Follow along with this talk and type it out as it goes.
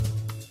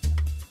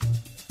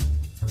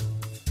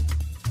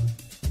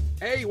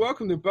Hey,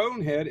 welcome to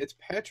Bonehead. It's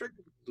Patrick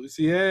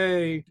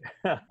Lucier.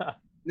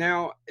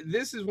 Now,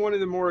 this is one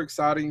of the more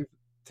exciting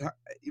t-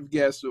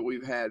 guests that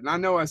we've had. And I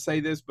know I say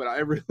this, but I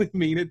really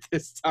mean it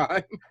this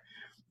time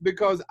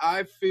because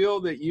I feel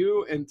that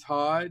you and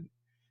Todd,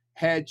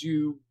 had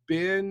you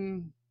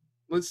been,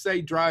 let's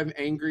say, Drive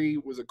Angry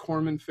was a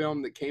Corman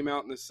film that came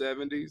out in the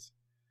 70s,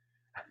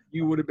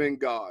 you would have been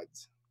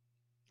gods.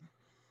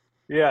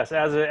 Yes,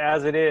 as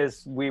it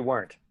is, we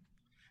weren't.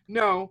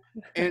 No,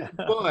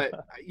 but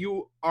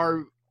you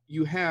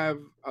have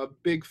a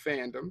big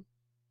fandom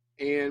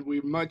and we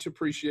much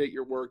appreciate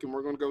your work and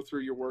we're going to go through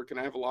your work and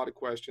I have a lot of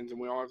questions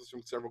and we all have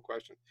several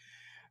questions,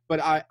 but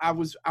I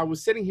was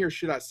sitting here,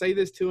 should I say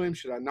this to him,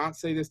 should I not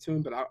say this to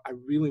him, but I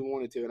really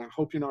wanted to, and I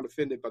hope you're not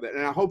offended by that,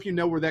 and I hope you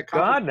know where that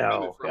compliment God is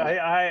coming no! from.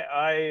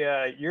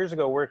 I years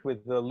ago worked with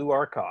Lou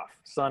Arkoff,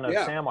 son of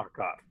Yeah. Sam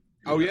Arkoff,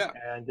 Oh yeah.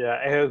 and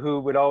who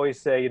would always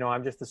say,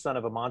 I'm just the son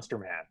of a monster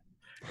man,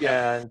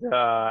 Yeah.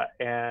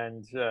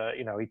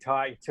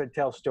 he'd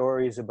tell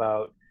stories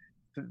about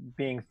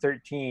being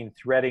 13,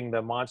 threading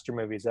the monster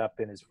movies up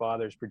in his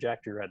father's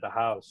projector at the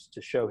house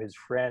to show his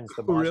friends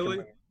the Oh, monster really?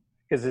 movies,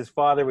 because his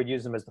father would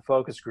use them as the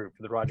focus group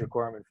for the Roger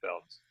Corman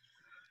films.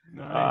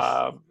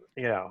 Nice.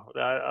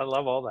 I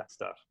love all that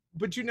stuff.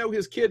 But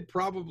his kid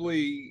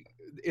probably,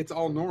 it's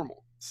all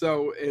normal.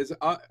 So as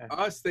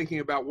us thinking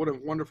about what a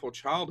wonderful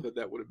childhood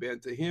that would have been,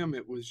 to him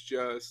it was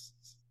just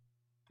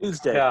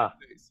Tuesday. Yeah.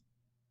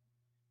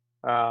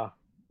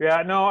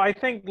 No, I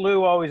think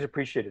Lou always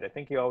appreciated it. I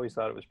think he always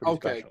thought it was pretty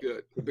okay, special.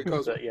 good,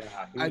 because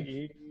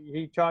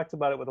He talked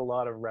about it with a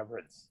lot of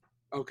reverence.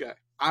 okay,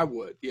 I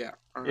would, yeah.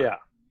 All right. Yeah.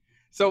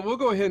 So we'll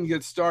go ahead and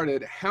get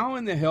started. How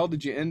in the hell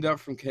did you end up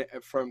from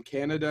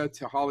Canada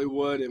to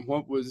Hollywood, and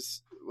what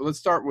was? Let's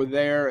start with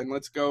there, and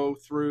let's go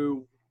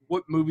through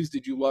what movies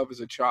did you love as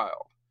a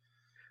child?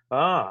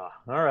 All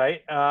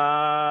right.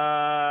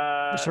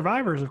 The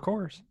Survivors, of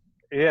course.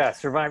 Yeah,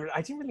 Survivor.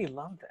 I didn't really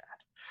love that.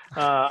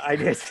 I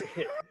did. It's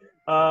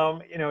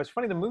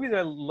funny. The movies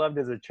I loved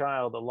as a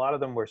child, a lot of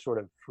them were sort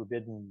of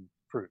forbidden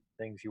fruit,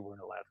 things you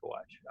weren't allowed to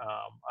watch.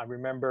 I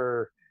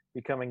remember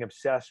becoming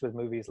obsessed with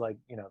movies like,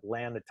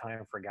 Land That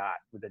Time Forgot,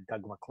 with the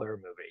Doug McClure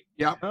movie.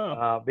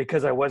 Yeah.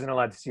 Because I wasn't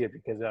allowed to see it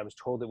because I was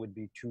told it would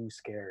be too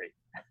scary.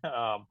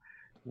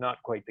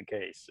 Not quite the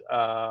case.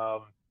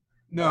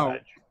 No,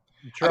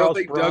 I don't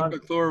think Doug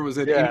McClure was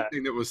in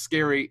anything that was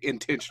scary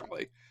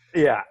intentionally.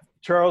 Yeah,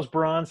 Charles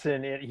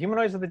Bronson in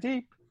Humanoids of the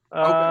Deep.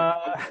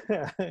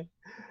 Okay.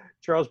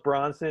 Charles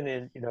Bronson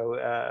in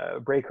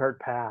Breakheart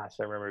Pass.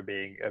 I remember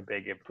being a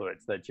big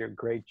influence. That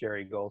great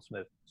Jerry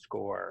Goldsmith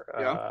score.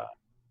 Yeah.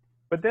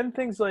 But then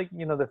things like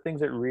the things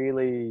that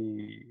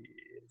really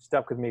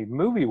stuck with me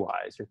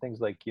movie-wise are things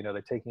like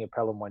The Taking of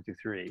Pelham 1 2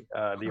 3,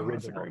 the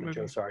original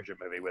Joe Sargent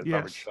movie with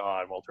Robert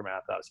Shaw and Walter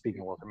Matthau.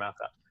 Speaking of Walter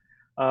Matthau.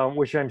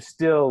 Which I'm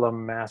still a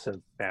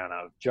massive fan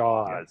of.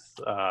 Jaws,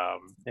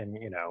 and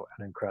an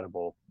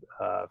incredible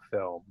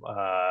film.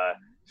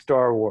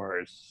 Star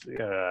Wars,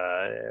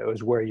 it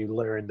was where you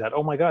learned that,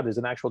 oh my God, there's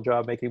an actual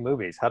job making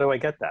movies. How do I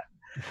get that?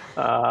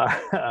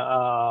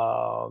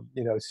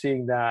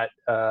 Seeing that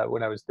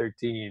when I was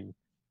 13,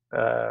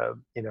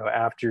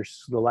 after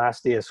the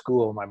last day of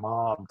school, my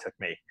mom took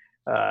me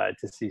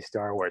to see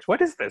Star Wars.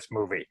 What is this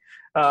movie?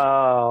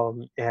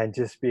 And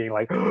just being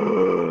like,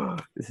 oh,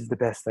 this is the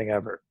best thing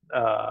ever.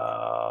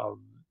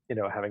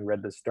 Having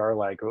read the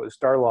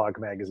Starlog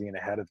magazine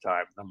ahead of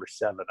time, number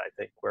 7, I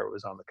think, where it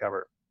was on the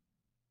cover.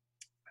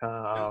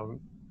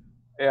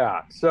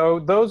 So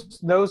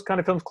those kind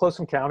of films, Close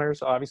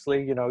Encounters,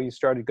 obviously, you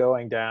started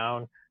going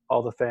down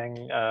all the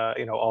thing,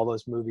 all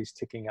those movies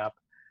ticking up,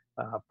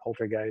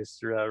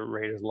 Poltergeist,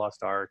 Raiders of the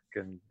Lost Ark,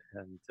 and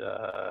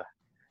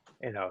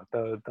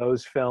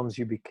those films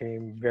you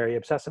became very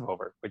obsessive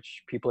over,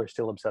 which people are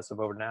still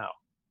obsessive over now.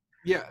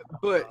 Yeah,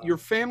 but your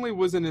family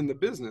wasn't in the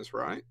business,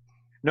 right?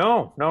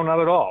 No, not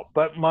at all.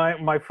 But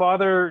my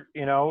father,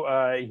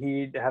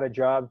 he had a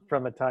job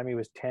from the time he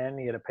was 10.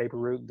 He had a paper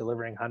route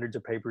delivering hundreds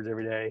of papers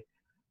every day.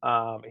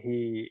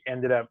 He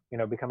ended up,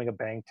 becoming a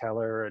bank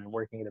teller and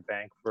working at a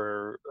bank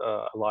for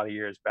a lot of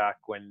years back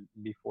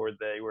before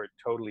they were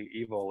totally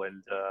evil.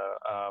 And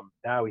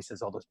now he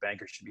says all those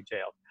bankers should be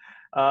jailed.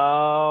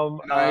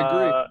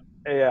 I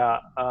agree.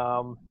 Yeah.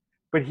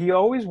 But he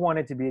always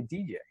wanted to be a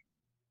DJ.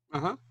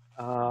 Uh-huh.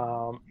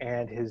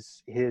 And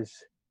his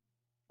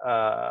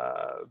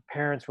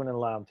parents wouldn't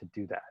allow him to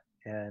do that,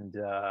 and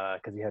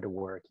because he had to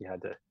work,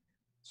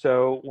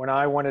 so when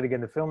I wanted to get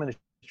in the film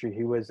industry,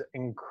 he was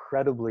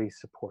incredibly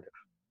supportive,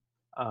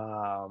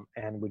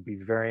 and would be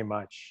very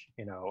much,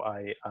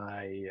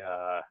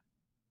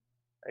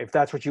 if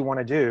that's what you want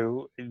to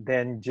do,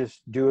 then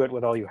just do it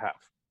with all you have.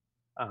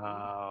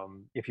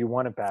 If you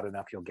want it bad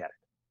enough, you'll get it.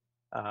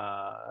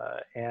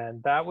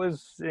 And that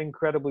was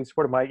incredibly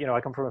supportive.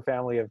 I come from a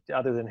family of,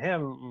 other than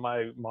him,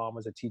 my mom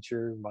was a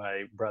teacher,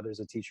 my brother's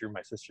a teacher,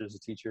 my sister's a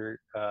teacher,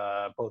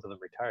 both of them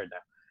retired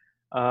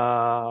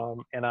now.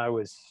 And I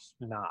was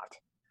not.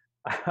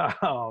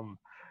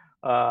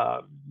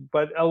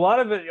 But a lot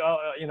of it,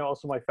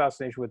 also my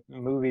fascination with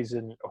movies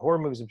and horror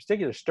movies in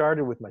particular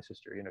started with my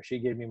sister. She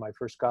gave me my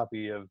first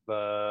copy of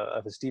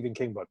a Stephen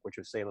King book, which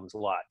was Salem's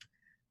Lot,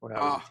 when I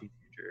was a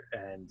teenager,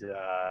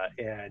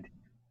 and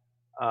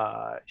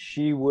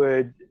she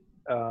would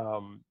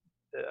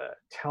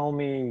tell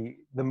me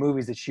the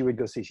movies that she would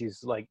go see.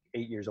 She's like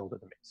 8 years older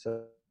than me,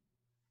 so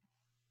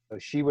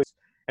she was.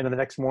 And then the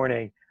next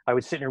morning, I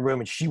would sit in her room,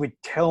 and she would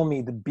tell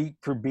me the beat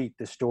for beat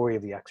the story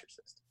of The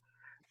Exorcist.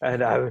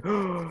 And I would,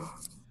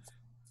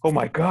 oh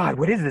my God,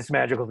 what is this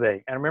magical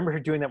thing? And I remember her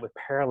doing that with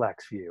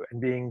Parallax View and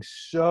being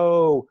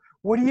so,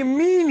 what do you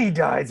mean he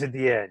dies at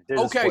the end?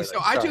 Okay, so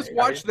I just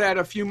watched that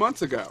a few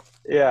months ago.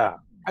 Yeah.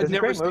 I'd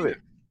never seen it.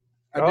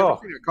 I'd never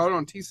seen it. Caught it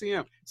on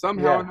TCM.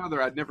 Somehow or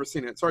another, I'd never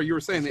seen it. Sorry, you were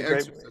saying The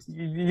Exorcist.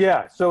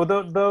 Yeah. So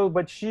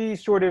but she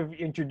sort of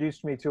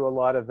introduced me to a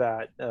lot of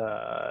that,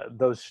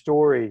 those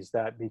stories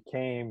that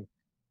became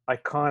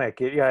iconic.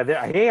 Yeah.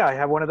 Hey, I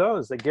have one of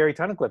those that Gary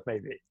Tunnicliffe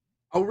made me.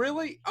 Oh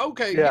really?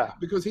 Okay. Yeah.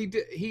 Because he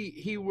did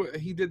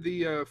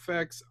the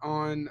effects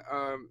on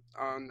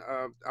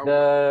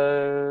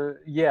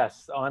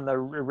the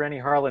Rennie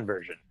Harlan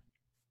version.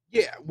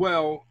 Yeah,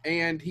 well,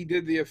 and he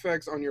did the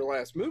effects on your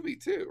last movie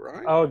too,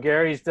 right? Oh,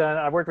 Gary's done.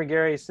 I've worked with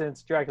Gary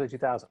since Dracula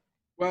 2000.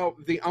 Well,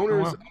 the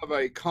owners of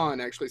a con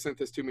actually sent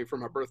this to me for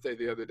my birthday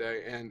the other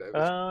day, and it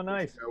was,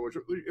 nice.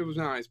 It was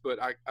nice, but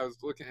I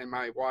was looking, and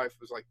my wife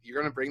was like, "You're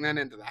gonna bring that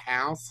into the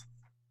house?"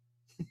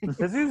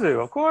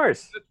 Pazuzu, of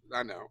course.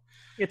 I know.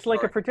 It's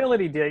like a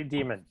fertility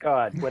demon.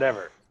 God,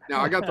 whatever.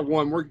 Now I got the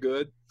one. We're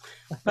good.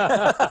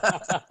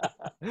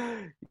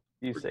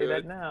 You say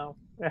that now.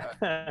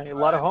 A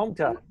lot of home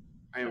time.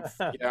 I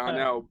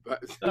know.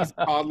 But he's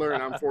a toddler,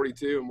 and I'm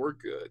 42, and we're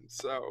good.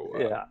 So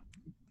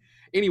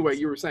Anyway,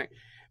 you were saying,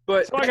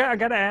 but so I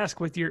got to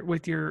ask, with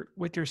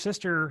your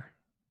sister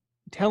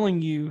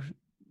telling you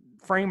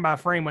frame by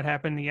frame what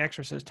happened in The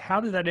Exorcist,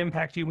 how did that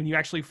impact you when you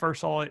actually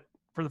first saw it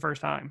for the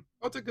first time?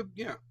 Oh, it's a good,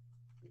 yeah.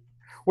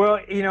 Well,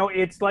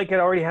 it's like it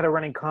already had a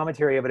running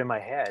commentary of it in my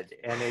head,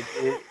 and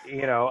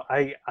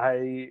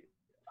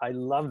I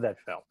love that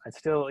film. I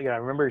still, I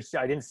remember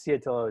I didn't see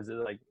it till I was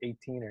like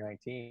 18 or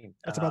 19.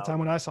 That's about the time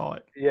when I saw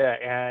it. Yeah,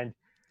 and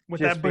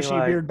with that bushy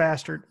beard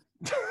bastard.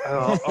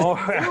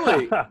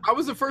 Really? I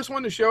was the first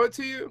one to show it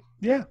to you?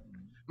 Yeah.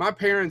 My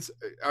parents,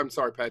 I'm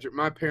sorry, Patrick.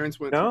 My parents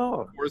went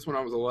to divorce when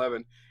I was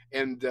 11,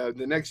 and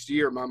the next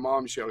year my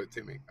mom showed it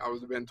to me. I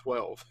was been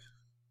 12.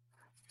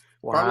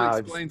 Wow. Probably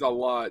explains a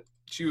lot.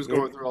 She was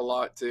going through a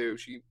lot too.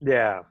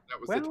 That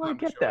was the time I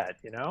get that.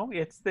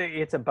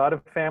 It's about a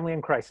family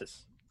in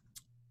crisis.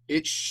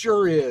 It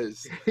sure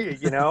is.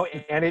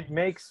 And it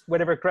makes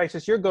whatever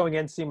crisis you're going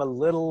in seem a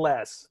little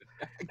less.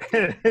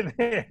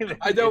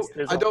 I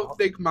don't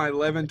think my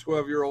 11,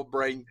 12-year-old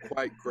brain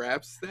quite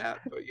grasps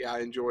that, but yeah, I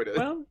enjoyed it.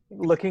 Well,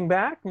 looking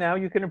back now,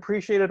 you can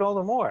appreciate it all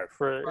the more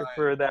for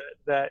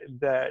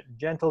that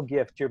gentle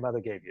gift your mother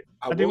gave you.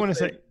 I do want to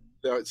say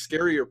the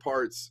scarier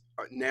parts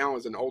now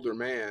as an older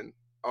man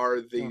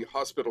are the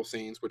hospital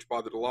scenes, which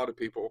bothered a lot of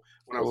people.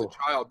 When I was a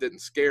child,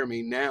 didn't scare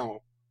me.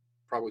 Now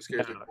probably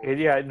scares me more.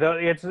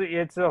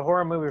 It's a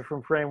horror movie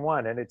from frame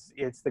one, and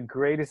it's the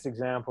greatest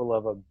example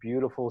of a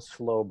beautiful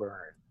slow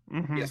burn.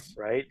 Mm-hmm. Yes.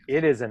 Right?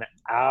 It is an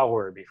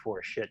hour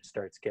before shit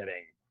starts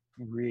getting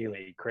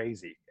really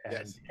crazy.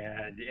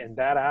 And in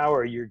that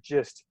hour, you're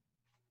just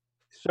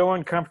so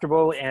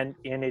uncomfortable, and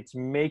it's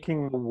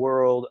making the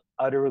world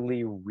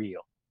utterly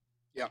real.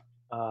 Yeah.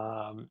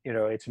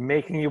 It's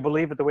making you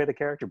believe it the way the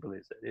character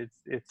believes it.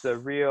 It's a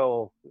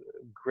real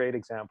great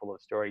example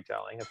of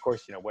storytelling. Of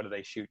course, what do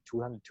they shoot?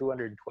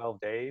 212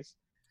 days.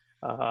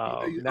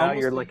 Now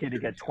you're lucky to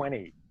get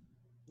 20.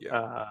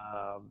 Yeah.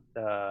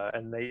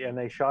 And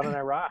they shot in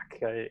Iraq,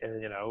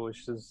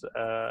 which is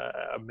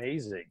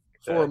amazing.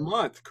 For a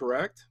month,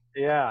 correct?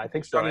 Yeah, I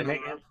think so. And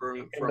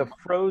the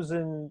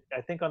Frozen,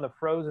 I think on the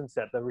Frozen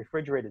set, the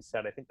refrigerated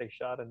set, I think they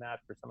shot in that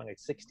for something like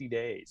 60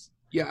 days.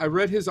 Yeah, I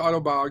read his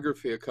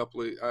autobiography a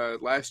couple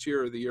of last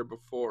year or the year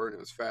before, and it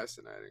was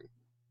fascinating.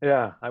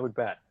 Yeah, I would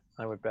bet.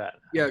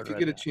 Yeah, if you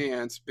get a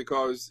chance,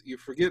 because you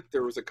forget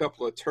there was a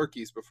couple of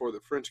turkeys before the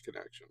French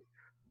Connection.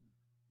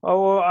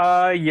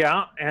 Oh,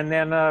 yeah, and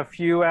then a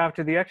few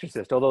after The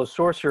Exorcist, although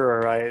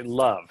Sorcerer I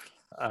love.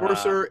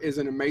 Sorcerer is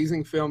an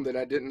amazing film that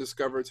I didn't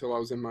discover until I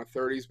was in my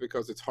 30s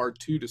because it's hard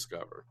to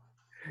discover.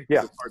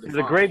 Yeah, there's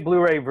a great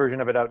Blu-ray version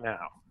of it out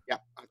now. Yeah,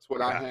 that's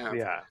what I have.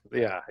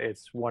 Yeah,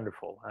 it's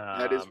wonderful.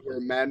 That is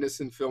where madness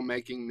and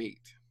filmmaking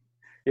meet.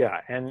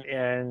 Yeah, and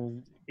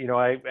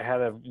I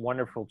had a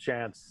wonderful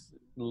chance,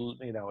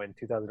 in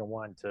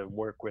 2001 to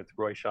work with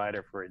Roy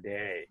Scheider for a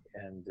day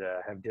and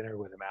have dinner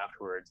with him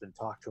afterwards and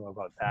talk to him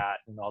about that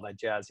and all that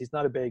jazz. He's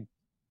not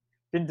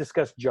didn't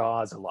discuss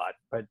Jaws a lot,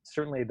 but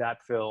certainly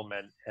that film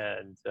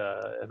and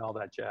all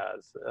that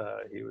jazz,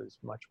 he was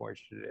much more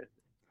interested in.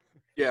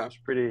 Yeah, it's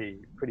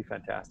pretty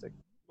fantastic.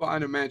 Well,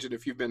 I'd imagine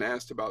if you've been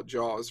asked about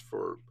Jaws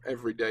for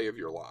every day of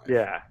your life.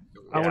 Yeah,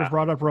 I would have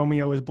brought up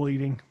Romeo is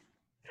Bleeding.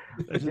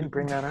 I didn't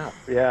bring that up.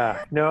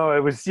 Yeah, no, it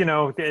was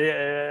dinner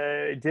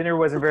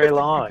wasn't very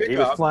long. He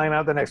was flying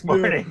out the next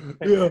morning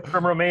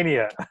from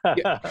Romania.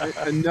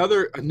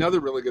 Another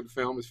really good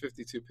film is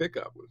 52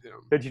 Pickup with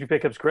him. 52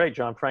 Pickup's great.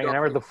 John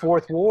Frankenheimer, The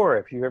Fourth War.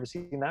 If you've ever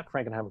seen that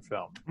Frankenheimer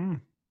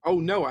film. Oh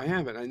no, I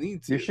haven't. I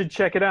need to. You should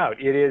check it out.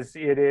 It is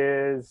end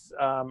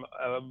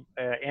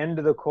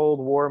of the Cold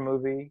War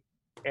movie,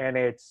 and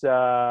it's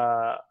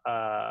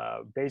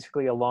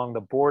basically along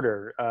the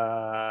border.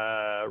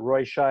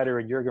 Roy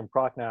Scheider and Jürgen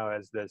Prochnow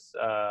as this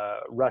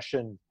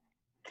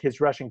his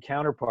Russian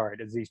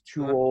counterpart, as these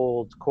two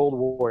old Cold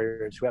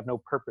Warriors who have no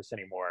purpose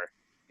anymore.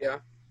 Yeah.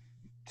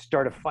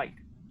 Start a fight.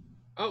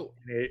 Oh.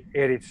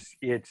 It's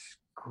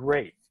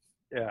great.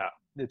 Yeah.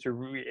 It's a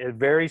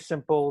very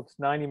simple. It's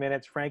 90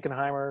 minutes.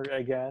 Frankenheimer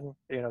again.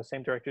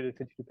 Same director did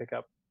 52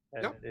 Pickup.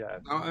 Yep. Yeah,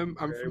 I'm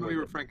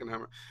familiar with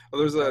Frankenheimer.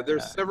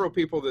 There's several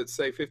people that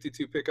say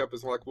 52 Pickup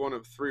is like one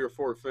of 3 or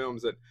 4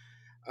 films that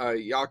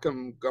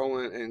Joachim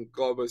Golan and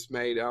Globus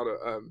made out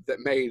of that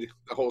made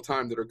the whole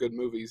time that are good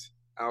movies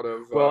out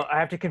of. Well, I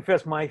have to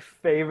confess, my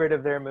favorite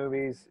of their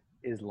movies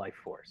is Life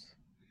Force.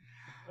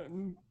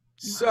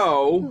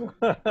 So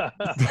I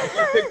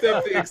picked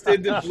up the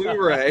extended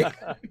Blu-ray,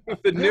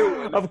 the new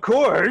one. Of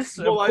course.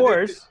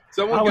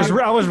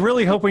 I was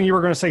really hoping you were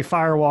going to say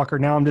Firewalker.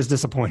 Now I'm just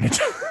disappointed.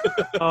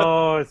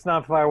 Oh, it's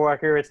not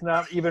Firewalker. It's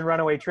not even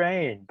Runaway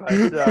Train. But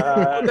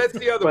that's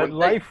the other one. But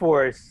Life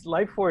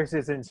Force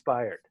is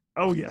inspired.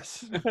 Oh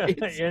yes,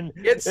 in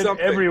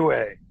every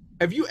way.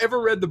 Have you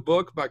ever read the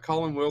book by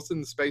Colin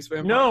Wilson, The Space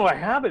Vampire? No, I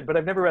haven't, but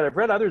I've never read it. I've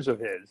read others of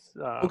his.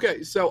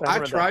 Okay, so I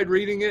tried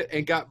reading it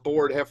and got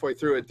bored halfway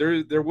through it.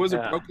 There was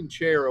a broken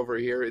chair over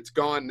here. It's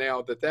gone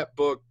now. That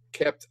book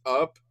kept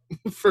up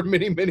for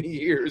many, many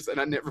years, and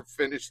I never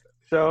finished it.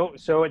 So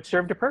it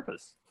served a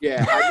purpose.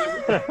 Yeah,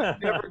 I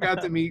never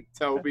got to meet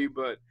Toby,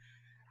 but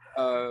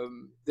I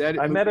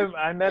met him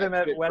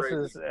at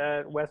Wes's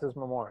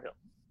memorial.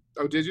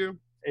 Oh, did you?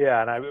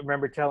 Yeah, and I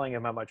remember telling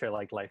him how much I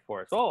liked Life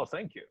Force. Oh,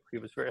 thank you. He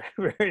was very,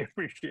 very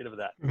appreciative of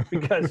that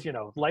because,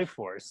 Life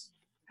Force.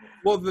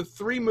 Well, the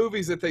 3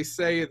 movies that they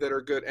say that are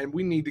good, and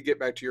we need to get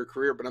back to your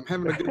career, but I'm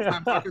having a good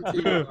time talking to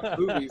you about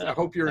movies. I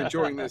hope you're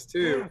enjoying this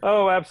too.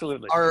 Oh,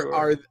 absolutely.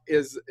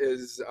 Is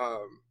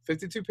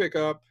 52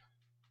 Pickup,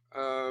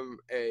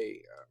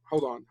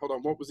 hold on.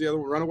 What was the other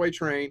one? Runaway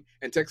Train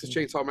and Texas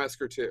Chainsaw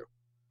Massacre 2.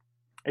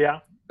 Yeah.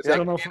 Is that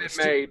Canon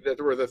made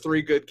that were the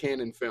 3 good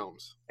Canon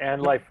films?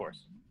 And Life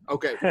Force.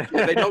 Okay.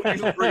 Yeah, they don't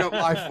usually bring up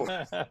Life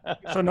Force.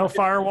 So no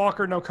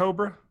Firewalker, no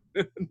Cobra?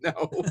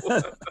 No.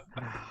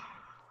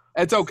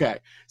 That's okay.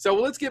 So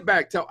let's get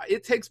back to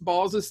It Takes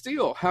Balls of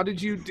Steel. How did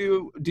you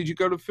do? Did you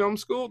go to film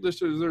school?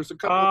 There's a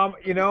couple.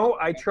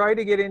 I tried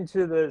to get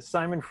into the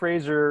Simon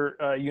Fraser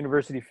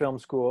University Film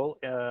School,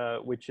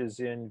 which is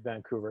in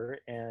Vancouver,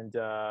 and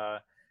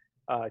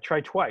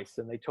tried twice.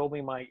 And they told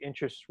me my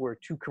interests were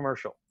too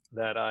commercial.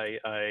 That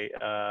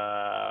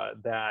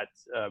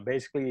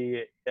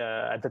basically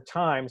at the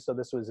time, so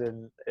this was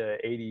in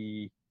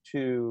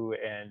 82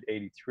 and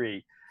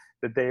 83,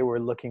 that they were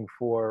looking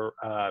for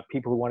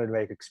people who wanted to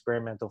make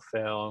experimental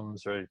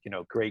films or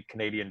great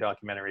Canadian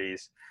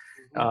documentaries,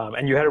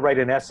 and you had to write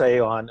an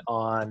essay on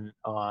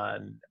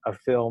a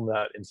film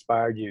that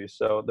inspired you.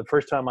 So the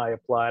first time I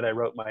applied, I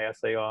wrote my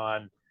essay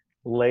on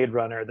Blade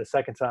Runner. The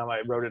second time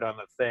I wrote it on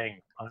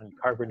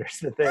Carpenter's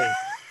The Thing.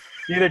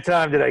 Neither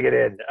time did I get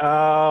in.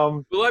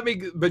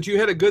 But you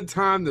had a good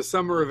time the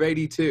summer of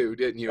 82,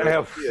 didn't you?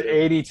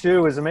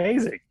 82 was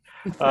amazing.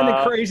 Isn't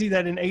it crazy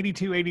that in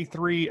 82,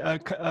 83,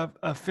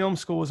 a film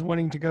school was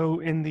wanting to go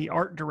in the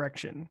art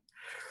direction?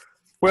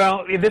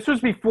 Well, this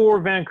was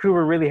before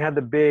Vancouver really had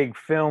the big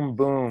film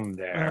boom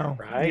there,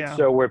 right? Yeah.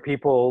 So where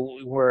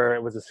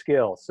it was a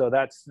skill. So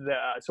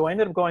so I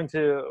ended up going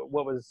to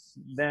what was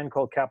then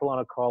called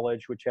Capilano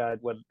College, which had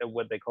what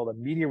they called a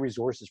media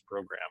resources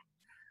program.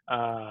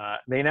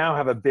 They now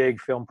have a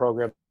big film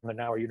program. They're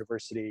now a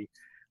university,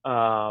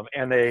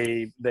 and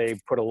they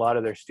put a lot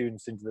of their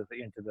students into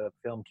the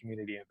film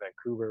community in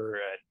Vancouver,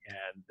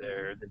 and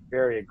they're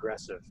very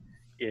aggressive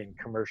in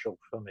commercial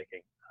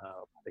filmmaking.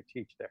 They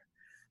teach there,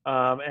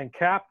 and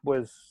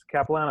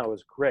Capilano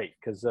was great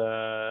because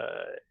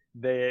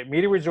the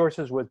media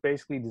resources was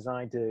basically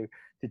designed to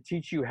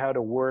teach you how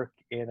to work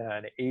in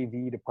an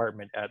AV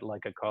department at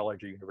like a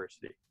college or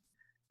university.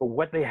 But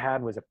what they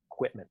had was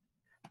equipment.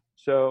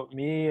 So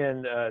me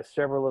and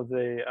several of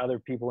the other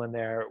people in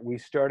there, we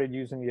started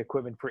using the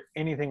equipment for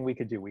anything we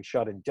could do. We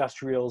shot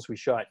industrials, we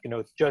shot,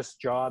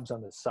 just jobs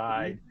on the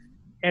side,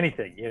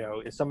 anything,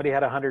 if somebody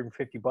had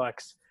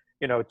 $150,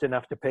 it's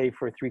enough to pay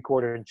for a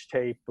 3/4 inch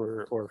tape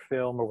or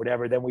film or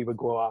whatever, then we would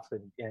go off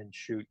and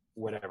shoot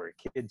whatever,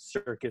 kids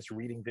circus,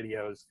 reading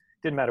videos,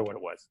 didn't matter what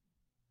it was.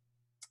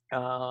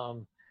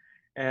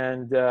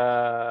 And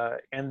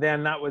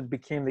then that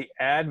became the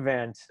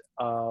advent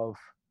of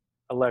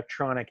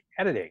electronic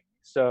editing.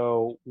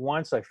 So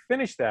once I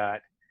finished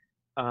that,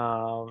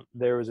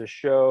 there was a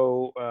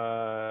show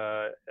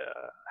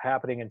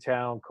happening in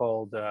town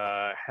called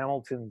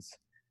Hamilton's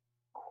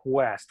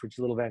Quest, which is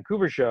a little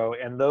Vancouver show.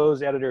 And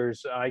those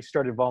editors, I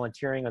started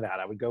volunteering on that.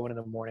 I would go in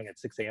the morning at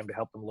 6 a.m. to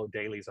help them load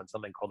dailies on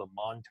something called a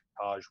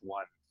Montage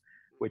One,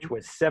 which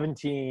was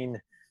 17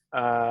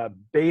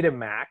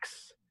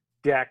 Betamax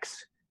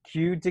decks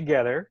queued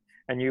together.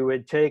 And you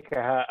would take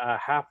a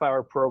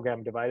half-hour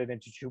program, divided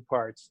into 2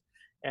 parts,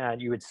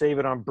 and you would save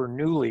it on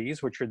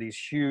Bernoullis, which are these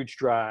huge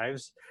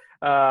drives.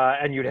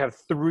 And you'd have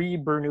 3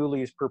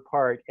 Bernoullis per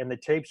part, and the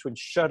tapes would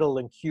shuttle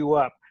and queue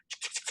up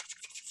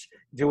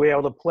to be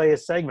able to play a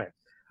segment.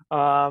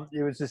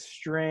 It was a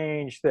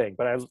strange thing,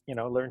 but I,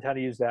 learned how to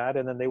use that.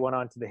 And then they went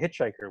on to The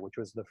Hitchhiker, which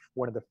was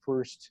one of the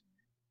first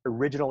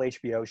original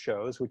HBO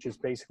shows, which is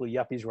basically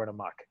yuppies run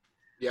amok.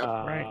 Yeah,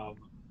 right.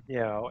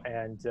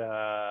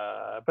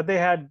 But they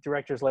had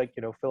directors like,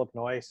 Philip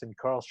Noyce and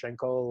Carl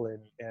Schenkel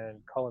and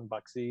Colin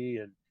Buxey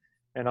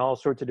and all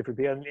sorts of different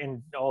people,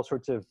 and all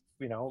sorts of,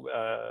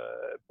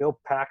 Bill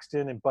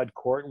Paxton and Bud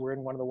Cort were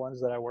in one of the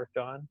ones that I worked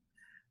on,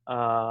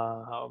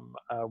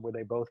 where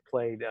they both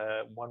played.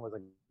 One was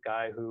a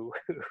guy who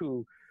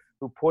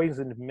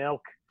poisoned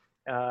milk,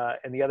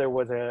 and the other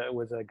was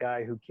a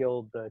guy who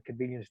killed the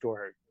convenience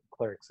store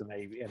clerks, and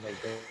they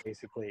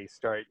basically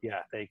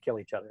they kill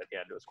each other at the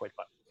end. It was quite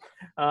fun.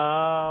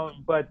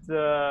 But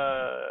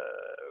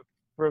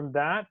from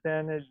that,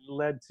 then it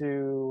led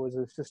to, was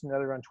an assistant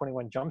editor on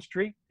 21 Jump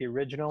Street, the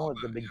original at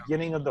the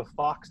beginning of the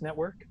Fox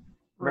network.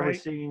 Remember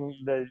seeing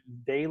the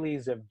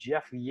dailies of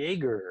Jeff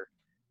Yeager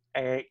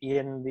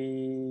in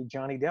the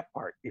Johnny Depp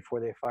part before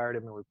they fired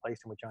him and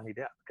replaced him with Johnny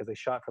Depp, because they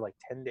shot for like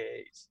 10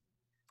 days.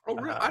 Oh,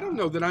 really? I don't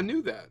know that I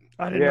knew that.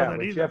 I didn't know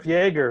that either. Jeff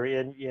Yeager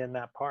in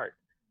that part.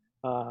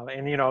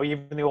 And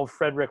even the old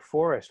Frederick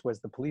Forrest was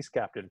the police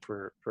captain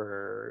for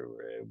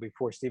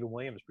before Stephen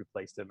Williams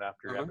replaced him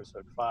after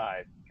episode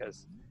 5,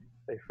 because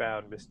they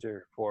found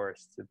Mr.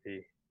 Forrest to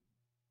be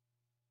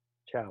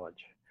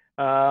challenge.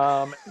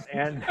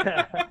 And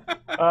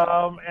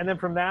then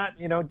from that,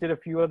 did a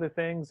few other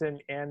things,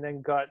 and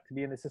then got to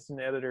be an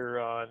assistant editor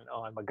on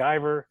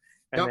MacGyver.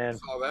 And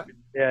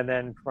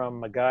then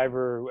from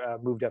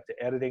MacGyver, moved up to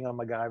editing on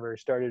MacGyver.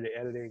 Started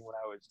editing when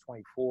I was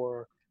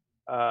 24.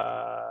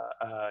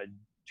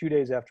 2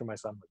 days after my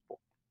son was born.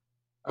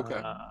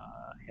 Okay.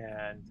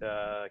 And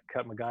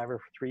cut MacGyver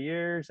for 3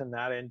 years, and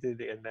that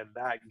ended, and then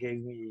that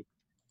gave me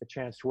a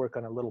chance to work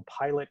on a little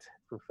pilot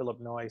for Philip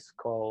Noyce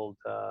called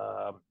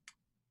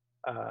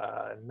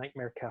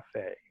Nightmare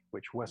Cafe,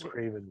 which Wes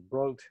Craven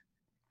wrote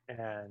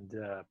and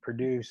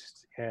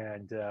produced,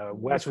 and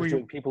Wes was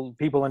doing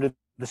people under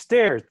the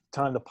stairs at the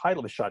time the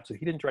pilot was shot, so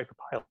he didn't direct the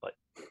pilot.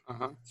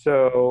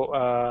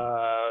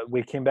 So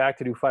we came back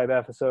to do 5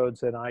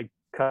 episodes, and I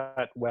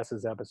cut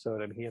Wes's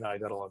episode, and he and I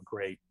got along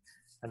great.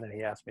 And then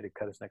he asked me to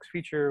cut his next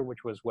feature,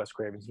 which was Wes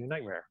Craven's New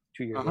Nightmare.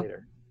 2 years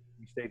later,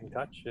 we stayed in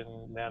touch,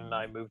 and then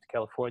I moved to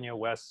California.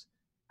 Wes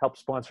helped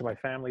sponsor my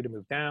family to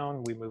move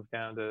down. We moved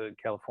down to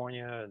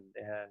California and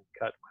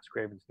cut Wes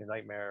Craven's New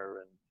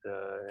Nightmare,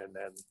 and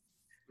then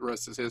the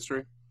rest is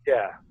history.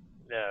 Yeah,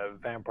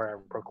 Vampire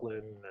in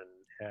Brooklyn,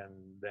 and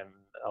then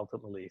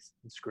ultimately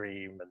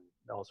Scream and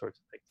all sorts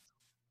of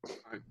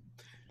things. All right.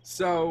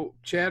 So,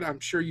 Chad, I'm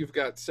sure you've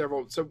got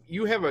several. So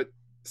you have a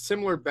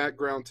similar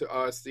background to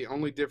us. The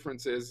only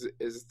difference is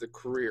the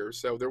career.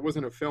 So there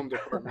wasn't a film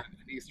department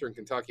in Eastern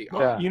Kentucky.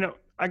 Well,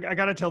 I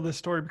got to tell this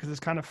story because it's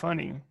kind of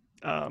funny.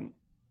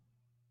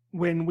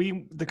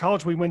 When the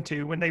college we went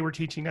to, when they were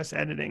teaching us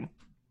editing,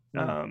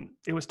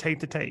 it was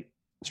tape to tape,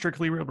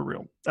 strictly reel to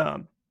reel.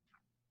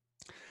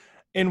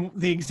 And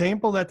the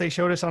example that they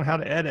showed us on how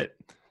to edit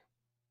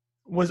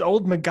was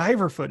old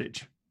MacGyver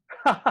footage.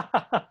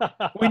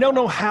 We don't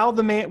know how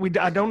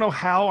I don't know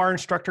how our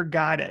instructor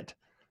got it,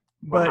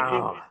 but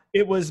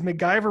it was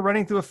MacGyver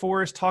running through a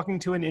forest, talking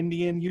to an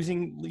Indian,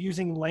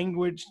 using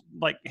language,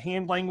 like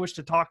hand language,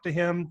 to talk to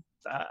him.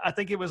 I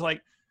think it was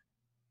like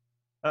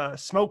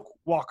Smoke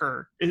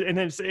Walker, and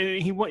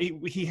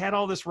he had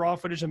all this raw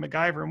footage of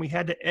MacGyver, and we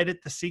had to edit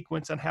the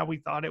sequence on how we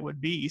thought it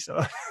would be.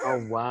 So,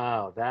 oh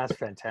wow, that's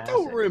fantastic! I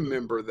don't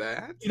remember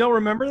that. You don't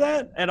remember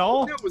that at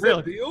all? Yeah, was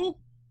that Bill?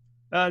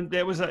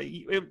 It was a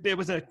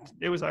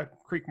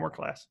Creekmore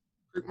class.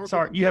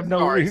 Sorry, you have no.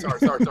 Sorry.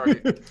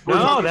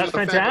 No, that's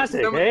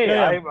fantastic. Some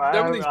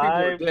of these people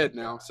are dead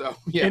now, so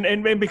yeah.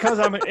 And because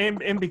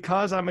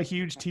I'm a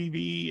huge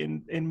TV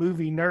and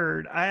movie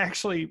nerd, I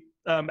actually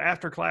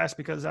after class,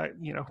 because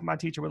my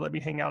teacher would let me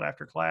hang out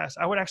after class,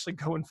 I would actually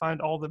go and find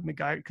all the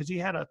MacGyver, because he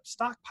had a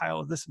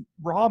stockpile of this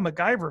raw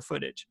MacGyver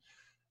footage,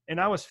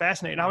 and I was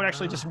fascinated. I would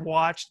actually just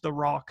watch the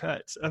raw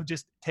cuts of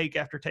just take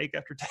after take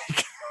after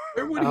take.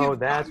 Where would he have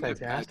that's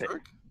fantastic.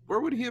 Where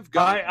would he have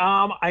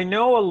gone? I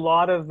know a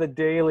lot of the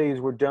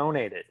dailies were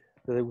donated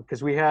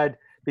because we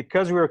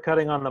were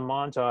cutting on the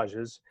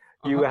montages.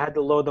 You had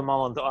to load them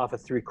all off a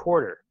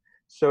 3/4.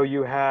 So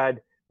you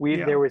had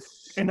there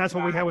was, and that's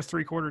what we had was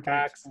 3/4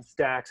 stacks and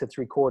stacks of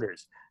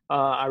 3/4.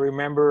 I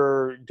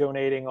remember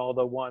donating all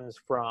the ones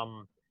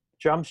from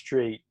Jump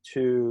Street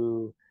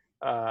to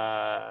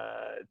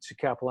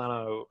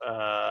Capilano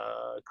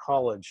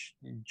College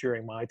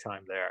during my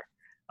time there.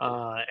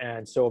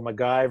 And so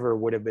MacGyver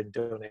would have been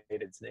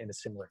donated in a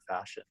similar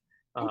fashion.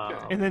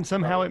 Okay. And then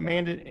somehow it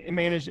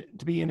managed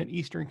to be in an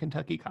Eastern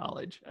Kentucky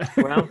college.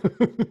 Well,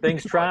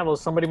 things travel.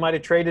 Somebody might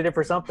have traded it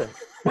for something.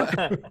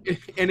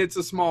 And it's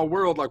a small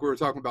world, like we were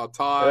talking about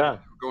Todd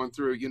going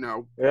through,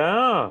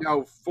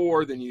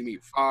 4, then you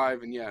need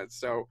 5, and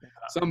so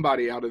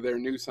somebody out of there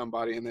knew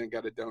somebody and then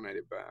got to donate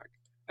it back.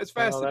 That's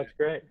fascinating. Oh, that's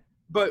great.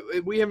 But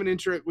we have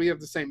we have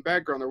the same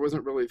background. There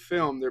wasn't really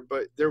film there,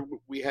 but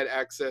we had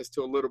access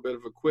to a little bit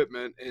of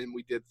equipment, and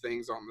we did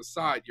things on the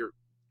side.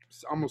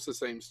 It's almost the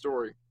same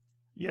story.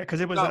 Yeah,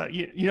 because it was,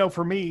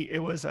 for me, it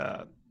was,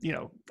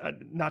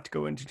 not to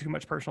go into too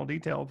much personal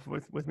detail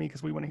with me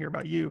because we want to hear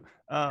about you.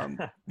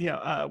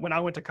 When I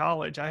went to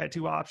college, I had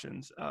 2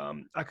 options.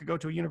 I could go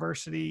to a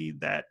university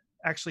that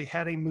actually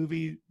had a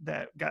movie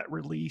that got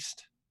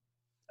released,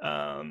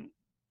 and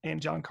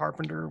John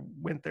Carpenter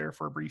went there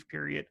for a brief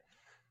period.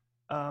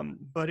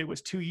 But it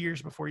was 2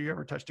 years before you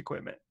ever touched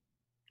equipment.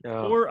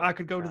 Or I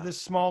could go to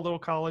this small little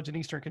college in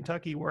Eastern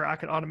Kentucky where I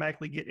could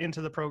automatically get into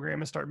the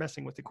program and start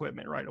messing with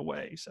equipment right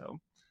away.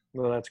 So,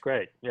 well, that's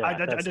great. Yeah,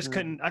 I just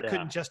couldn't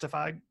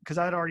justify, because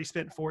I'd already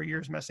spent 4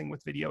 years messing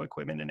with video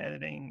equipment and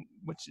editing,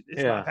 which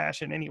is my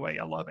passion anyway.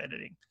 I love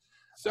editing.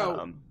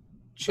 So,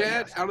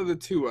 Chad, out of the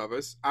 2 of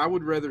us, I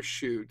would rather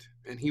shoot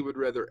and he would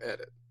rather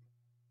edit.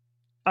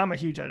 I'm a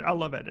huge editor. I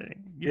love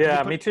editing.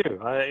 Me too.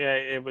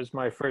 It was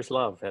my first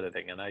love,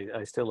 editing, and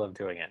I still love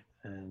doing it.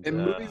 And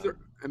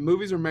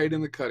movies are made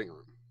in the cutting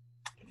room.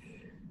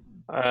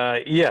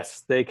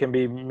 Yes, they can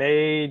be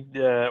made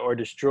or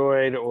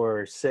destroyed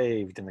or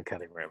saved in the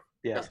cutting room.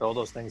 Yes, all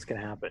those things can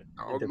happen.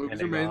 All the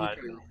movies are made in the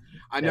cutting room.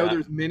 I know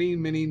there's many,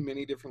 many,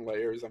 many different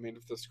layers. I mean,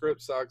 if the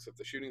script sucks, if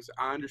the shooting's,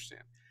 I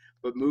understand.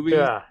 But movies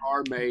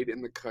are made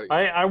in the cutting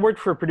room. I worked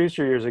for a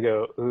producer years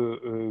ago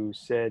who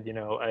said,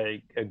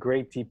 a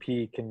great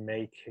DP can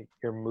make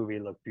your movie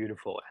look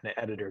beautiful, and an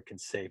editor can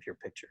save your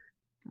picture.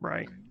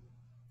 Right.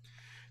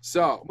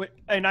 So,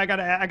 and I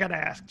gotta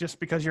ask, just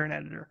because you're an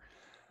editor,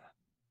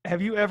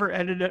 have you ever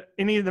edited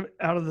any of them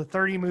out of the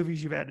 30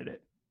 movies you've edited?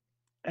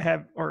 You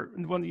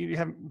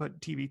haven't, but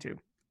TV too.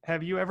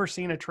 Have you ever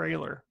seen a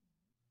trailer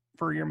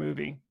for your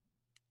movie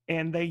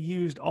and they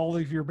used all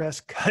of your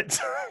best cuts?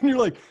 And you're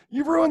like,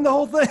 you've ruined the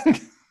whole thing.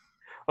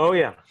 Oh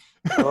yeah.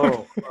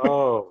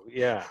 Oh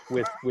yeah.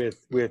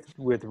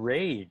 With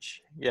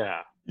rage.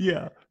 Yeah.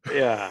 Yeah.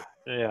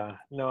 Yeah.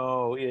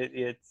 No,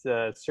 it's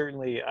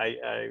certainly.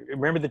 I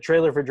remember the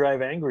trailer for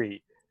Drive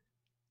Angry,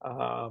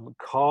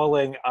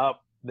 calling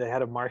up the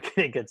head of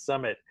marketing at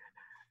Summit,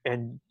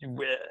 and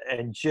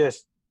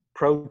just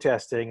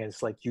protesting. And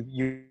it's like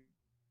you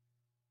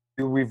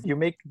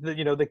make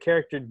the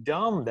character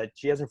dumb, that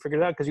she hasn't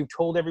figured it out because you've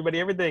told everybody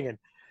everything,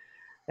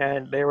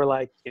 and they were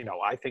like,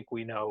 I think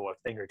we know a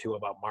thing or two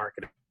about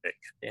marketing,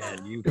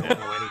 and you don't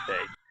know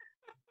anything.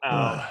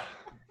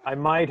 I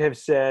might have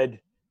said,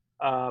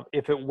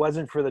 if it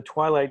wasn't for the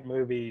Twilight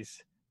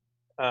movies,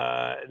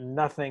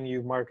 nothing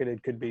you've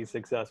marketed could be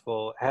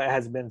successful,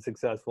 has been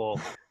successful.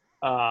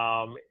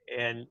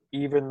 And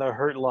even the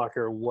Hurt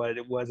Locker,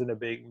 it wasn't a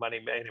big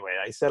money. Anyway,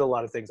 I said a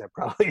lot of things I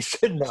probably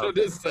shouldn't have. Should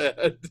have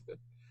said.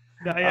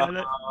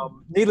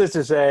 Needless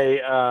to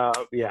say,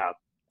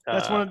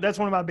 That's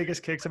one of my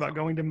biggest kicks about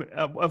going to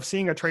of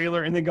seeing a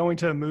trailer and then going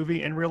to a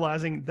movie and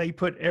realizing they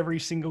put every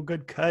single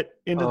good cut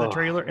into the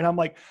trailer, and I'm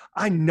like,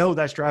 I know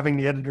that's driving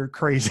the editor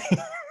crazy.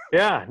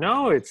 Yeah,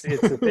 no, it's a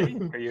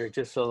thing where you're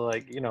just so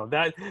like,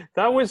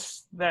 that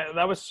was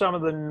some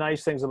of the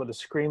nice things about the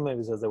Scream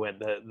movies as they went.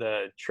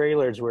 The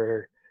trailers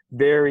were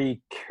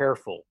very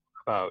careful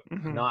about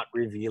not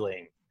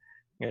revealing,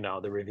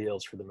 the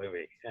reveals for the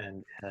movie,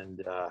 and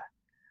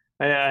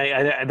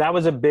I that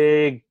was a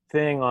big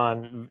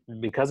thing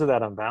because of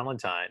that on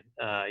Valentine.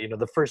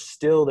 The first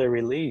still they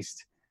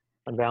released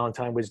on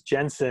Valentine was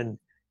Jensen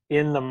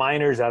in the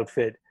miner's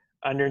outfit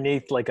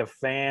underneath like a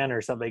fan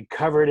or something,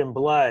 covered in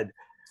blood.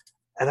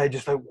 And I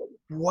just like,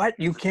 what?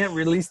 You can't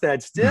release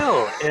that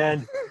still.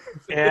 And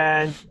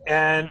they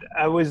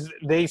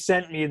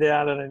sent me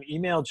that on an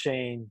email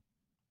chain,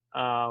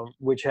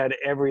 which had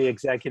every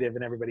executive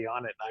and everybody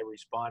on it. And I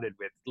responded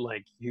with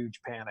like huge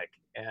panic.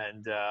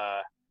 And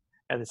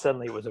then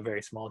suddenly it was a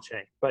very small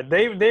chain, but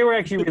they were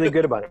actually really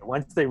good about it.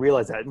 Once they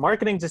realized that,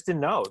 marketing just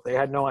didn't know. They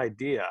had no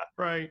idea.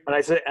 Right. And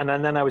I said, and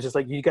then I was just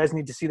like, you guys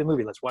need to see the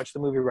movie. Let's watch the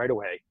movie right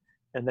away.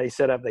 And they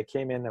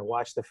came in and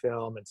watched the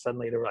film, and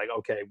suddenly they were like,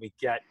 okay, we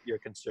get your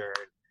concern.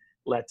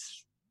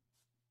 Let's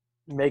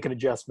make an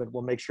adjustment.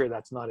 We'll make sure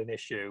that's not an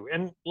issue.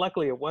 And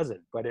luckily it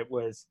wasn't, but it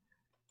was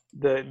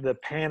the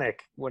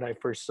panic when I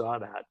first saw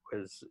that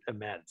was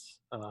immense.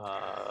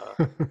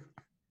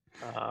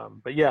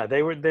 But yeah,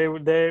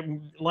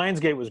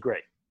 Lionsgate was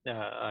great.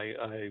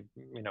 I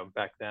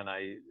back then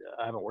I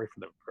haven't worked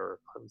for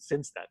them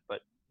since then, but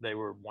they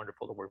were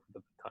wonderful to work with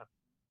at the time.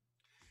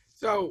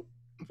 So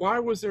why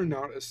was there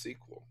not a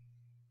sequel?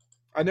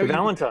 I know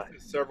Valentine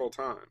several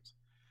times.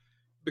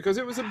 because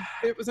it was a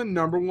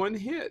 #1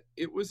 hit.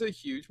 It was a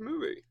huge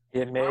movie.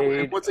 It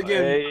made once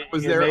again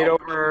made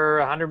over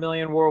 100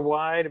 million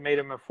worldwide. It made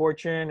them a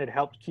fortune. It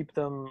helped keep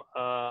them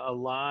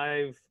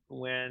alive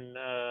when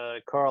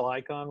Carl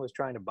Icahn was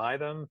trying to buy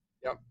them.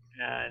 Yep.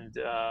 And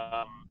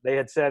they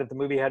had said if the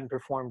movie hadn't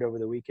performed over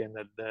the weekend,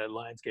 that the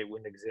Lionsgate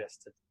wouldn't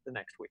exist the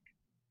next week.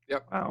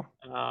 Yep. Wow.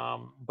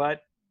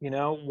 But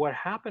what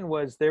happened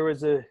was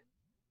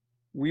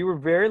we were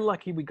very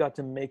lucky we got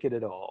to make it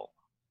at all.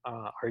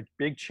 Our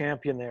big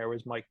champion there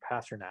was Mike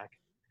Pasternak,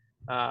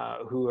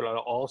 who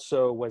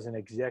also was an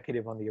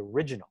executive on the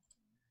original.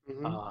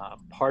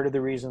 Mm-hmm. Part of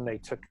the reason they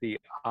took the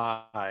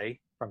eye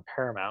from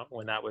Paramount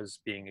when that was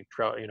being,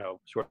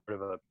 sort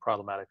of a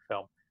problematic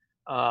film,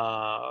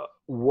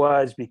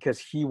 was because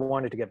he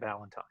wanted to get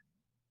Valentine.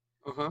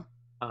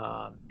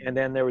 And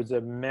then there was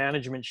a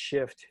management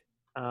shift.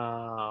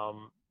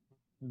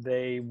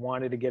 They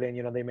wanted to get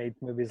in, they made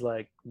movies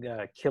like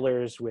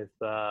Killers with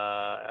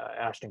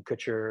Ashton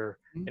Kutcher,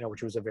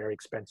 which was a very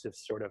expensive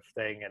sort of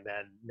thing. And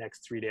then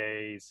Next 3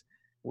 Days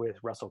with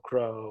Russell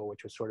Crowe,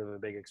 which was sort of a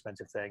big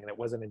expensive thing. And it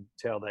wasn't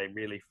until they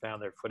really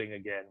found their footing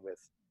again with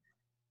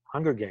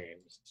Hunger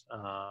Games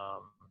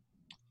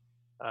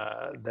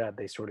that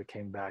they sort of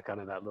came back out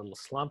of that little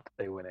slump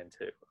they went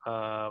into.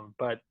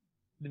 But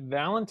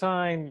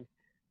Valentine,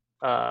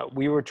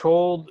 we were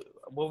told,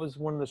 what was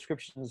one of the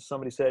descriptions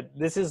somebody said?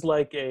 This is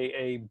like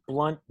a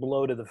blunt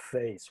blow to the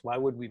face. Why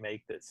would we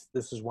make this?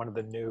 This is one of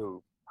the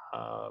new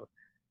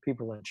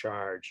people in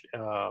charge.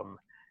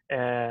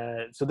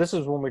 And so this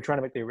is when we were trying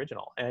to make the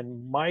original.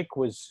 And Mike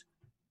was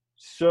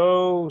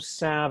so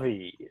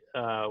savvy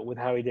with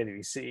how he did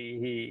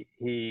it.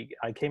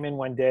 I came in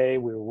one day,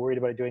 we were worried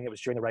about doing it. It was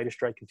during the writer's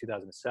strike in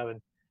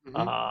 2007.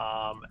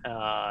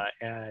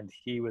 And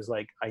he was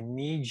like, I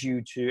need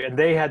you to, and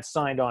they had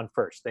signed on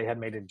first. They had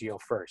made a deal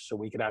first so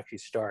we could actually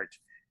start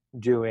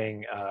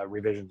doing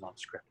revisions on the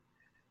script.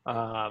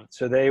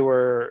 So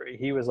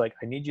he was like,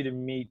 I need you to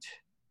meet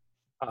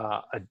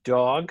a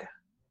dog,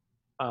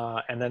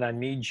 and then I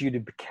need you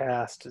to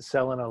cast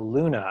Selena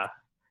Luna,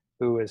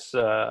 who is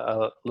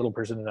a little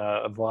person in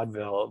a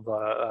vaudeville,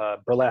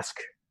 burlesque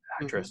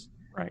actress,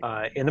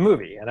 in the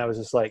movie. And I was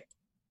just like,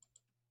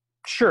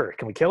 sure,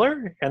 can we kill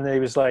her? And then he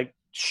was like,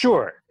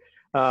 sure.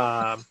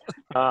 Now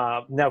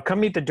come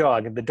meet the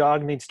dog, and the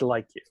dog needs to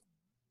like you.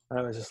 And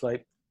I was just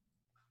like,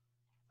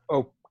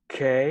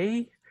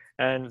 okay.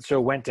 And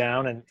so went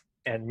down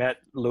and met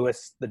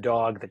Lewis, the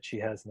dog that she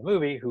has in the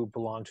movie, who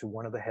belonged to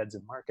one of the heads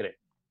of marketing.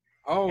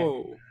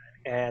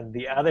 And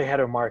the other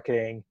head of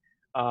marketing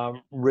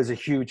was a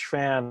huge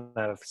fan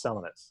of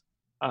Selena's.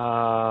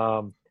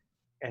 And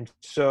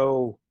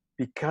so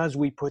because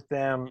we put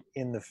them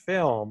in the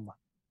film,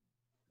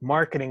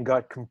 marketing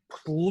got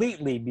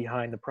completely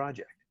behind the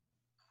project.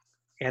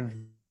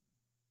 And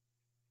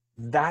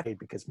that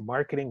because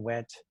marketing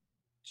went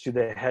to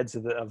the heads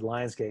of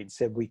Lionsgate and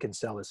said, we can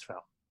sell this film.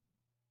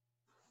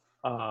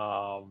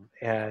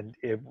 And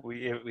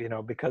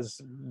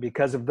because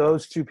of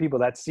those two people,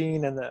 that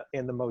scene in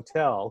the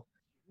motel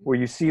where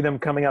you see them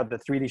coming out, the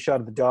 3D shot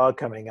of the dog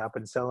coming up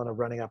and Selena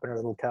running up in her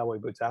little cowboy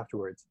boots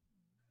afterwards,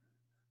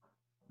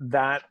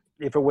 that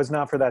if it was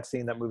not for that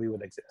scene, that movie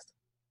would exist.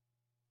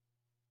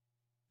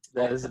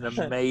 That is an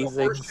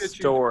amazing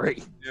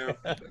story. Yeah,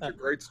 that's a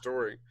great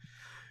story.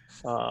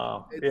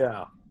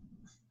 Yeah.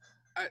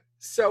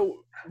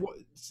 So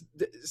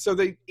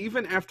they,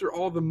 even after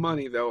all the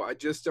money, though, I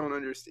just don't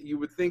understand. You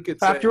would think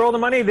it's after all the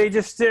money, they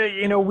just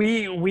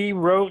we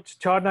wrote,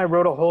 Todd and I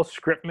wrote a whole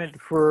scriptment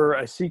for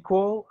a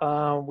sequel.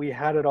 We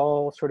had it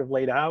all sort of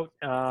laid out.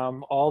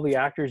 All the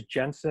actors,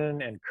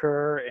 Jensen and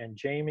Kerr and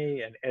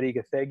Jamie and Eddie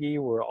Gathegi,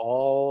 were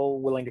all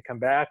willing to come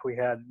back. We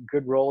had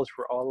good roles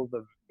for all of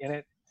them in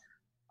it.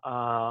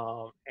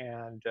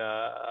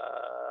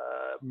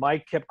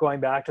 Mike kept going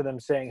back to them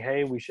saying,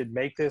 hey, we should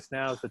make this,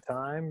 now's the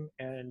time.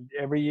 And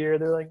every year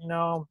they're like,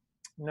 no.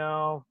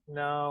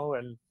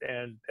 And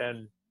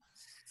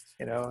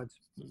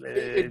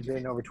it's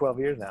been over 12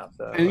 years now.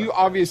 So, and you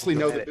obviously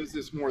know the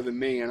business more than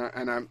me. And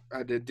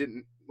I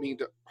didn't mean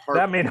to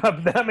that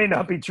may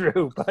not be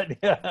true, but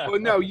yeah. Well,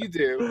 no, you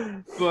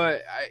do.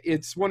 But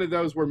it's one of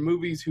those where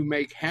movies who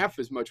make half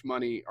as much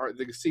money,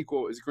 the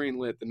sequel is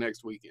greenlit the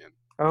next weekend.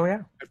 Oh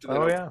yeah.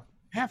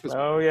 Half as much.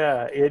 Oh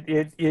yeah.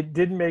 It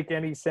didn't make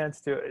any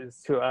sense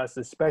to us,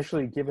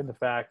 especially given the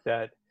fact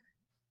that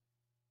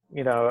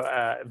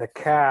the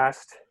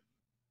cast,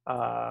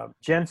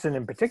 Jensen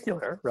in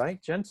particular,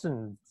 right?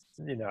 Jensen,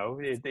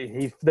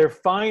 they're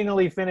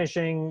finally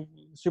finishing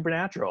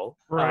Supernatural.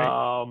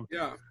 Right.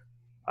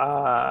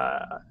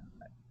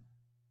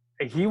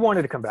 He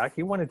wanted to come back.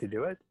 He wanted to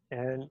do it,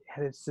 and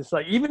it's just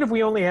like, even if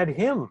we only had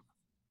him,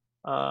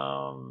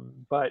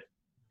 but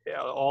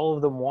all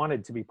of them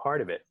wanted to be part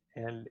of it,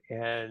 and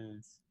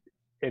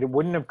it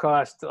wouldn't have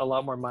cost a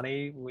lot more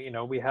money.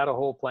 We had a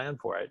whole plan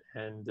for it,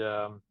 and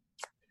a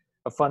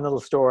fun little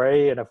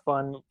story and a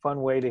fun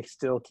way to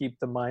still keep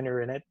the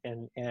minor in it,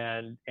 and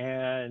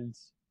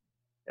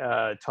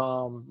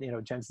Tom,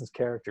 Jensen's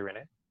character in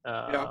it.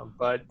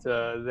 But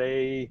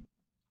they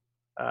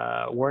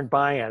weren't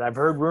buying it. I've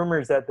heard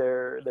rumors that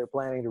they're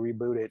planning to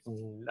reboot it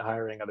and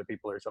hiring other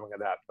people or something like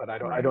that, but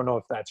I don't know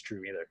if that's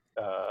true either.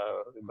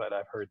 But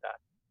I've heard that.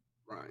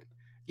 Right.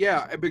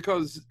 Yeah,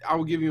 because I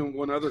will give you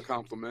one other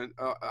compliment.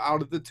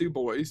 Out of the two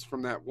boys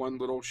from that one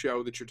little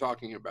show that you're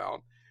talking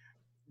about,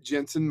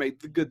 Jensen made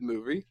the good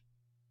movie.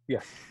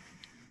 Yes.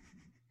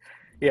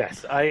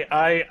 Yes,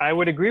 I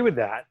would agree with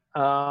that.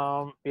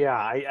 Yeah,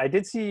 I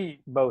did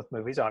see both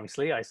movies.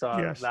 Obviously, I saw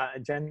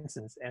that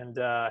Jensen's, and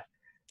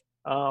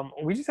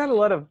we just had a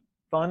lot of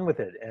fun with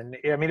it. And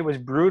I mean, it was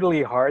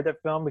brutally hard,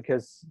 that film,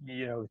 because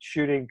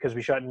shooting, because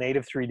we shot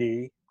native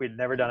 3D. We'd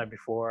never done it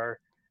before.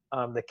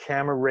 The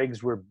camera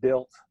rigs were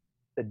built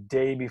the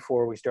day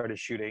before we started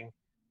shooting.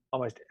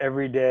 Almost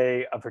every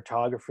day of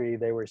photography,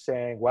 they were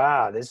saying,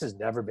 "Wow, this has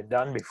never been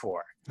done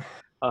before."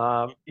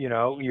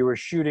 You were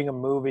shooting a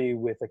movie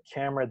with a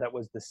camera that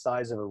was the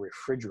size of a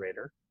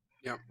refrigerator.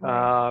 Yeah.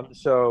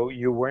 So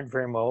you weren't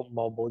very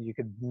mobile. You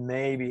could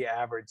maybe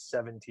average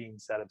 17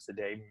 setups a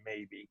day,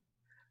 maybe.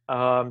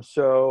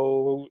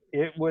 So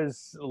it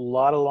was a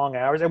lot of long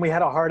hours, and we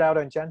had a hard out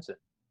on Jensen.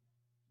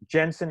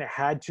 Jensen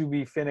had to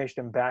be finished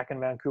and back in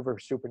Vancouver for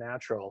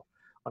Supernatural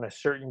on a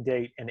certain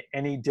date, and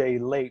any day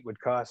late would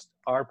cost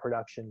our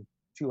production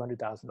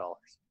 $200,000.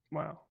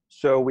 Wow.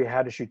 So we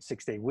had to shoot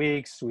 6 day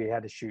weeks. We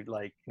had to shoot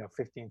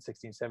 15,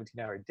 16,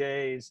 17-hour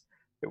days.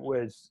 It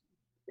was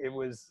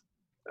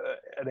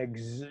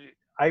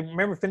I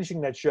remember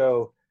finishing that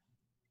show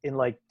in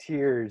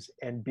tears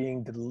and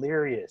being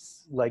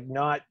delirious,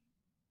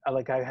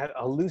 I had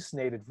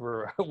hallucinated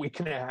for a week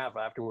and a half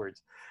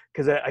afterwards,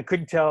 because I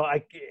couldn't tell.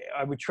 I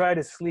would try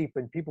to sleep,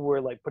 and people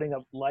were putting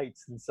up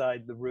lights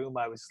inside the room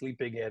I was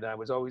sleeping in. I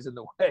was always in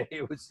the way.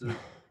 It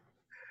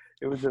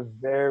was a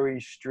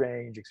very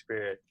strange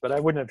experience, but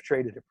I wouldn't have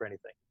traded it for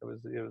anything.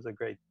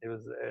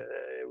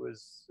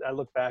 I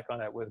look back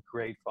on it with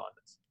great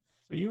fondness.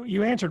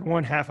 You answered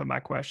one half of my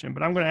question,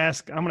 but I'm going to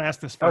ask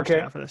this first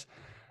half of this.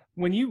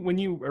 When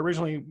you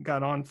originally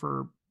got on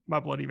for My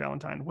Bloody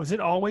Valentine, was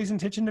it always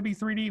intention to be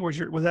 3D? Was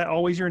that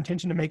always your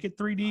intention to make it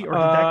 3D, or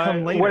did that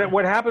come later?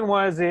 What happened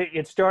was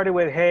it started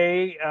with,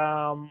 hey,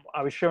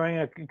 I was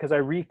showing because I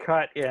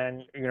recut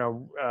and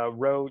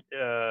wrote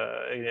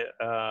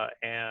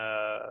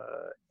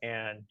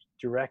and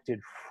directed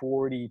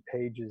 40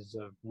 pages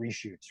of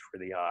reshoots for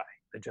The Eye,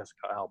 the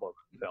Jessica Alba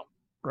film,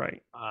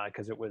 right?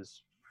 Because it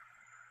was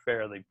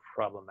fairly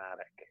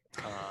problematic.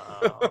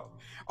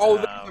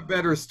 There's a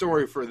better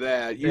story for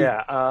that.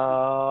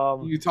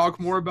 You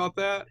talk more about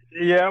that?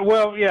 Yeah,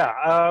 well,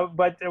 yeah.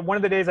 But one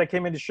of the days I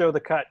came in to show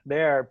the cut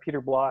there, Peter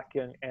Block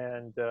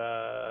and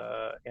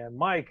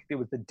Mike, it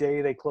was the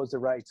day they closed the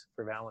rights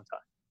for Valentine.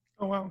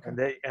 Oh, wow.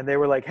 Okay. And they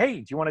were like,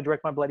 "Hey, do you want to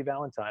direct My Bloody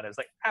Valentine?" I was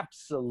like,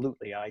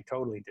 "Absolutely, I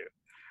totally do."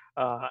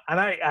 And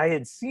I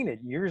had seen it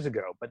years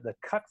ago, but the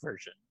cut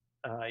version,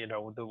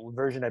 the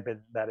version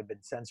that had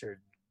been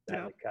censored,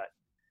 badly cut.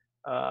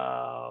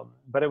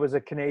 But it was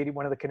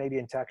one of the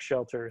Canadian tax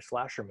shelter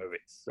slasher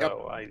movies,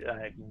 so I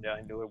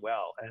knew it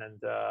well.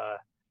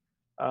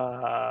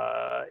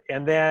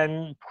 And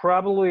then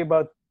probably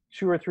about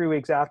 2 or 3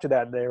 weeks after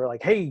that, they were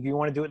like, "Hey, do you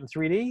want to do it in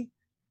 3D?"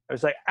 I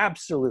was like,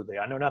 "Absolutely.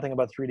 I know nothing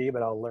about 3D,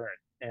 but I'll learn."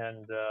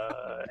 And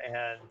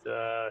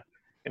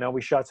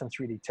we shot some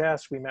 3D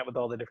tests. We met with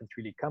all the different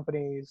 3D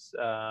companies.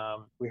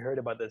 We heard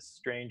about this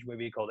strange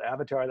movie called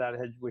Avatar that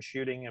was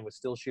shooting and was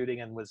still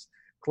shooting and was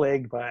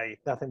plagued by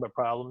nothing but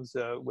problems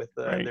with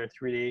their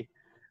 3D.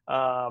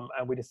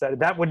 And we decided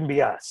that wouldn't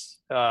be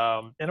us.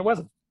 And it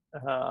wasn't.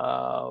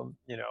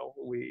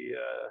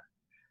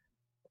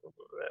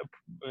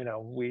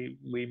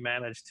 We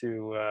managed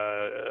to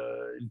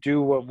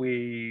do what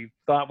we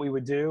thought we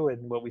would do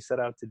and what we set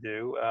out to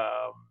do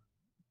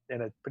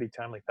in a pretty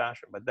timely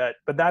fashion. But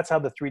that's how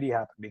the 3D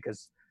happened,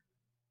 because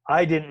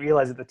I didn't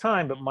realize at the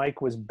time, but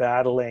Mike was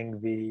battling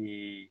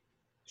the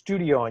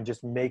studio and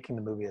just making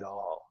the movie at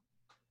all.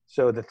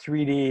 So the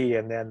 3D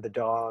and then the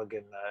dog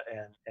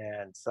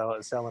and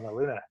Selena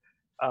Luna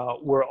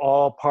were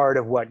all part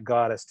of what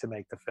got us to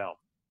make the film.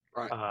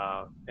 Right.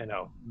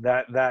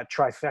 That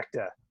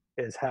trifecta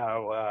is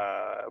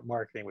how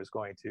marketing was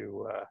going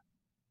to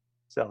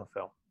sell the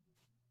film.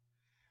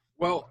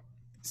 Well,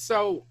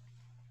 so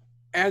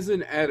as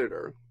an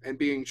editor and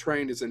being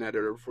trained as an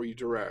editor before you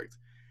direct,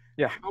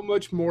 how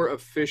much more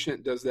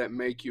efficient does that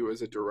make you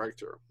as a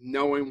director,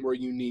 knowing where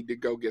you need to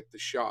go get the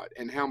shot,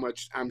 and how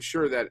much I'm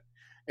sure that.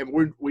 And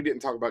we didn't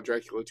talk about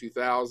Dracula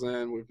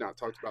 2000. We've not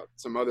talked about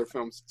some other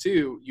films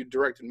too. You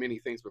directed many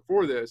things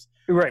before this,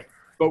 right?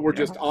 But we're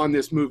just on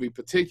this movie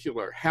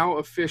particular. How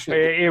efficient?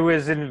 It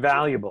was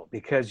invaluable,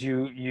 because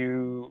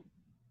no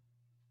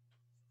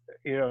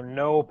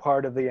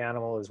part of the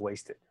animal is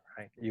wasted,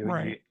 right?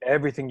 You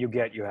everything you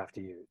get, you have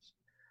to use.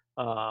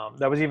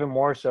 That was even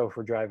more so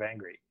for Drive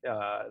Angry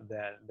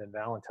than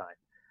Valentine.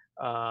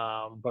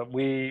 But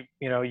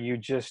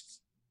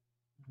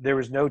there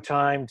was no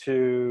time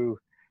to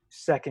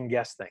second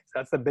guess things.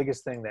 That's the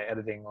biggest thing that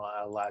editing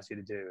allows you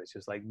to do. It's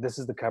just this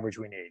is the coverage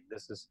we need.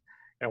 This is,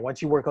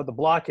 once you work out the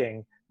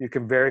blocking, you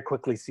can very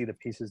quickly see the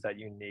pieces that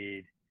you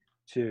need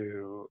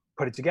to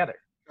put it together.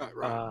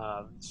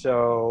 Right.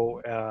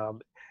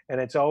 And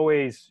it's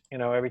always,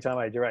 every time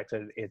I direct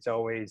it, it's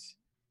always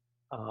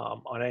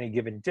on any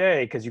given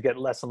day, because you get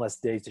less and less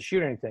days to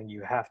shoot anything.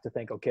 You have to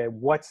think, okay,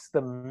 what's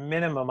the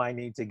minimum I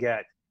need to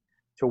get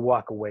to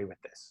walk away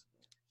with this?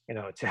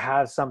 To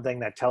have something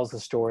that tells the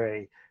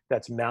story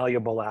that's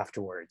malleable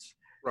afterwards.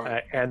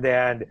 Right. And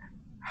then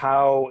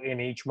how in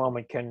each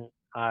moment can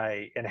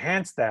I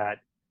enhance that?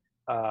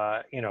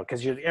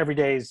 Because every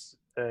day's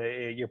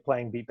you're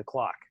playing beat the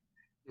clock.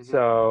 Mm-hmm.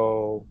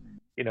 So,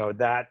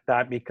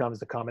 that becomes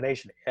the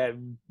combination.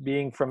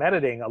 Being from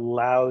editing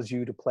allows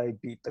you to play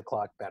beat the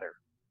clock better.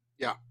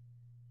 Yeah.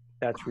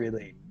 That's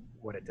really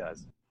what it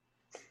does.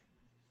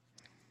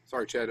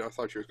 Sorry, Chad. I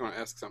thought you were going to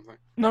ask something.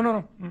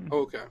 No. Oh,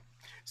 okay.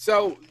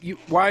 So,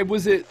 why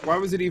was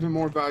it even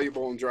more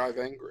valuable in Drive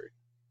Angry?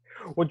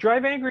 Well,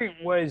 Drive Angry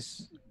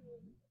was.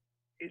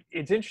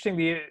 It's interesting.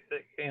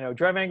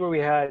 Drive Angry, we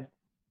had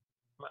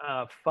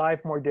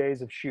 5 more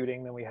days of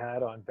shooting than we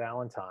had on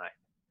Valentine.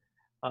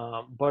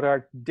 But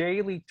our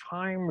daily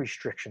time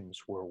restrictions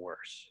were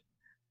worse.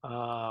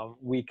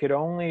 We could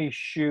only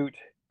shoot.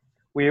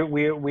 We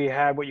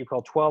had what you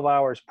call 12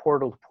 hours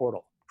portal to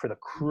portal for the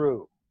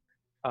crew,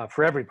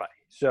 for everybody.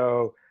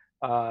 So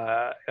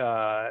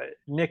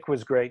Nick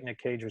was great. Nick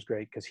Cage was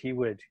great because he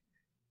would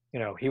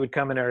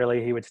come in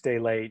early. He would stay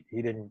late.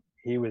 He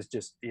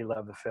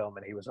loved the film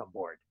and he was on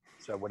board.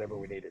 So whatever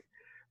we needed.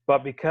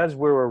 But because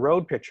we were a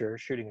road picture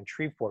shooting in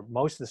Shreveport,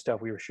 most of the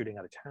stuff we were shooting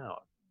out of town.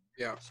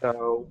 Yeah.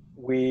 So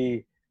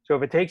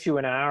if it takes you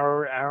an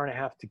hour and a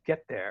half to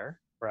get there,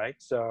 right?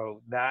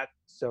 So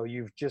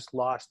you've just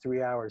lost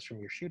 3 hours from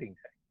your shooting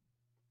day.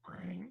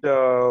 Right.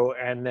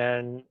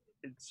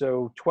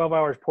 So 12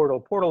 hours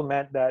portal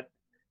meant that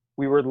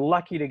we were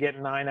lucky to get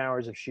 9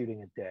 hours of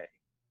shooting a day.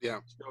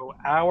 Yeah. So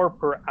hour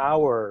per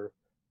hour,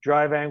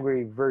 Drive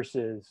Angry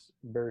versus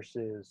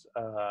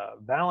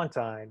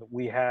Valentine,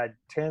 we had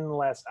 10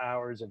 less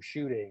hours of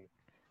shooting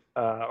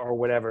or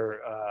whatever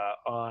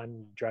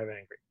on Drive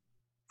Angry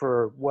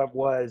for what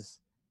was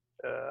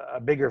a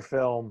bigger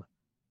film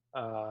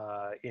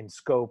in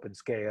scope and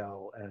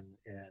scale, and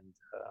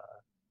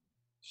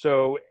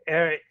so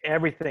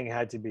everything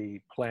had to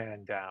be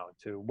planned down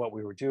to what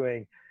we were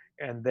doing,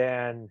 and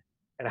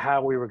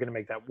how we were going to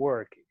make that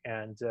work.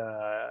 And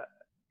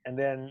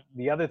then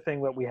the other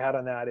thing that we had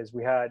on that is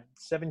we had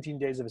 17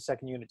 days of a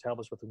second unit to help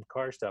us with the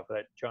car stuff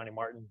that Johnny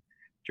Martin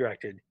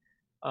directed.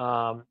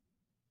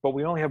 But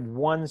we only have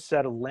one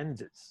set of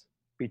lenses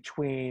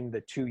between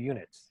the 2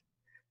 units.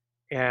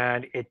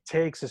 And it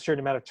takes a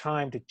certain amount of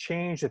time to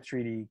change the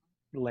 3D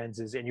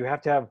lenses. And you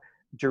have to have,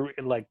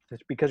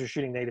 because you're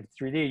shooting native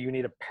 3D, you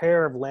need a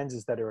pair of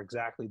lenses that are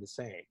exactly the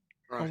same.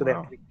 Right. So they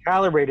have to be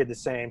calibrated the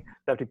same,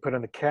 they have to be put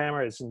on the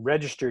cameras and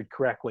registered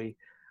correctly.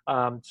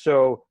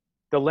 So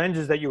the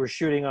lenses that you were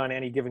shooting on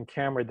any given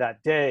camera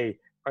that day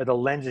are the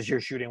lenses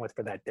you're shooting with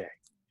for that day.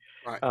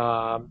 Right.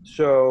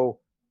 So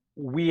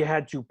we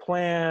had to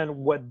plan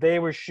what they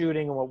were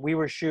shooting and what we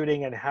were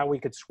shooting and how we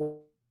could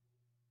swap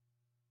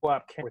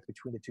cameras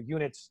between the 2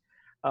 units.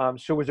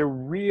 So it was a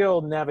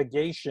real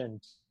navigation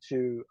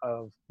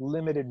of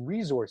limited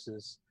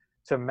resources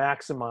to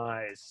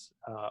maximize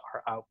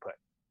our output,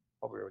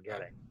 what we were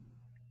getting.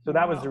 So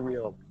that was the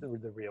real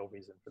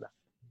reason for that.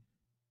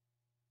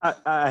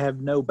 I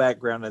have no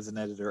background as an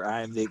editor.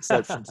 I am the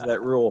exception to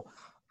that rule.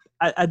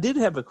 I did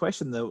have a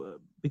question though,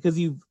 because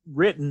you've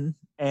written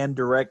and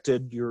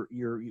directed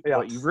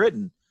what you've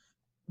written.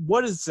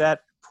 What is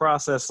that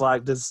process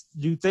like?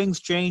 Do things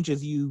change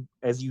as you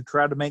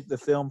try to make the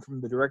film from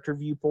the director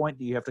viewpoint?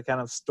 Do you have to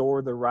kind of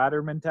store the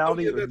writer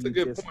mentality? Oh, yeah, that's a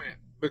good point,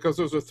 because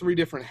those are 3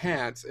 different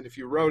hats, and if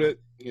you wrote it,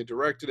 you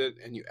directed it,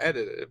 and you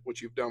edited it,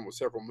 which you've done with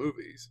several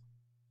movies.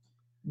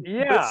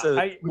 Yeah.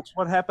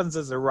 What happens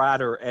as a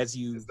writer as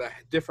you? It's the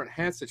different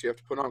hats that you have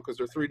to put on, because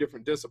they're 3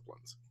 different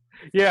disciplines.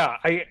 Yeah,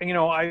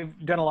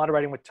 I've done a lot of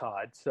writing with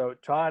Todd. So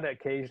Todd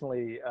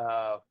occasionally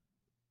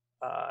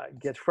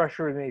gets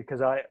frustrated with me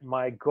because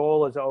my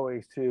goal is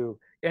always to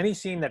any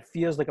scene that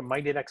feels like it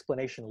might need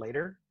explanation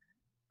later.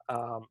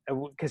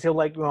 Because he'll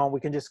we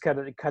can just cut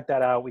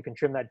that out. We can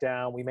trim that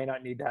down. We may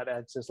not need that.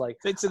 It's just like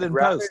fix it in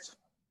post.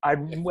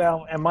 And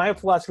my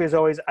philosophy is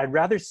always I'd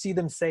rather see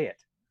them say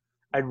it.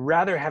 I'd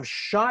rather have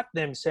shot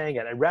them saying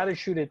it. I'd rather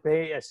shoot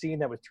a scene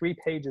that was 3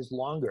 pages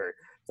longer,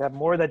 to have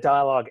more of that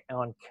dialogue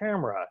on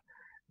camera,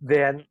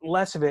 than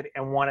less of it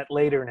and want it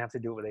later and have to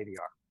do it with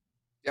ADR.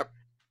 Yep.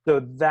 So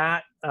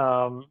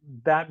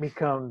that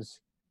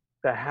becomes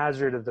the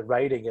hazard of the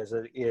writing.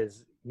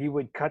 Is he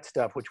would cut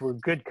stuff which were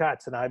good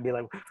cuts, and I'd be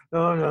like,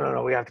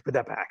 no, we have to put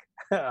that back.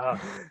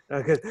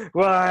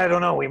 Well, I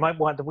don't know. We might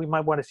want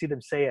to see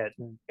them say it,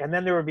 and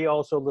then there would be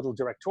also little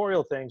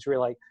directorial things where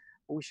you're like,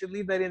 well, we should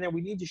leave that in there. We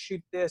need to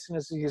shoot this, and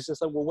it's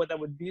just like, well, what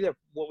would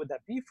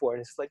that be for?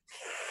 And it's like,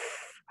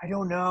 I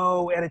don't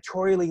know.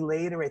 Editorially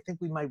later, I think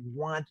we might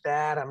want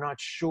that. I'm not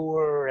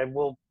sure, and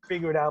we'll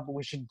figure it out. But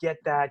we should get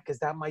that because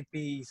that might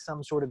be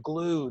some sort of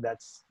glue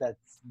that's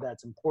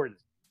important.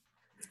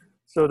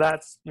 So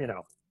that's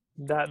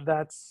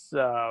That's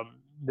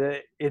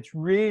it's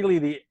really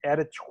the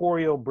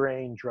editorial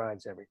brain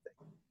drives everything,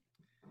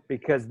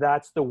 because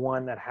that's the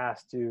one that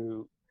has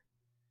to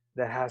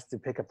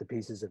pick up the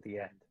pieces at the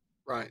end.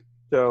 Right.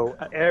 So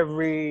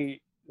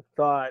every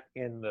thought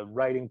in the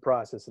writing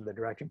process and the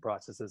directing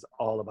process is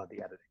all about the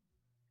editing.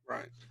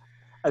 Right.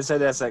 I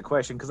said that's that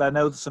question because I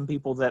know some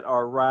people that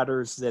are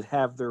writers that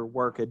have their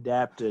work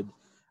adapted.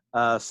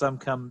 Some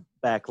come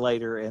back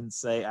later and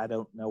say, I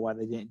don't know why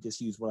they didn't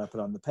just use what I put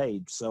on the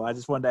page. So I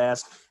just wanted to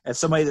ask, as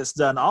somebody that's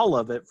done all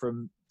of it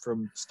from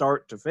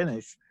start to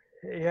finish,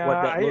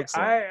 what that looks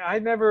like. I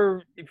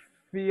never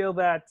feel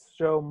that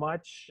so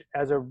much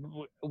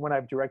when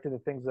I've directed the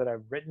things that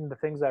I've written. The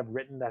things I've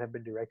written that have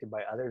been directed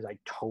by others, I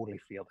totally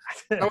feel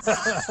that.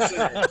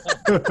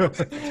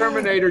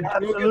 Terminator.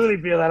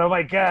 Absolutely feel that. Oh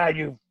my God,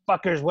 you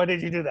fuckers! What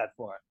did you do that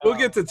for? We'll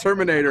get to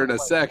Terminator in a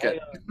second.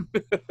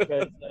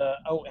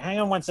 Hang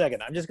on 1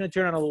 second. I'm just going to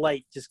turn on a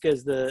light just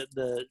because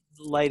the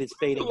light is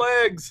fading. The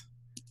legs.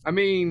 I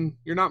mean,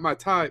 you're not my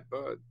type,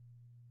 but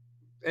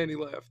and he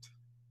left.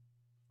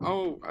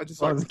 Oh, I just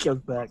the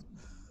kill's back.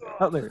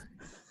 Oh, there.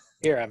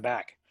 Here, I'm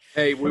back.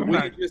 Hey, we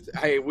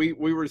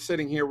were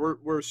sitting here.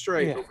 We're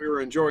straight, but we were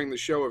enjoying the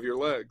show of your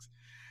legs.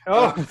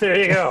 Oh, there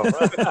you go.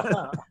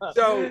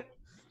 So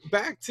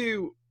back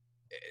to,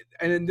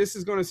 and this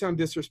is going to sound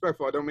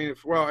disrespectful. I don't mean it.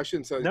 Well, I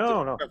shouldn't say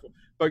disrespectful. No.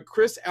 But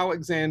Chris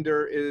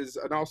Alexander is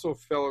also a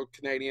fellow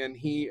Canadian.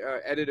 He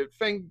edited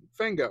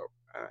Fango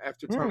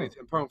after Tony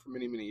Timpone for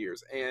many, many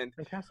years. And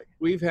fantastic.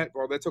 We've had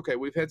that's okay.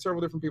 We've had several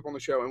different people on the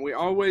show, and we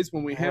always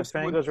when we have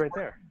Fango's right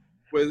there.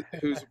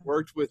 Who's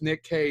worked with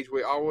Nick Cage,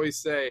 we always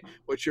say,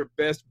 what's your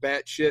best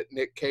batshit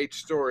Nick Cage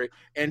story?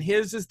 And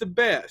his is the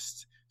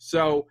best.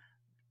 So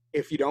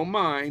if you don't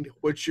mind,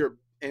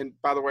 and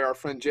by the way, our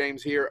friend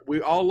James here,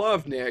 we all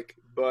love Nick,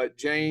 but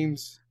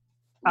James.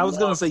 I was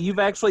going to say, you've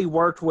actually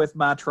worked with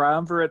my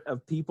triumvirate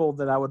of people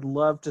that I would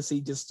love to see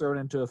just thrown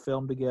into a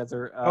film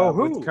together.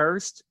 Who? With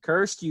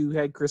Cursed, you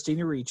had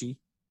Christina Ricci.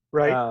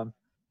 Right.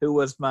 Who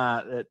was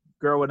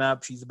growing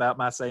up, she's about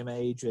my same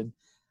age, and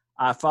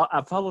I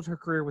followed her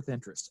career with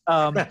interest.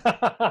 And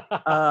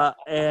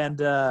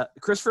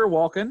Christopher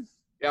Walken.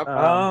 Yep.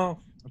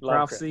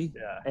 Prophecy.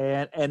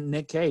 Yeah. And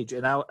Nick Cage.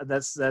 And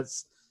that's a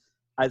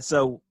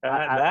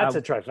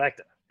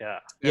trifecta. Yeah.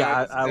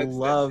 Yeah. I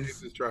love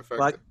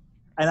trifecta.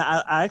 And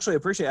I actually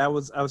appreciate it. I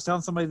was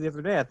telling somebody the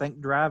other day, I think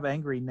Drive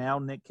Angry, now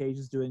Nick Cage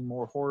is doing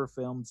more horror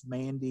films,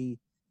 Mandy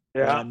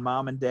and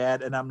Mom and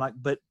Dad. And I'm like,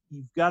 but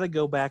you've got to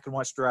go back and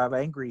watch Drive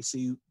Angry. So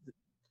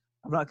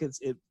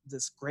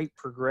this great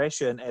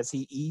progression as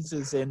he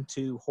eases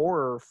into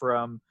horror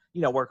from,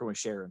 working with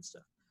Cher and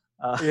stuff.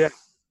 Yeah.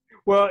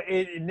 Well,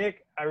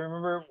 Nick, I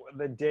remember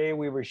the day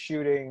we were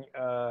shooting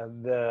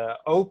the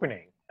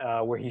opening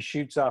where he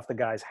shoots off the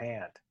guy's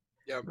hand.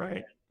 Yeah.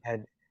 Right.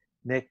 And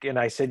Nick and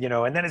I said,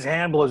 and then his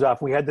hand blows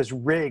off. We had this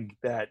rig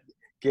that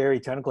Gary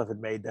Tunnicliffe had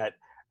made that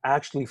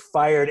actually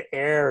fired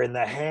air in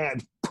the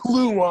hand,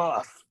 blew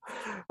off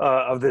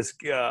of the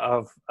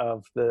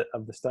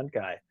stunt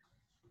guy.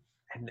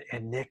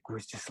 And Nick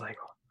was just like,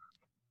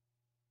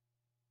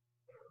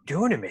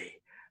 doing to me.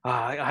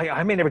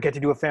 I may never get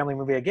to do a family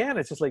movie again.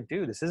 It's just like,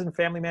 dude, this isn't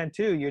Family Man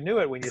 2. You knew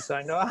it when you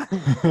signed on.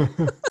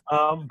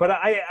 But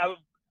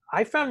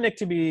I found Nick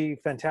to be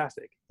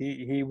fantastic.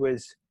 He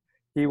was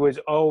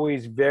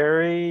always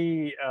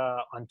very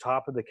on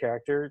top of the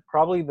character.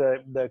 Probably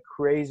the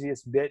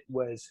craziest bit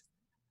was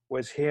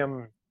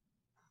him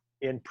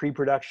in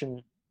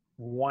pre-production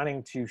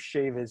wanting to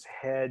shave his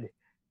head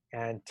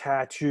and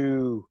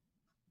tattoo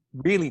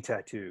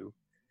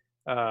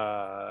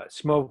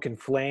smoke and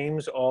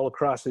flames all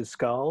across his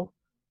skull,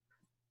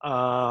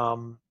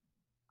 and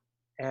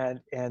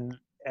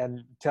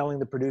telling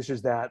the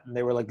producers that, and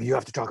they were like, you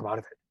have to talk him out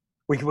of it.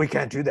 We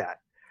can't do that.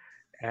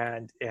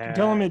 And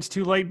tell him it's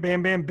too late.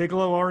 Bam Bam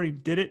Bigelow already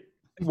did it.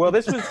 Well,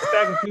 this was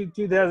back in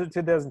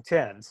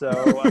 2010.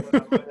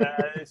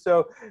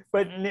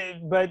 But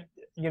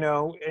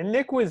and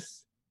Nick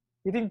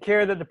he didn't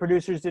care that the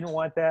producers didn't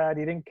want that.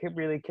 He didn't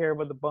really care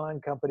about the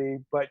Bond company.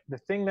 But the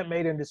thing that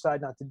made him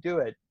decide not to do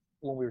it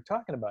when we were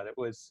talking about it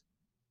was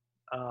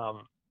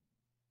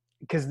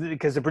because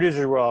the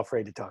producers were all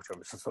afraid to talk to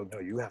him. So no,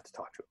 you have to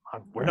talk to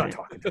him. We're not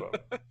talking to him.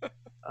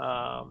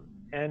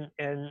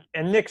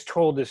 And Nick's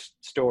told this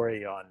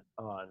story on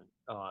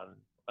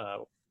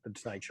the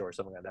Tonight Show or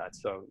something like that.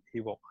 So he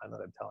won't mind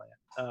that I'm telling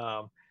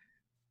it.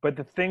 But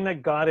the thing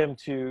that got him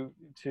to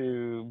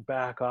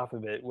back off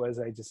of it was,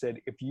 I just said,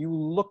 if you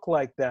look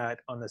like that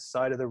on the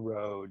side of the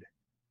road,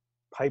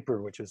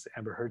 Piper, which is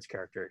Amber Heard's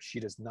character, she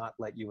does not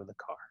let you in the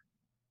car.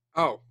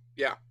 Oh,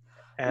 yeah.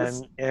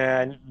 And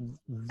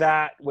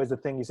that was the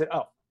thing. He said,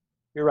 oh,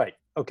 you're right.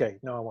 Okay,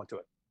 no, I won't do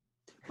it.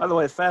 By the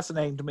way, it's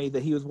fascinating to me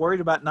that he was worried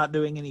about not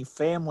doing any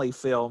family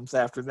films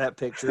after that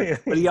picture,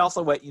 but he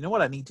also went, you know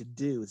what I need to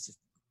do is just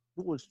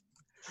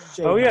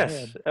shave my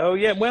head. Oh,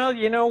 yeah. Well,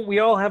 we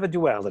all have a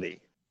duality.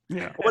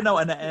 Yeah. Well, no,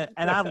 and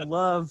I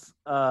love,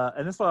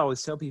 and that's what I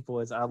always tell people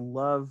is I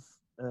love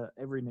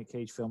every Nick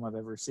Cage film I've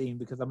ever seen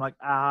because I'm like,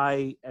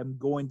 I am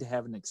going to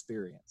have an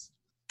experience.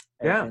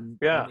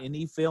 And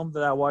any film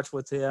that I watch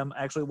with him,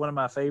 actually one of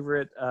my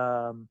favorite,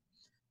 the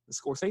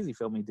Scorsese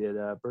film he did,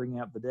 Bringing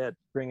Out the Dead.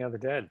 Bringing Out the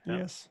Dead. Yeah.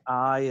 Yes.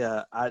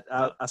 I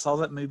saw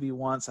that movie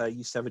once. I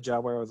used to have a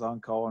job where I was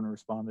on call and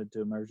responded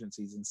to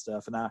emergencies and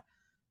stuff. And I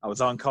was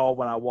on call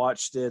when I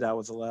watched it. I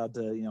was allowed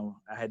to,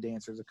 I had to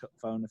answer the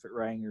phone if it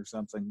rang or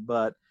something.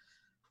 But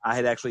I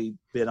had actually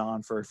been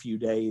on for a few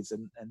days,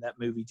 and that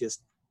movie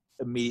just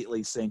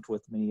immediately synced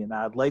with me. And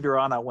later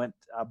on,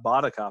 I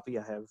bought a copy.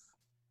 I have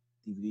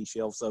DVD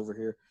shelves over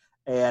here.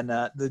 And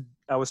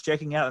I was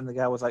checking out, and the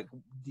guy was like,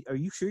 "Are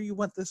you sure you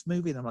want this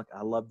movie?" And I'm like,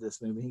 "I love this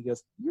movie." He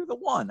goes, "You're the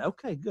one."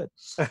 Okay, good.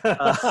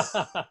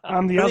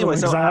 I'm the other one,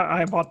 because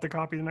I bought the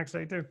copy the next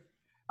day too.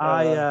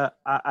 I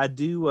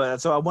do.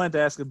 So I wanted to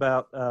ask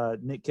about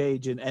Nick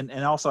Cage,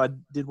 and also I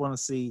did want to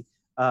see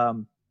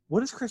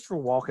what is Christopher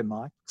Walken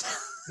like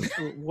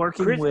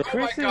working with. Oh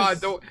my God,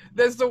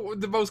 that's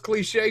the most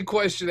cliche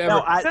question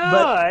ever.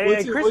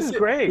 No, Chris is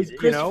great.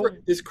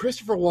 Does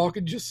Christopher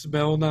Walken just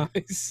smell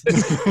nice?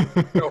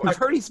 I've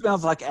heard he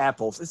smells like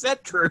apples. Is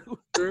that true?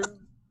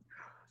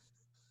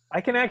 I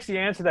can actually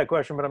answer that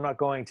question, but I'm not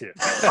going to.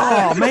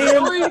 Oh,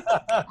 man. Really?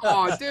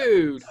 Oh,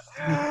 dude.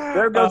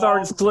 There goes our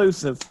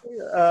exclusive.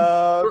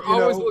 We're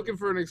always looking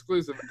for an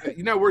exclusive.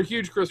 We're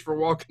huge Christopher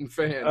Walken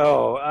fans.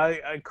 Oh,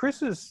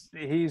 Chris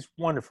he's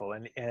wonderful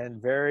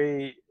and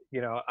very,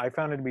 I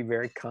found him to be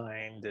very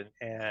kind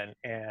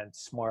and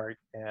smart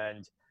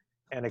and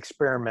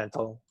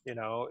experimental.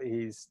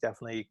 He's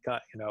definitely,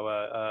 comes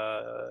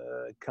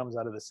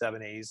out of the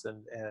 70s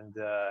and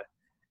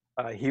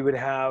he would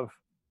have,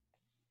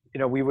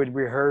 we would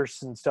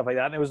rehearse and stuff like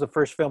that. And it was the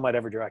first film I'd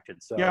ever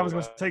directed. So yeah, I was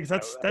going to say, 'cause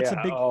that's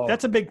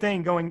a big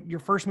thing, going your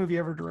first movie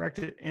ever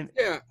directed. And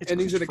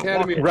he's an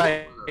Academy Award.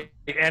 Right.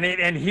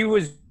 And he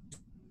was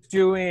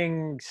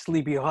doing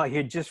Sleepy Hollow. He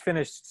had just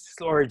finished,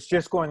 or it's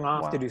just going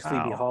off to do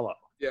Sleepy Hollow.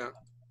 Yeah.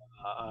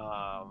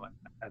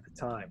 At the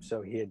time.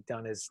 So he had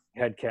done his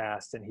head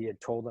cast, and he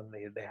had told them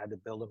they had to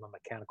build him a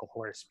mechanical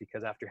horse,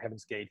 because after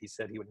Heaven's Gate, he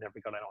said he would never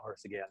go on a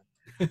horse again.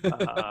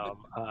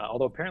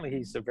 Although apparently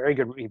he's a very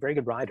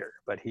good rider,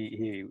 but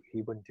he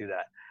wouldn't do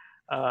that.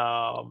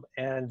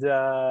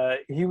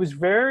 He was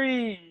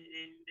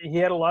he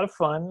had a lot of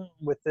fun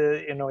with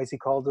as he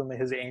called them,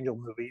 his angel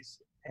movies.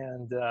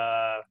 And,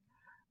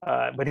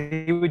 but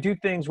he would do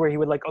things where he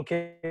would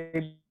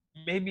okay,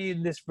 maybe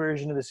in this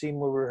version of the scene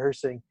we're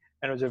rehearsing,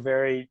 and it was a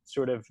very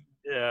sort of,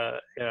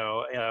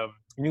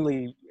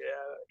 newly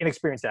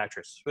inexperienced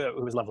actress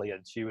who was lovely,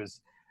 and she was,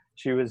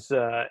 and he was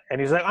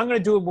like, "I'm going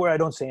to do it where I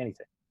don't say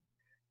anything,"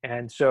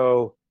 and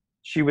so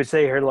she would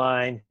say her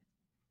line,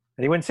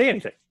 and he wouldn't say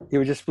anything. He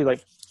would just be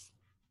like,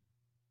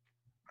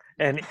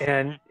 and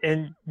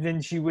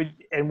then she would,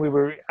 and we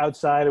were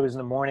outside. It was in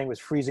the morning. It was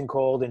freezing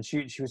cold, and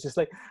she was just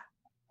like,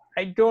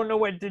 "I don't know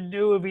what to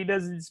do if he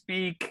doesn't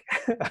speak."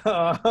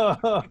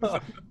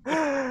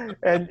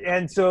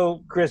 and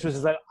so Chris was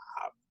just like,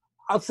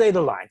 "I'll say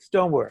the lines,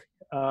 don't worry."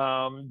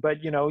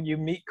 But you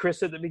meet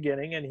Chris at the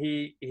beginning, and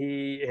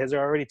he has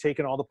already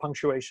taken all the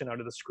punctuation out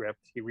of the script.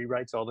 He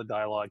rewrites all the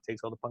dialogue,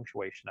 takes all the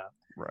punctuation out.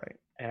 Right.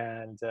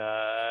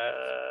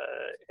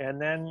 And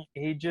then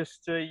he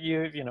just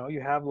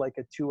you have like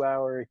a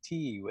 2-hour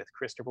tea with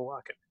Christopher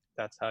Walken.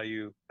 That's how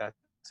you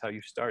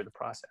start the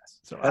process.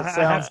 So that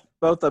sounds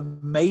both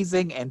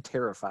amazing and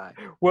terrifying.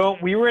 Well,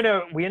 we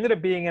ended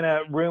up being in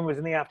a room. It was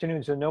in the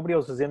afternoon, so nobody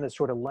else was in this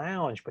sort of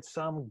lounge, but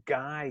some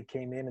guy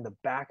came in the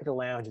back of the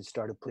lounge and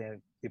started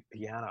playing the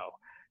piano.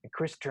 And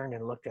Chris turned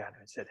and looked at him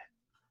and said,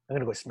 "I'm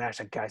going to go smash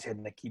that guy's head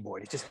in the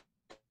keyboard. He's just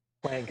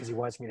playing because he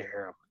wants me to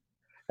hear him."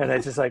 And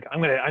it's just like,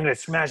 I'm gonna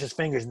smash his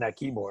fingers in that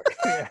keyboard.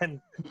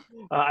 And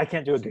I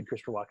can't do a good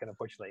Christopher Walken,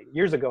 unfortunately.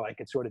 Years ago, I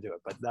could sort of do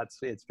it, but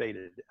it's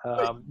faded.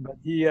 But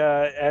he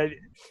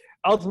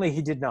ultimately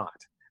he did not.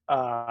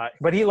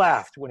 But he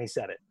laughed when he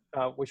said it,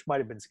 which might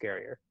have been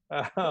scarier.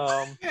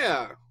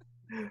 Yeah.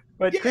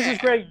 But Chris is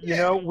great.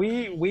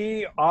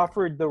 We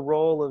offered the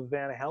role of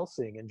Van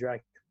Helsing in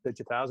Dracula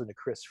 2000 to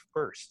Chris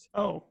first.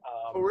 Oh,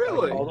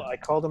 really? I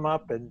called him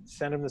up and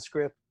sent him the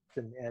script,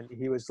 and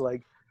he was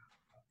like,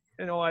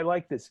 "I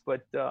like this,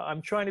 but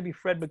I'm trying to be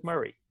Fred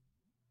McMurray."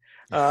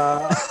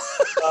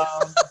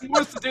 He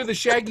wants to do the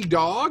Shaggy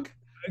Dog?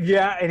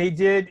 Yeah, and he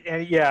did,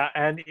 and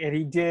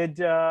he did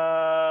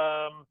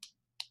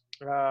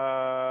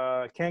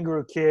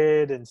Kangaroo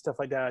Kid and stuff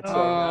like that.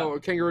 So,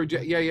 Kangaroo,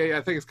 yeah.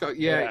 I think it's called,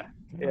 yeah.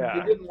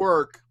 It didn't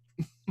work.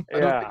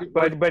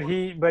 But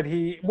he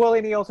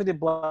and he also did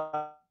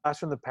Blast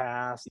from the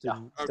Past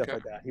and stuff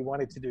like that. He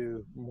wanted to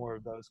do more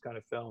of those kind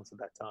of films at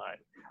that time.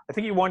 I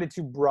think he wanted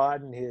to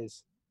broaden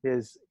his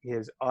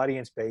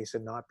audience base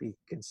and not be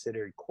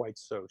considered quite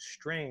so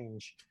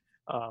strange.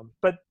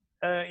 But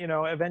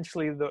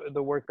eventually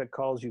the work that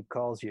calls you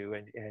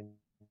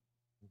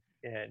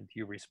and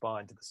you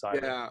respond to the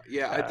side.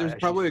 Yeah. There's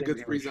probably a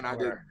good reason I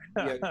did.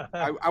 Yeah,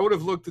 I would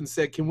have looked and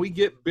said, "Can we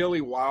get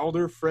Billy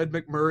Wilder, Fred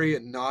McMurray,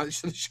 and not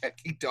the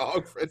Shaggy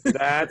Dog?"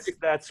 That's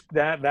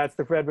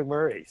the Fred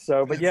McMurray.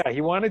 So, but yeah,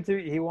 he wanted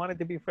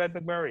to be Fred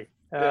McMurray.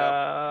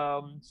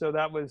 Yeah. So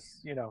that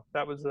was,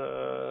 that was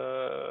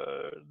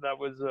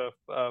a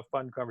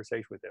fun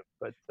conversation with him.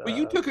 But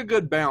you took a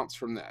good bounce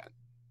from that.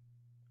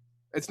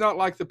 It's not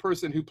like the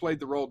person who played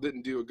the role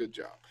didn't do a good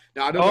job.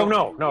 Now I don't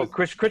know. No.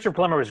 Christopher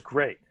Plummer was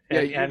great.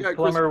 And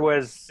Plummer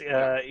was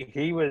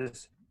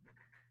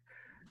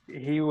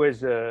he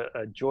was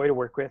a joy to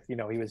work with. He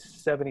was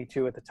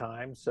 72 at the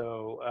time,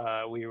 so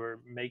we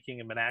were making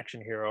him an action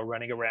hero,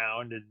 running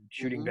around and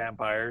shooting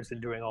vampires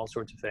and doing all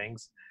sorts of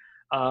things.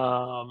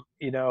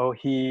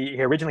 He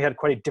originally had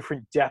quite a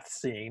different death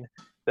scene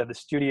that the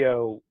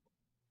studio.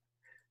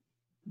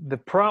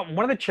 One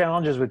of the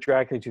challenges with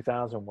Dracula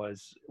 2000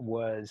 was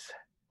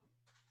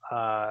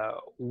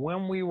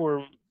when we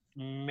were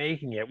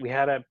making it, we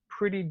had a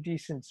pretty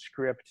decent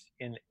script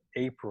in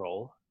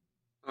April.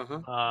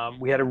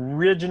 We had an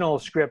original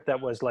script that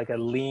was like a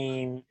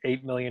lean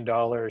 $8 million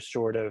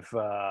sort of.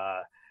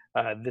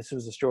 This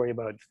was a story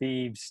about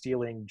thieves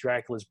stealing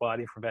Dracula's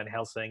body from Van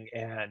Helsing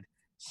and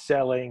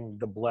selling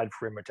the blood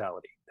for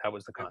immortality. That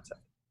was the concept.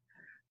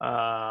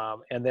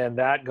 And then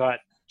that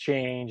got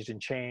changed,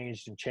 and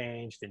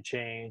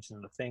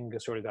the thing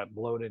sort of got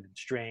bloated and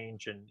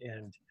strange, and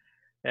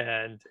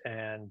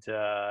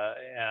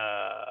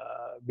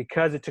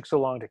because it took so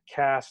long to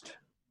cast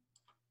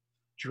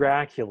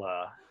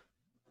Dracula,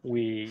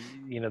 the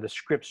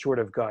script sort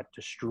of got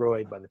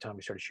destroyed by the time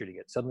we started shooting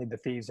it. Suddenly the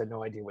thieves had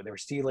no idea what they were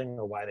stealing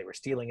or why they were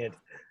stealing it.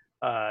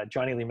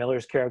 Johnny Lee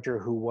Miller's character,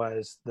 who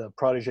was the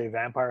protege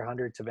vampire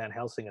hunter to Van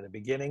Helsing in the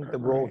beginning, the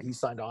role he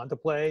signed on to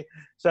play,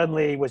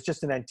 suddenly was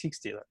just an antique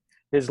stealer.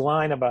 His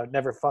line about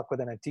never fuck with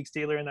an antique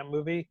dealer in that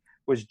movie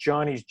was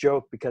Johnny's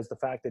joke, because the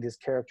fact that his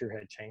character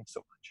had changed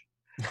so much.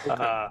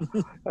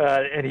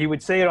 And he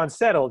would say it on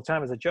set all the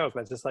time as a joke.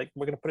 But it's just like,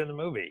 we're going to put it in the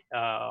movie.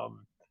 I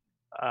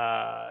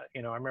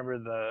remember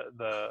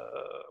the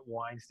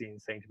Weinstein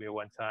saying to me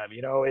one time,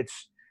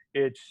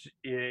 it's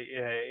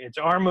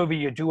our movie.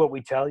 You do what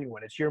we tell you.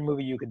 When it's your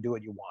movie, you can do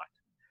what you want.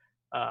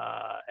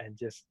 And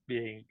just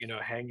being,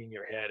 hanging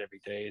your head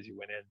every day as you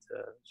went in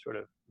to sort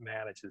of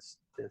manage this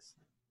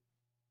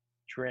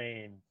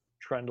train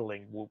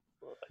trundling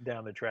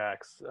down the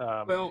tracks.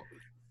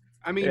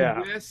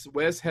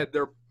 Wes had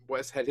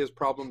his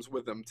problems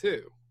with them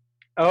too.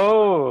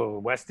 Oh,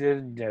 Wes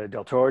did.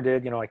 Del Toro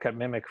did. I cut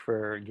Mimic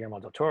for Guillermo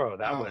del Toro.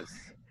 That was.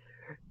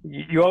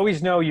 You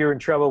always know you're in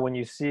trouble when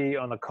you see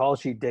on the call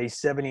sheet day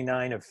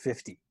 79 of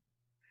 50.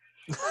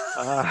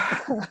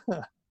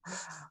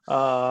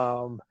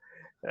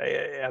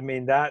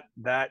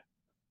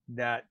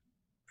 That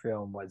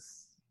film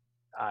was.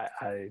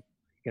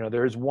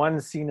 There's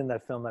one scene in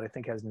that film that I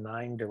think has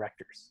 9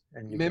 directors,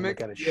 and you Mimic,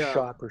 can look at it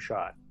shot per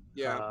shot.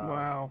 Yeah.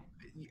 Wow.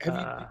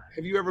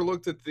 Have you ever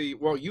looked at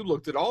you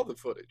looked at all the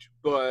footage,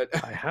 but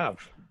I have.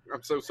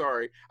 I'm so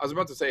sorry. I was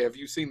about to say, have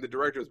you seen the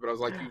directors? But I was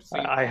like, you've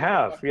seen. I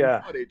have.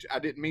 Yeah. Footage. I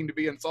didn't mean to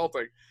be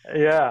insulting.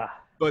 Yeah.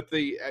 But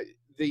the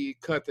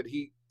cut that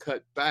he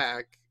cut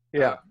back.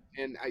 Yeah.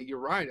 And you're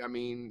right. I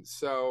mean,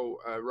 so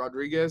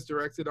Rodriguez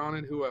directed on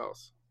it. Who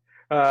else?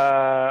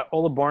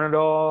 Ola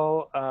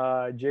Bornedal,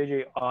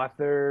 J.J.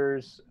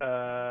 Authors,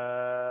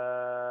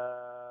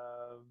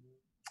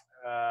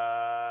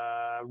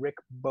 Rick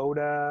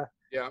Boda.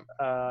 Yeah.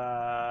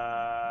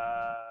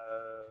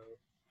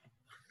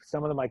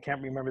 Some of them I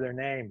can't remember their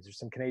names. There's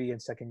some Canadian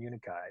second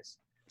unit guys.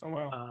 Oh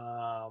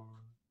wow.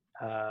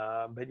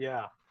 But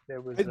yeah,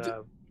 there was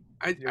a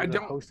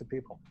host of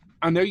people.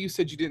 I know you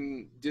said you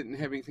didn't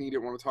have anything you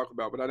didn't want to talk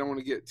about, but I don't want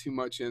to get too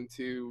much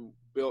into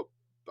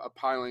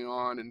piling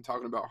on and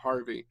talking about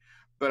Harvey.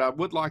 But I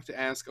would like to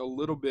ask a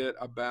little bit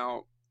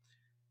about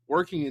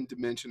working in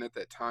Dimension at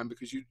that time,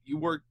 because you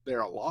worked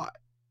there a lot.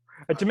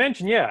 At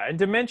Dimension, yeah. And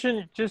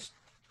Dimension, just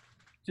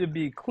to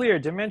be clear,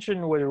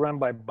 Dimension was run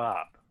by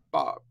Bob.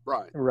 Bob,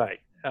 right. Right.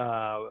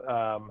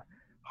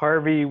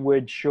 Harvey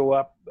would show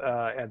up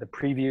at the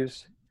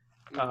previews.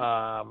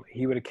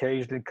 He would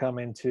occasionally come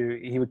in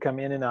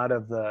and out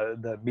of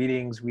the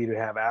meetings we would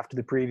have after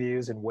the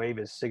previews and wave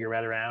his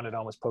cigarette around and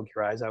almost poke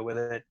your eyes out with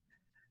it.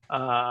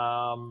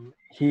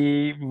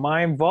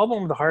 My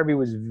involvement with Harvey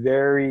was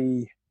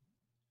very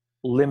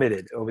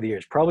limited over the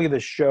years. Probably the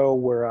show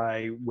where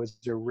I was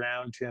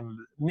around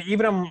him,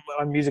 even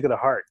on Music of the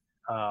Heart,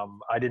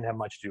 I didn't have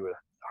much to do with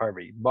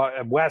Harvey.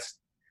 But Wes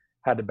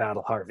had to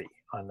battle Harvey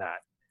on that.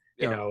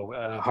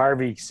 Yeah.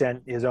 Harvey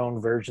sent his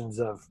own versions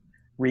of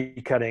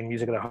recutting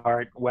Music of the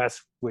Heart. Wes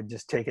would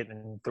just take it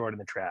and throw it in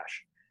the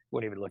trash.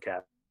 Wouldn't even look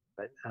at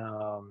it.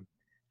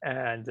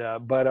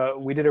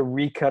 But we did a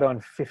recut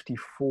on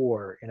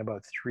 54 in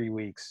about 3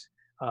 weeks.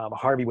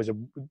 Harvey was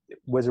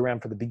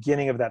around for the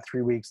beginning of that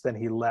 3 weeks. Then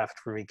he left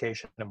for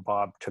vacation, and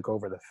Bob took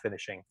over the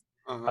finishing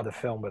of the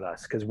film with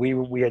us, because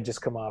we had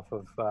just come off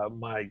of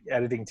my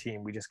editing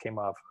team. We just came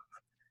off of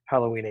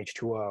Halloween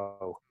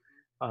H2O,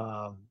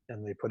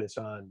 and they put us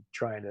on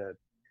trying to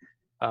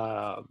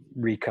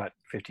recut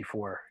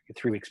 54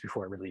 3 weeks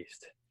before it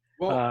released.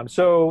 Well,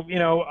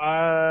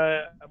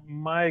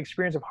 my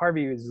experience of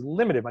Harvey is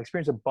limited. My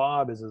experience of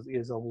Bob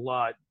is a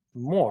lot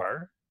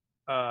more.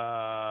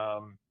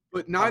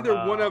 But neither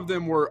one of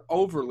them were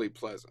overly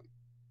pleasant.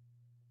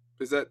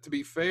 Is that to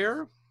be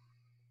fair?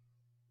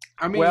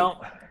 I mean,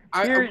 well,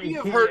 we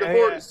have heard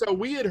horror. So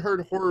we had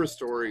heard horror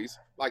stories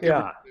like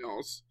everyone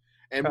else,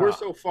 and we're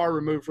so far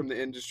removed from the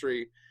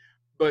industry.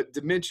 But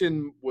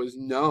Dimension was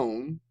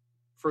known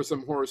for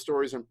some horror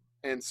stories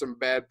and some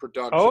bad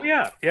production. Oh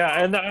yeah,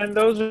 and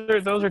those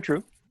are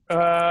true.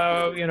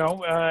 Before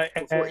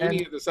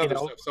any of this other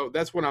stuff. So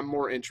that's what I'm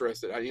more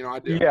interested. I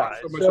do. Yeah.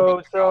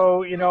 So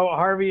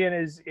Harvey in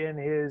his in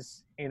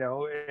his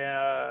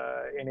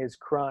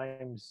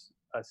crimes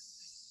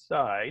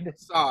aside.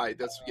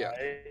 That's yeah.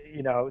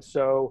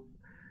 So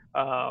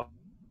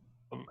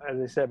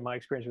as I said, my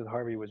experience with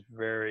Harvey was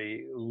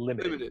very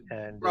limited.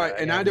 And right,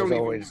 and I don't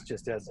always even...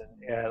 just as an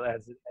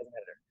editor.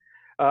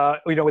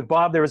 With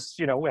Bob, there was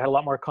we had a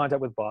lot more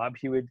contact with Bob.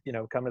 He would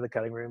come to the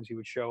cutting rooms. He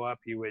would show up.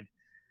 He would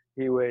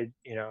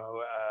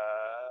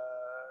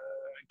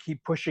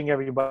keep pushing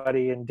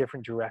everybody in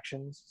different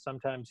directions.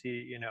 Sometimes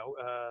he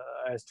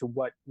as to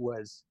what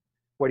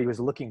he was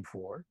looking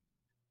for,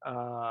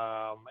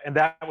 and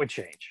that would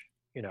change.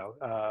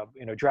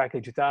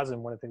 Dracula 2000.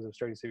 One of the things I was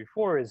starting to say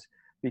before is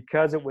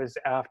because it was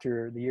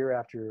the year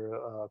after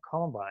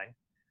Columbine.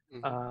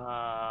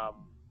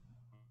 Mm-hmm.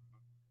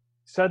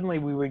 Suddenly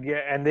we would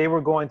get, and they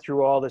were going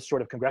through all this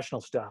sort of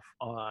congressional stuff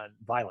on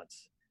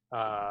violence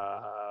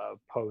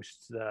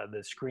post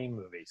the Scream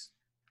movies,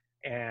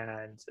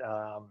 and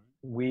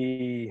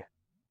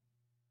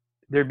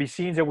there'd be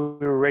scenes that we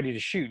were ready to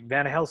shoot.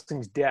 Van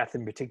Helsing's death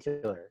in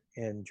particular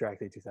in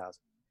Dracula 2000,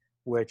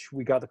 which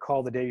we got the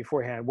call the day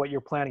beforehand. What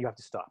you're planning, you have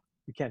to stop.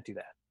 You can't do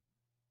that.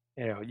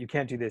 You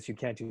can't do this. You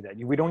can't do that.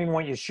 We don't even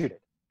want you to shoot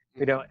it.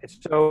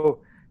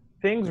 So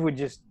things would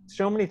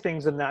so many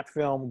things in that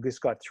film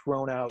just got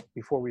thrown out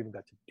before we even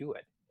got to do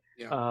it.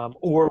 Yeah.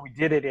 Or we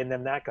did it and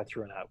then that got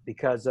thrown out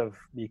because of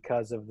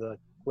the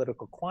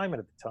political climate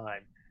at the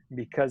time,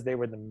 because they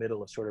were in the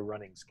middle of sort of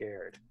running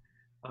scared.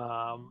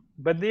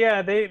 But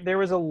yeah, there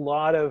was a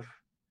lot of,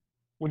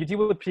 when you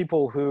deal with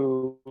people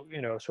who,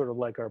 sort of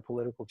like our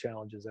political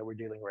challenges that we're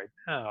dealing right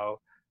now,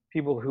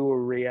 people who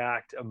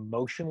react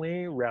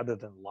emotionally rather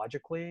than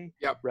logically,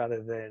 yep.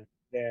 rather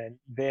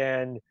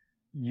than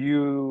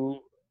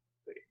you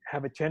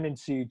have a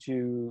tendency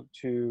to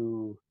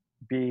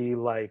be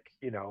like,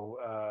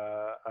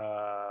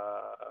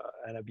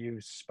 an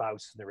abused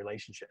spouse in the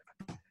relationship.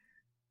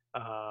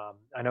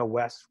 I know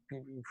Wes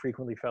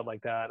frequently felt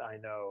like that. I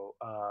know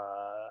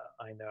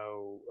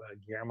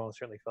Guillermo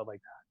certainly felt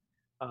like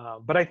that.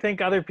 But I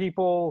think other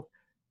people,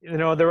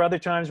 there are other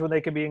times when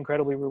they can be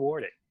incredibly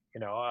rewarding.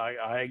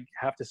 I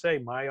have to say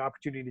my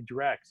opportunity to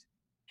direct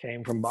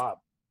came from Bob.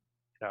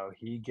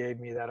 He gave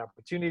me that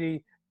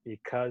opportunity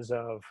because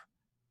of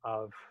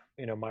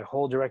my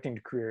whole directing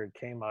career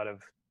came out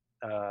of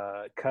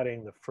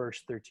cutting the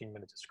first 13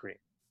 minutes of Scream.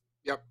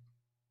 Yep.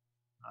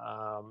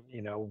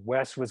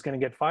 Wes was going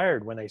to get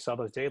fired when they saw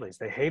those dailies.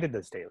 They hated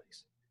those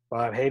dailies.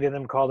 Bob hated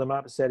them, called him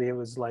up, said he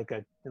was like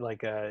a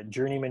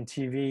journeyman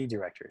TV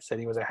director, said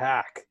he was a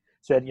hack,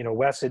 said,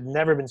 Wes had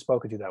never been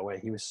spoken to that way.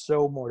 He was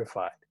so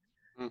mortified.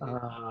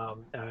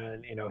 Mm-hmm.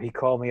 And he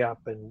called me up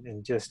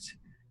and just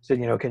said,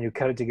 can you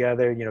cut it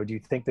together? Do you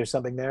think there's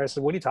something there? I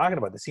said, what are you talking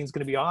about? The scene's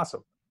going to be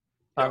awesome.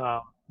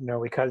 Yep.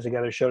 We cut it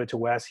together, showed it to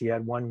Wes. He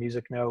had one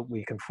music note.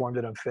 We conformed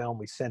it on film.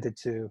 We sent it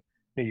to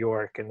New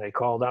York, and they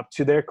called up.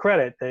 To their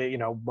credit,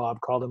 Bob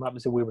called him up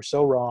and said, we were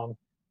so wrong.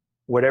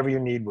 Whatever you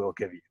need, we'll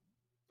give you.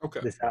 Okay.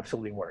 This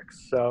absolutely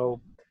works.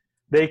 So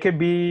they could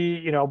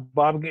be,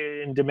 Bob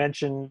in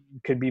Dimension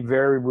could be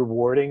very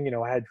rewarding.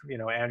 I had,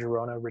 Andrew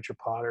Rona, Richard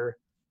Potter,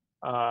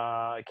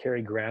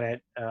 Cary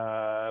Granite,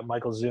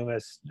 Michael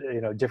Zumas,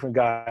 different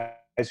guys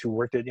who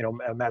worked at,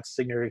 Matt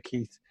Signer,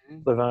 Keith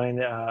Levine,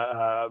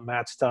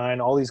 Matt Stein,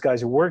 all these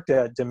guys who worked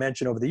at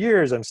Dimension over the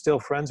years, I'm still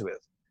friends with,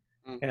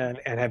 and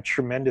have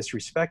tremendous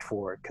respect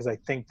for it, because I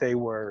think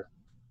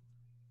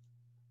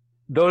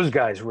those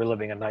guys were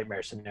living a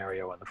nightmare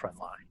scenario on the front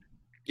line.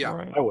 Yeah,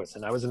 right. I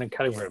wasn't. I was in a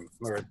cutting room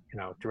or,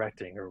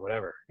 directing or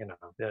whatever.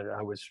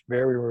 I was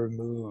very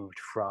removed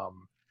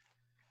from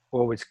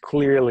what was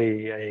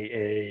clearly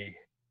a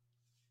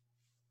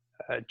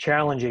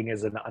challenging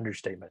is an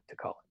understatement to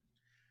call it.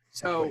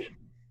 So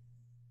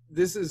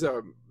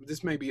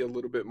this may be a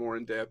little bit more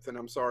in depth, and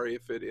I'm sorry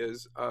if it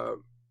is.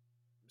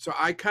 So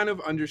I kind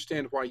of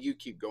understand why you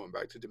keep going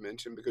back to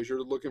Dimension, because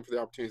you're looking for the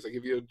opportunities. I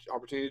give you an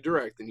opportunity to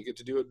direct, and you get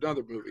to do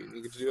another movie, and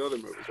you get to do other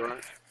movies,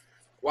 right?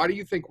 Why do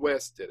you think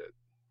Wes did it?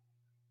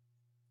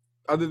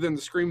 Other than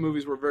the Scream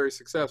movies were very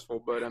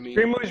successful, but I mean,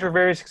 Scream movies were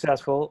very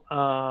successful.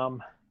 For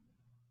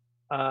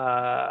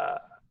a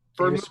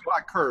movie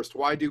like Cursed,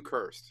 why do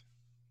Cursed?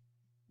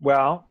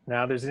 Well,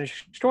 now there's an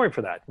interesting story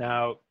for that.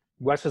 Now,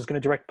 Wes is going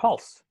to direct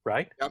Pulse,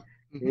 right? Yep.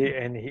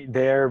 Mm-hmm. And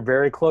they're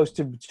very close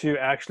to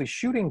actually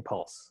shooting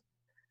Pulse.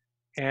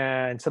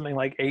 And something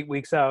like 8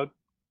 weeks out,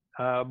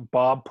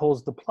 Bob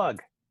pulls the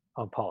plug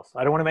on Pulse.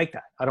 I don't want to make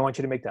that. I don't want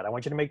you to make that. I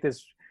want you to make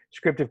this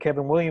script of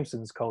Kevin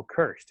Williamson's called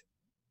Cursed.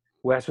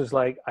 Wes was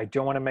like, I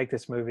don't want to make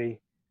this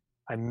movie.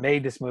 I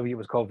made this movie. It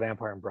was called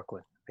Vampire in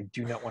Brooklyn. I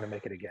do not want to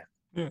make it again.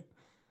 Yeah.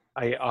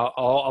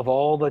 Of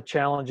all the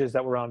challenges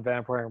that were on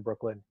Vampire in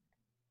Brooklyn,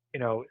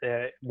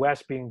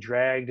 Wes being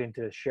dragged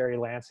into Sherry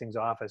Lansing's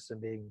office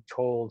and being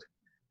told,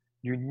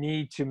 you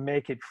need to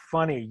make it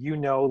funny,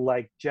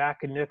 like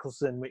Jack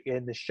Nicholson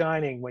in The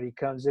Shining when he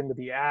comes in with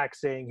the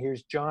axe saying,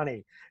 here's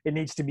Johnny. It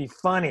needs to be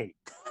funny.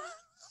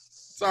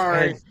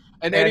 Sorry.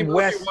 And Eddie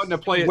Murphy wanted to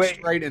play it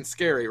straight and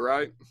scary,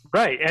 right?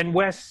 Right. And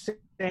Wes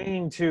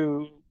saying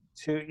to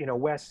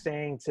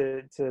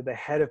the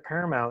head of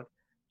Paramount,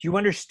 do you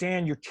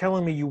understand? You're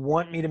telling me you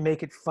want me to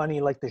make it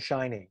funny like The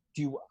Shining.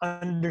 Do you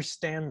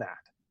understand that?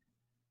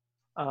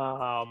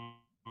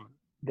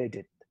 They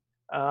didn't.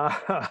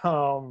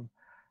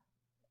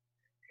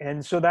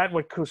 And so that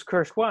what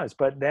Kursk was.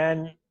 But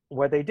then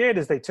what they did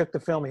is they took the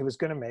film he was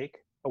going to make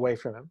away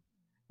from him.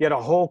 He had a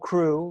whole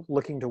crew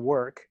looking to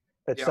work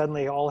that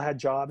suddenly all had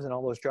jobs, and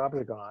all those jobs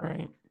are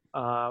gone.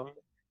 Right.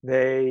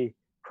 They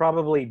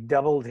probably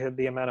doubled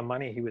the amount of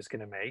money he was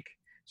going to make.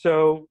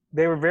 So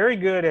they were very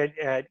good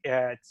at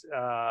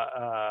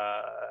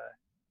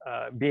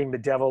being the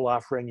devil,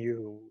 offering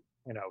you,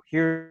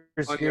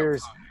 here's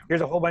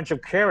a whole bunch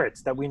of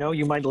carrots that we know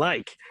you might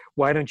like.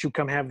 Why don't you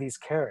come have these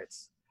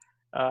carrots?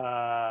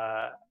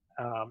 And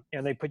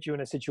they put you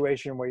in a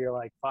situation where you're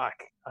like, fuck,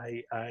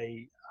 I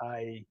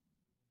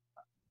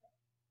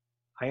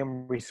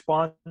am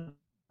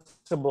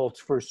responsible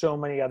for so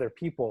many other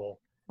people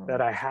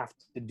that I have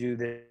to do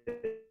this.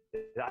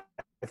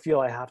 I feel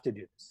I have to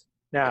do this.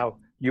 Now,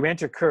 you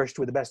enter Kursk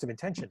with the best of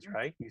intentions,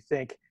 right? You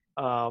think,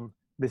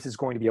 this is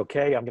going to be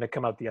okay. I'm going to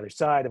come out the other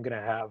side. I'm going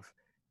to have,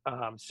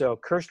 so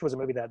Kursk was a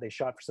movie that they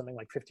shot for something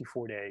like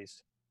 54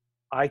 days.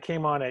 I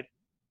came on it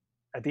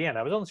at the end.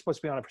 I was only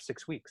supposed to be on it for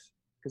 6 weeks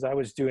because I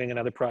was doing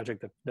another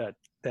project that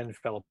then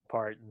fell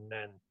apart, and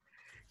then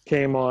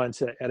came on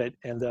to edit.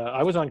 And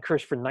I was on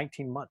Kursk for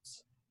 19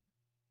 months.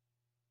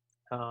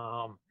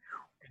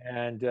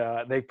 And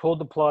they pulled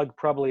the plug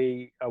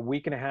probably a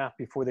week and a half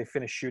before they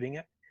finished shooting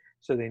it.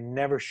 So they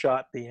never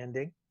shot the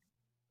ending.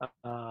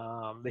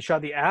 They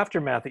shot the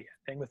aftermath of the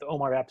ending with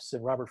Omar Epps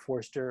and Robert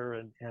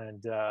Forster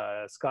and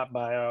Scott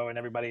Baio and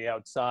everybody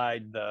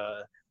outside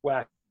the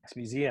Wax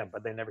Museum,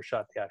 but they never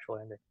shot the actual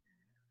ending.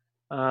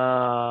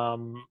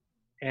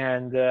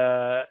 And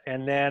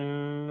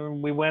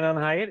then we went on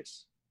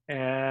hiatus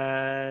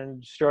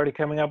and started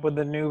coming up with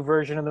the new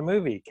version of the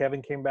movie.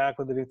 Kevin came back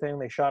with the new thing.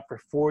 They shot for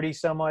 40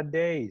 some odd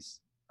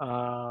days.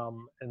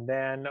 And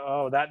then,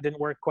 that didn't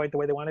work quite the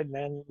way they wanted. And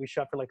then we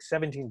shot for like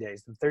 17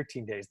 days, then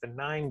 13 days, then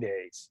 9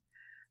 days.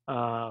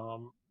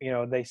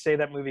 They say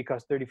that movie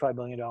cost $35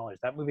 million.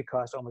 That movie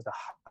cost almost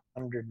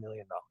 $100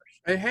 million.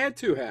 It had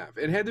to have.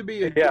 It had to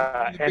be.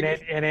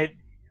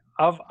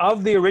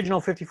 Of the original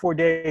 54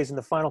 days in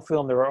the final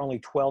film, there were only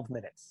 12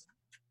 minutes.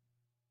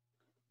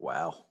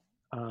 Wow.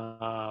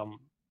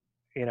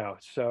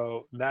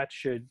 So that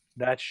should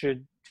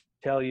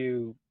tell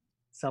you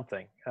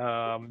something.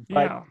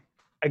 But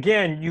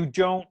again, you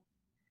don't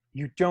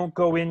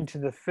go into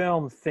the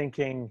film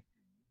thinking,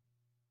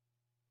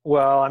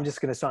 well, I'm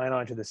just going to sign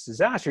on to this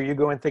disaster. You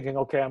go in thinking,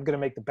 okay, I'm going to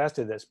make the best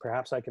of this.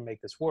 Perhaps I can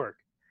make this work.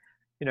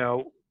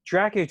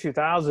 Dracula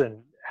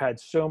 2000 had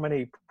so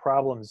many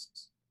problems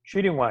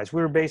shooting wise.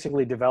 We were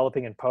basically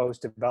developing in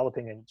post,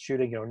 developing and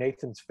shooting.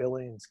 Nathan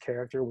Fillion's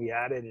character we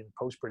added in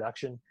post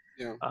production.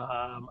 Yeah.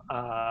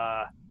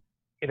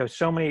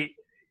 So many.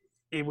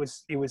 It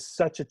was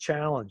such a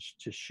challenge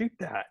to shoot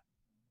that.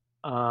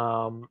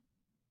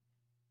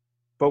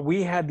 But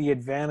we had the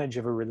advantage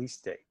of a release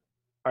date.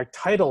 Our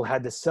title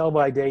had the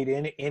sell-by date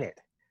in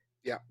it.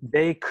 Yeah.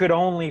 They could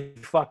only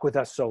fuck with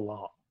us so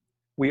long.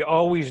 We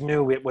always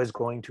knew it was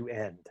going to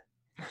end.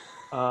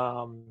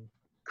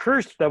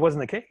 Kursk, that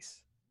wasn't the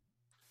case.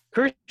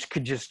 Kursk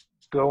could just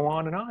go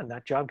on and on.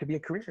 That job could be a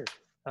career.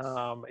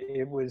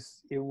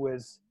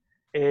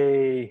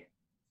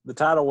 The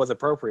title was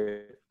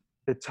appropriate.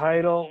 The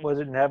title was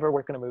Never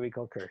Work in a Movie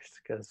Called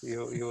Kursk, because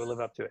you will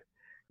live up to it.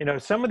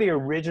 Some of the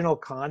original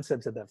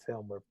concepts of that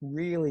film were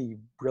really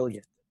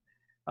brilliant.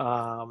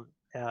 But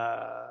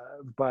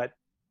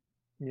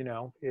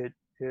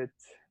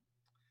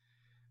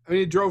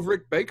it drove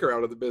Rick Baker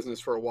out of the business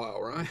for a while,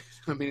 right?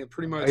 It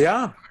pretty much.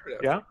 Yeah.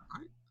 Right?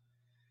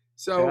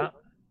 So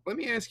let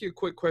me ask you a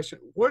quick question.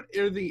 What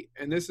are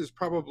and this is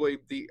probably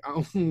the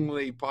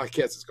only podcast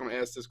that's going to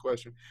ask this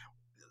question.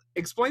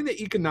 Explain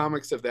the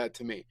economics of that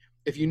to me.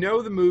 If you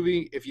know the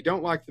movie, if you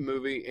don't like the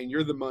movie, and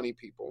you're the money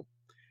people,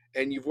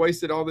 and you've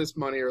wasted all this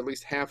money, or at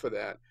least half of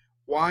that,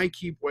 why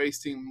keep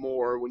wasting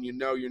more when you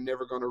know you're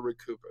never going to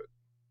recoup it?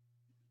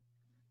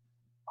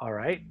 All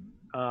right.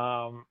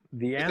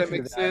 The answer Does that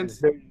make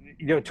sense?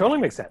 Totally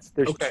makes sense.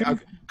 There's okay,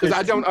 because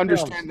I don't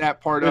understand that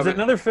part of it. There's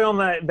another film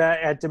that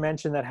at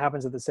Dimension that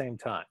happens at the same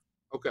time.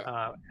 Okay.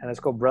 And it's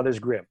called Brothers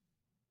Grimm.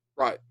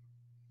 Right.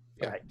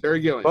 Yeah. Right. Terry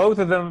Gilliam. Both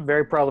of them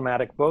very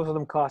problematic. Both of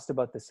them cost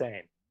about the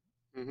same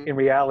in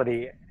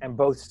reality, and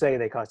both say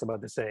they cost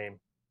about the same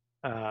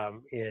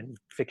in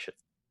fiction.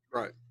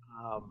 Right.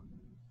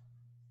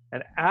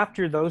 And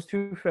after those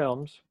two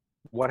films,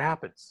 what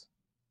happens?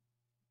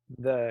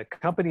 The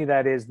company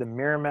that is the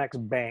Miramax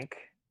Bank,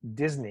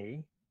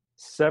 Disney,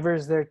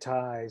 severs their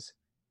ties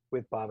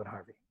with Bob and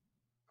Harvey.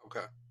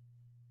 Okay.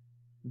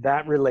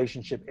 that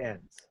relationship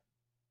ends.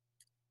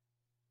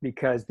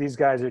 Because these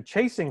guys are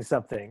chasing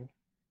something.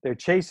 They're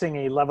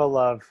chasing a level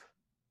of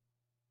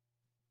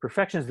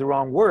perfection is the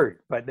wrong word,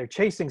 but they're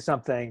chasing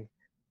something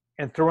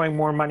and throwing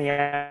more money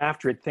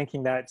after it,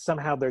 thinking that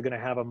somehow they're going to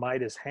have a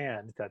Midas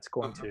hand that's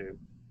going to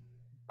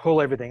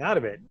pull everything out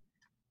of it.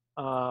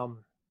 And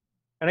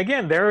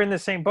again, they're in the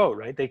same boat,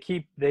 right? They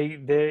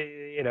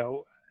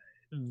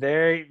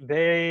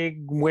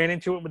went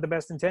into it with the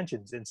best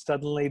intentions, and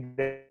suddenly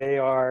they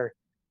are,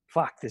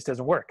 fuck, this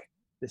doesn't work.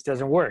 This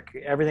doesn't work.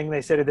 Everything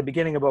they said at the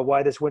beginning about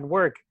why this wouldn't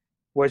work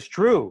was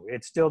true.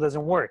 It still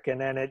doesn't work. And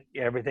then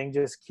everything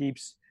just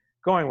keeps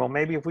going. Well,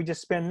 maybe if we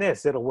just spend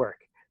this, it'll work.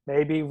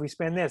 Maybe if we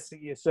spend this.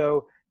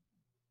 So,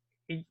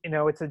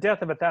 it's the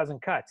death of a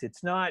thousand cuts.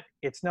 It's not,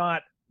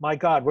 my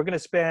God, we're going to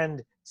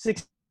spend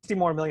 $60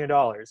 more million.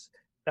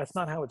 That's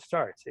not how it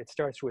starts. It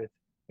starts with,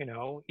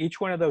 each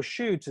one of those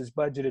shoots is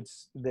budgeted.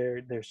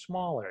 They're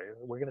smaller.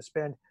 We're going to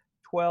spend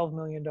 $12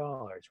 million.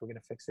 We're going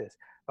to fix this.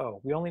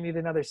 Oh, we only need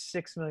another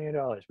 $6 million.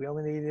 We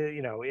only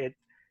need,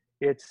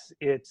 it's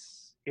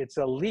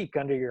a leak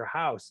under your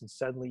house, and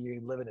suddenly you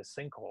live in a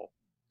sinkhole.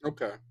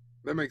 Okay.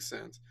 That makes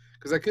sense.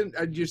 Because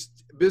I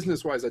just,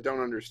 business-wise, I don't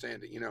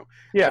understand it,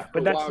 Yeah,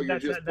 but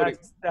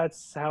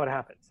that's how it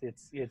happens.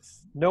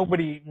 It's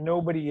nobody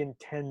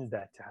intends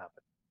that to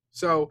happen.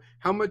 So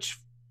how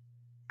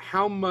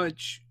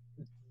much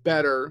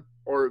better,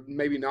 or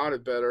maybe not as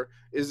better,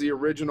 is the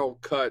original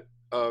cut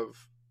of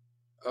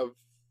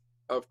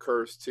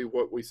Curse to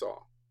what we saw?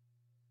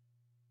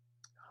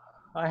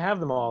 I have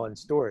them all in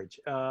storage.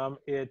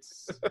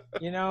 It's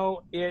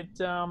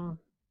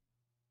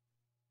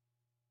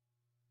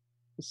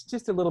it's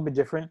just a little bit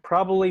different.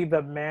 Probably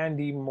the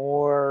Mandy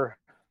Moore,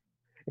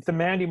 if the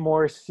Mandy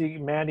Moore,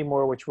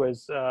 which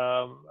was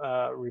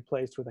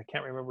replaced with, I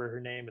can't remember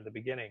her name in the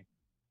beginning.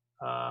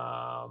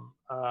 The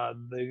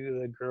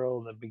girl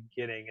in the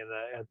beginning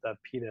at the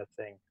PETA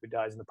thing who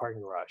dies in the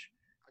parking garage.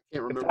 I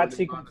can't remember. If that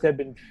sequence had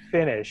been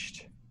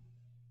finished,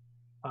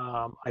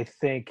 I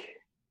think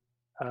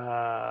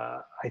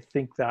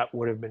that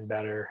would have been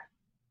better.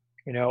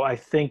 I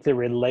think the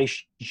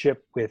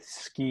relationship with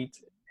Skeet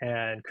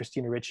and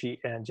Christina Ricci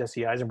and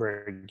Jesse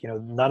Eisenberg,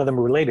 none of them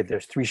are related.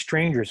 There's three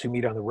strangers who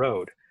meet on the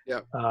road. Yeah.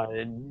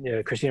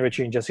 Christina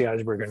Ricci and Jesse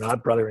Eisenberg are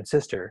not brother and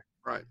sister.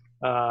 Right.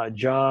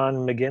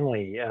 John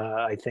McGinley,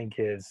 I think,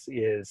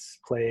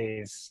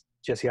 plays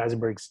Jesse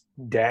Eisenberg's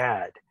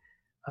dad.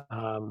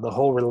 The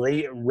whole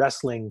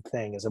wrestling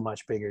thing is a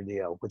much bigger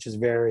deal, which is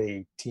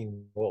very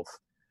Teen Wolf.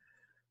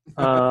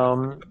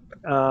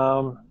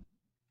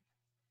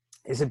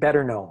 Is it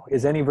better? No.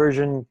 Is any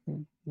version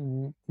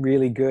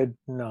really good?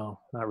 No,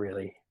 not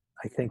really.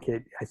 I think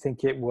it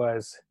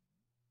was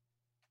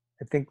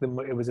a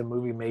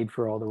movie made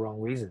for all the wrong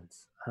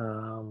reasons.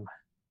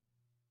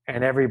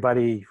 And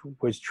everybody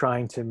was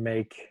trying to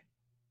make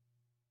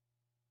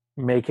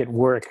it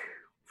work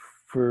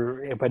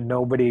but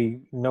nobody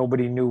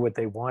knew what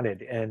they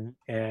wanted.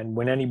 And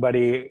when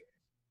anybody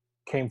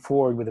came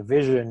forward with a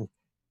vision,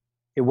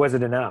 it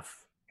wasn't enough.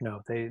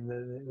 It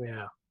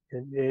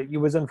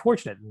was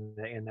unfortunate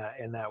in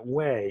that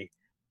way,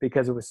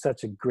 because it was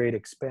such a great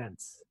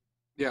expense.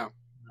 Yeah.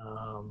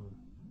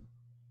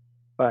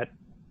 But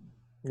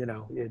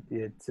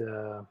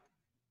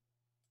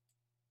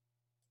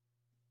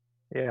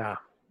yeah,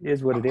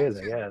 is what it is,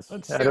 I guess.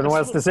 I don't know what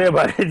else to say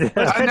about it.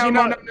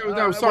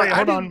 No. Sorry,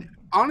 hold on.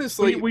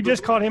 Honestly, we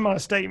just caught him on a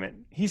statement.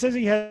 He says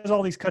he has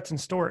all these cuts in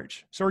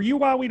storage. So are you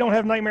why we don't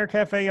have Nightmare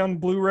Cafe on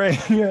Blu-ray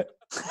yet?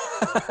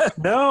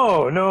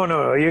 No.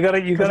 You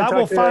gotta. I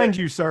will find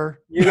you, sir.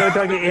 You gotta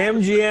talk to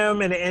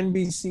MGM and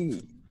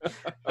NBC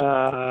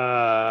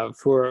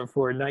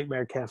for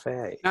Nightmare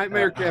Cafe.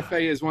 Nightmare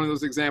Cafe is one of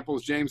those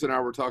examples. James and I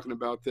were talking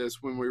about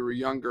this when we were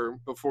younger,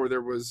 before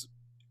there was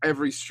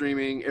every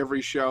streaming,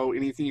 every show,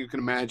 anything you can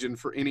imagine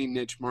for any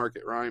niche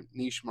market, right?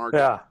 Niche market.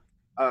 Yeah.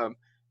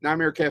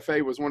 Nightmare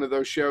Cafe was one of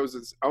those shows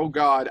that's, oh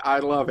God, I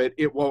love it.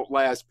 It won't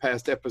last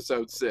past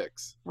episode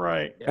 6.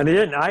 Right. And it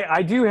didn't.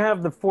 I do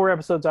have the 4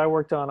 episodes I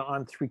worked on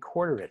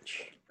 3/4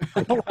 inch.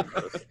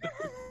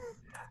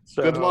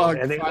 So, good luck.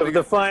 And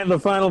the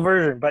final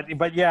version.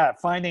 But yeah,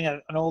 finding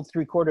an old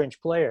 3/4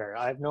 inch player,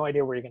 I have no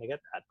idea where you're going to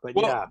get that. But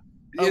yeah.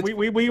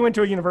 We went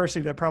to a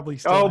university that probably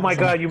still oh my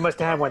God, you must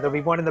have one. There'll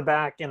be one in the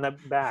back,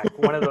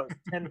 one of those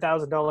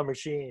 $10,000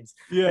 machines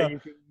that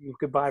you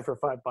could buy for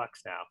 $5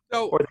 now,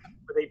 or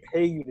they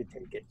pay you to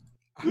take it.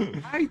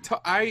 I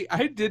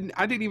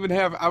didn't even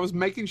have. I was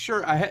making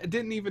sure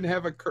didn't even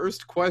have a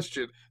cursed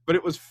question, but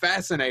it was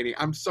fascinating.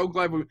 I'm so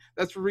glad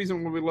that's the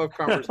reason why we love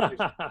conversation.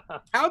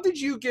 How did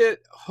you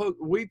get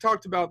hooked? We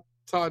talked about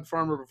Todd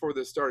Farmer before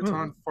this started.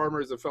 Todd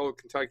Farmer is a fellow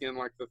Kentuckian,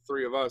 like the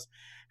three of us.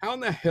 How in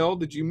the hell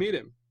did you meet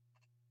him?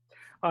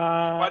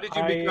 Why did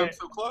you become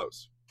so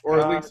close, or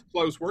at least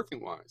close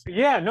working wise?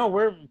 Yeah, no,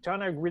 Todd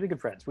and I are really good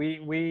friends. We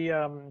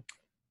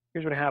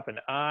here's what happened.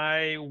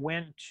 I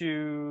went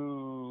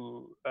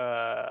to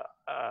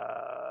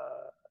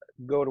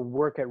go to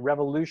work at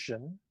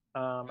Revolution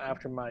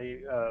after my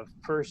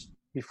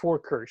before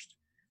Cursed.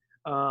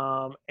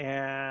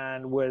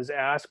 and was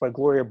asked by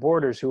Gloria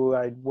Borders, who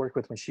I worked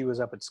with when she was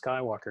up at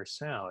Skywalker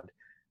Sound.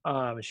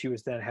 She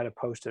was then head of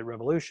post at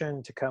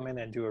Revolution, to come in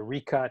and do a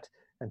recut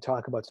and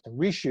talk about some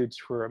reshoots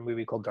for a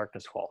movie called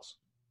Darkness Falls.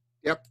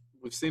 Yep,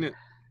 we've seen it.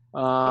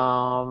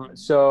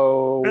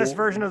 So best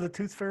version of the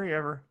Tooth Fairy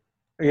ever.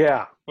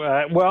 Yeah.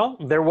 Well,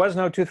 there was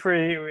no Tooth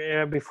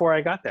Fairy before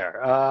I got there.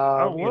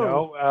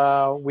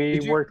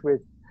 We worked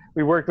with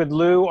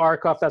Lou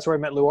Arkoff. That's where I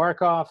met Lou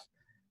Arkoff.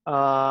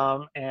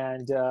 Lou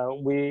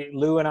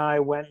and I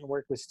went and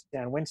worked with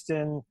Stan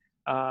Winston.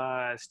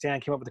 Stan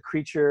came up with the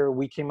creature.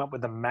 We came up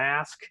with the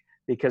mask,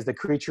 because the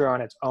creature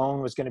on its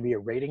own was going to be a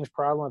ratings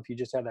problem if you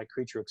just had that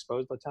creature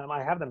exposed all the time.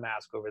 I have the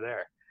mask over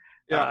there.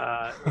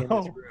 Yeah. In this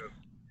room.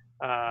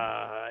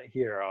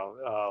 Here, I'll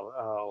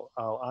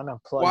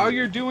unplug. While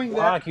you're doing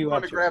that, I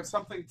want to grab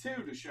something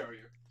too to show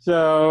you.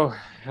 So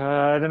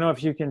I don't know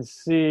if you can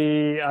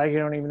see. I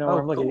don't even know where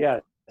I'm looking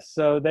at.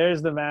 So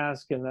there's the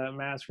mask, and the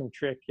mask from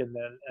Trick, and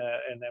then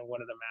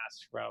one of the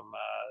masks from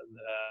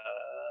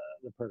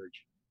the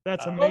Purge.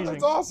 That's amazing. Oh,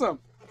 that's awesome.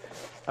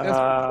 That's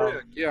from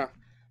Trick. Yeah.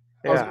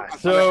 Yeah.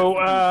 So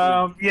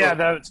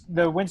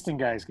the Winston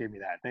guys gave me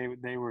that.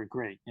 They were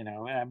great,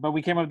 But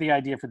we came up with the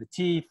idea for the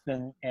teeth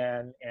and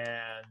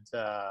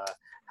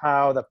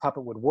how the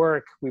puppet would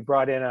work. We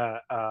brought in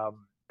a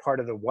part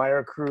of the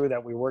wire crew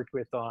that we worked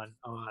with on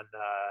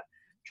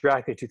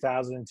Dracula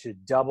 2000 to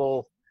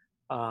double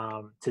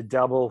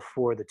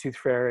for the Tooth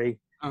Fairy.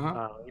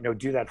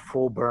 Do that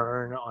full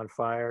burn on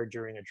fire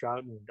during a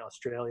drought in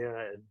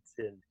Australia,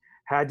 and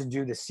had to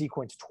do the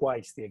sequence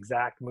twice, the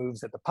exact moves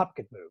that the puppet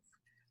could move.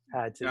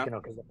 Had to,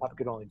 because the puppet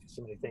could only do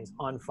so many things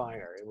on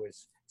fire. It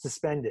was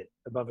suspended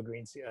above a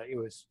green sea. It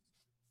was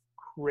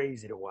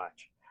crazy to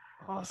watch.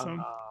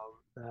 Awesome.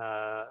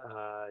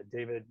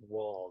 David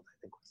Wald, I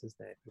think was his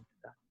name.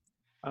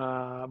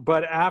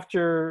 But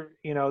after,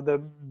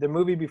 the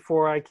movie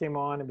before I came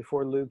on and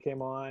before Lou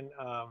came on,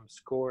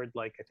 scored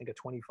I think a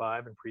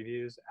 25 in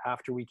previews.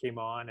 After we came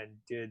on and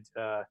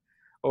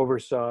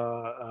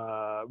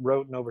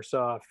wrote and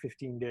oversaw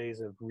 15 days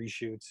of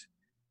reshoots.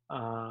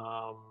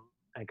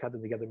 And cut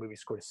them together, the movie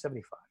scored a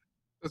 75.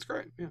 That's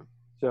great, yeah.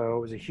 So it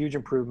was a huge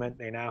improvement.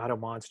 They now had a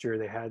monster.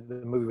 The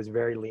movie was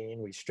very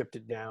lean. We stripped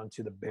it down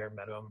to the bare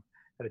minimum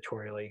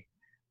editorially.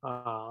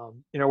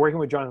 Working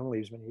with Jonathan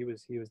Liebsman, he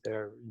was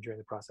there during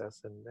the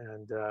process,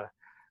 and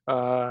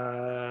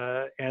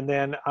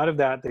then out of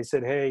that, they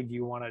said, "Hey, do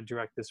you want to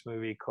direct this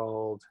movie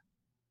called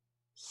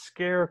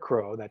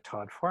Scarecrow that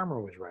Todd Farmer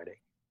was writing?"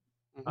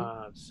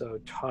 So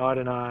Todd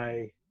and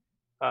I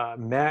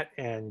met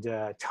and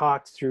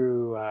talked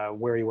through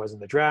where he was in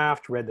the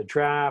draft, read the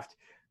draft.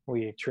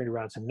 We turned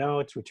around some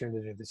notes. We turned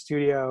it into the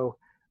studio.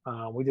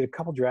 We did a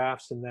couple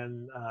drafts, and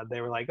then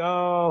they were like,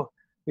 "Oh,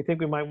 we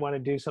think we might want to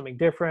do something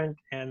different."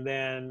 And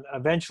then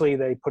eventually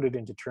they put it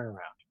into turnaround.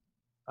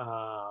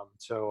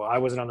 So I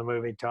wasn't on the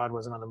movie, Todd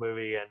wasn't on the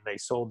movie, and they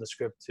sold the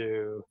script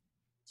to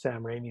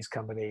Sam Raimi's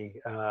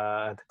company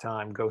at the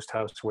time, Ghost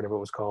House, whatever it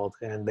was called,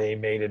 and they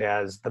made it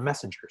as The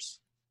Messengers.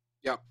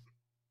 Yep.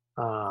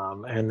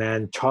 And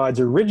then Todd's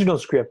original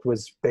script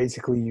was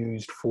basically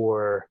used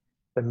for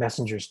The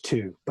Messengers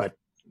 2, but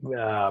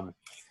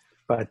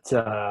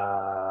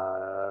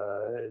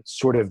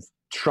sort of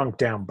shrunk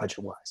down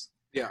budget-wise.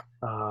 Yeah.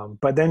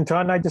 But then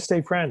Todd and I just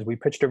stayed friends. We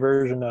pitched a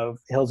version of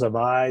Hills Have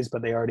Eyes,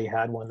 but they already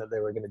had one that they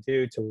were going to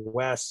do to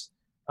Wes.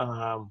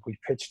 We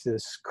pitched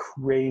this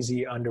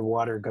crazy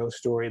underwater ghost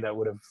story that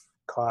would have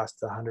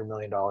cost $100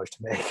 million to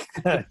make.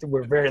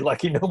 We're very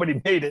lucky nobody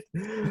made it.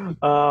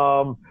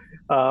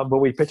 But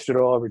we pitched it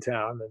all over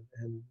town,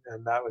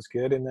 and that was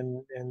good.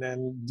 And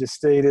then just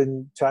stayed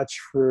in touch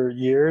for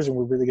years, and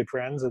we're really good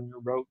friends, and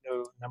wrote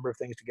a number of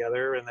things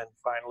together. And then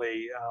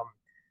finally,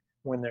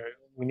 when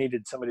we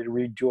needed somebody to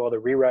redo all the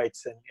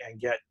rewrites and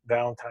get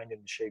Valentine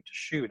in shape to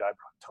shoot, I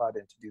brought Todd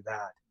in to do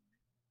that.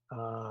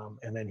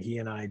 And then he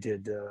and I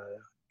did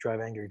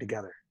Drive Angry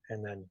together,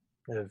 and then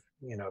have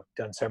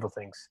done several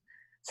things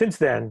since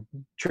then.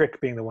 Trick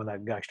being the one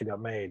that actually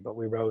got made, but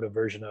we wrote a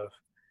version of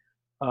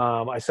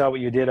I Saw What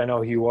You Did, I Know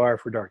Who You Are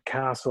for Dark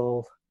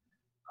Castle.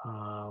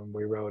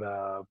 We wrote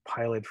a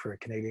pilot for a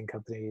Canadian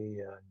company,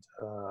 and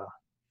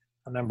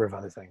a number of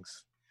other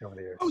things over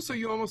the years. Oh, so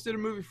you almost did a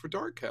movie for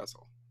Dark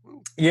Castle.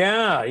 Oh.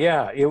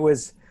 Yeah, it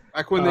was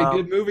back when they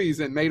did movies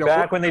and made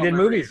back when they did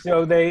movies.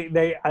 So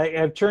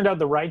I've turned out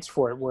the rights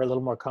for it were a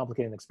little more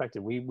complicated than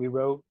expected. We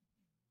wrote,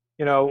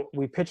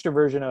 we pitched a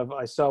version of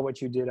I Saw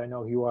What You Did, I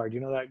Know Who You Are. Do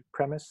you know that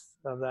premise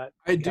of that?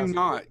 I do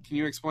not. Can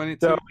you explain it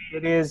to me? So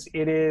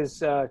it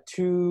is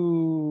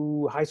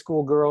two high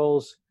school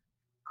girls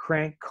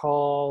crank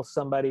call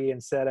somebody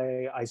and said,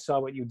 I saw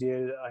what you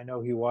did, I know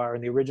who you are.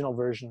 In the original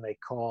version, they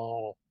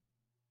call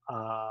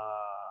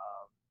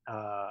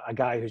a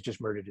guy who's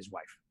just murdered his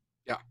wife.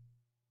 Yeah.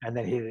 And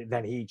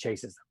then he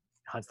chases them,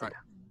 hunts them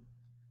down.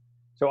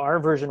 So our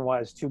version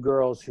was two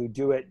girls who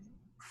do it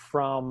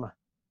from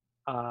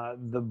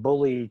the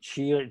bully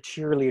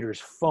cheerleader's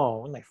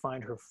phone. They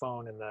find her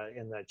phone in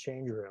the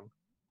change room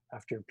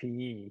after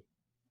PE,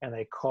 and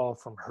they call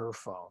from her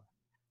phone.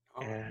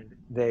 and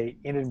they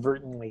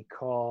inadvertently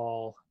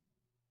call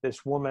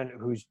this woman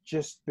who's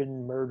just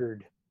been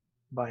murdered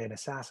by an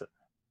assassin.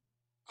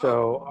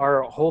 So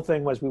our whole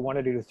thing was we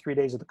wanted to do 3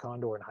 days of the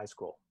Condor in high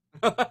school.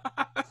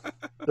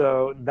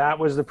 So that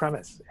was the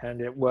premise,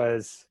 and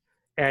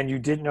you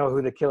didn't know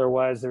who the killer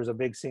was. There's a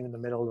big scene in the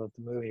middle of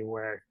the movie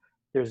where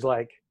there's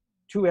like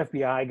 2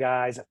 FBI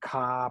guys, a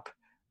cop,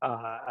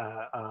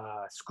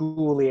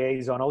 school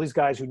liaison, all these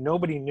guys who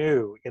nobody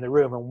knew in the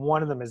room, and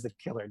one of them is the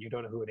killer, and you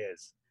don't know who it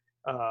is.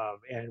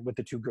 And with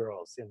the 2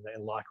 girls in the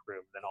locker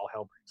room, then all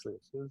hell breaks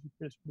loose. It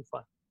was pretty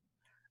fun.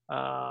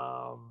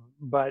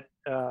 But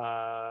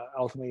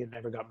ultimately, it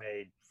never got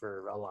made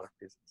for a lot of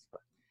reasons.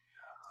 But.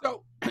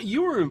 So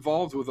you were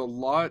involved with a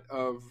lot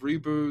of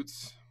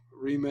reboots,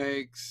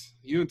 remakes.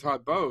 You and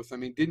Todd both. I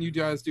mean, didn't you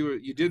guys do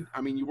it? You did.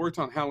 I mean, you worked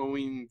on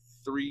Halloween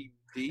 3D.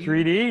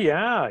 3D,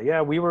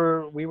 yeah. We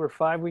were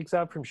 5 weeks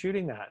out from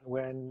shooting that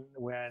when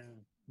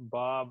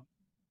Bob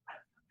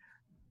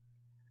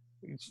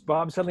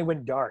suddenly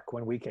went dark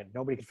one weekend.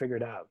 Nobody could figure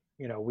it out.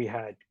 You know, we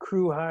had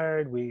crew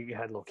hired, we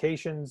had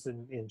locations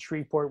in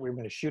Shreveport. We were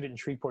going to shoot it in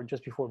Shreveport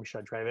just before we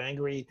shot Drive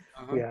Angry.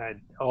 We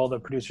had all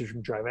the producers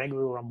from Drive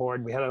Angry were on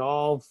board. We had it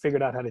all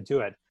figured out how to do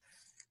it.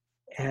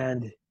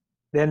 And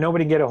then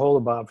nobody get a hold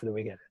of Bob for the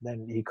weekend.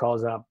 Then he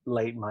calls up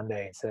late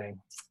Monday saying,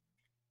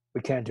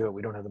 "We can't do it.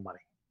 We don't have the money."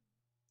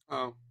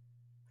 Oh.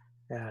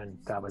 And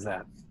that was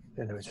that.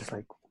 And it was just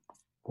like,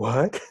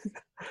 what?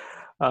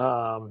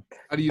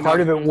 Part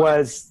of it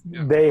was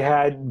they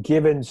had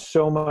given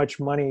so much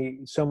money,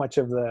 so much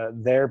of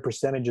their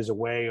percentages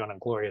away on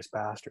Inglourious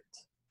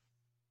Bastards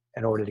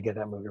in order to get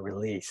that movie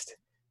released,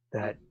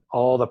 that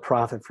all the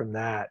profit from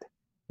that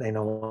they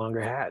no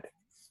longer had.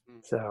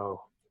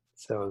 So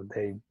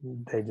they just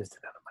didn't have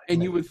the money.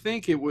 And you would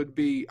think it would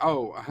be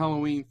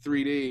Halloween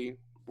 3D.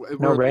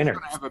 No brainer. Going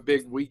to have a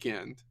big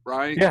weekend,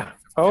 right? Yeah.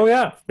 Oh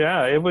yeah.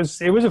 It was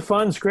a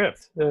fun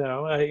script. You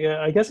know,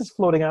 I guess it's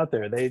floating out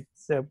there. They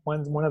said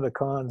one of the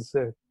cons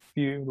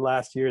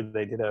last year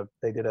they did a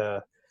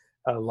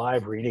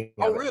live reading.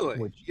 Oh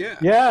really?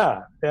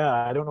 Yeah.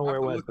 I don't know where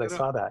it was, but I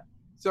saw that.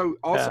 So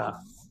also,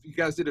 you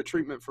guys did a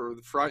treatment for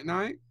the Fright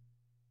Night.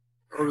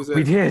 Or was it?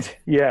 We did,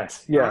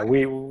 yes, yeah. Right.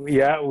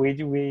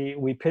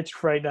 We pitched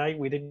Fright Night.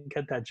 We didn't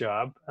get that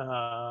job.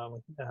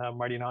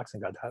 Marty Noxon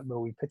got that,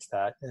 but we pitched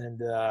that,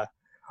 and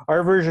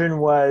our version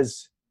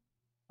was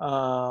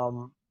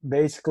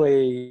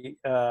basically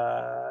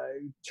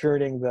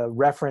turning the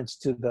reference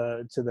to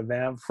the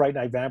Fright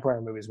Night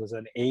vampire movies was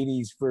an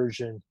 '80s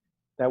version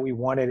that we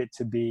wanted it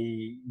to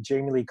be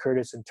Jamie Lee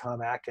Curtis and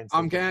Tom Atkins.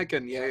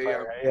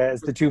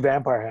 As the 2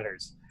 vampire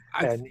hunters.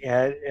 And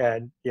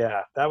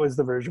yeah, that was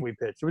the version we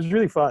pitched. It was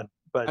really fun.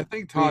 But I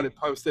think Todd had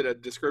posted a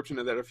description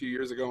of that a few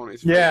years ago on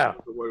his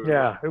Facebook.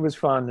 Yeah, it was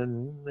fun,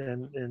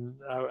 and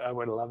I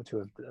would have loved to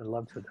have done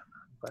that.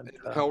 But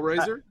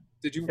Hellraiser,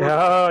 did you?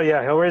 Oh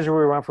yeah, Hellraiser we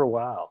were on for a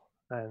while,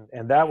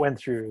 and that went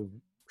through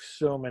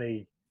so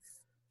many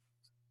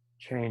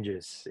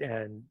changes,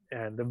 and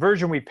the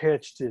version we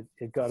pitched it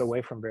got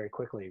away from very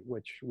quickly,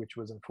 which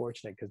was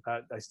unfortunate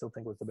because I still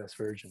think was the best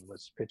version,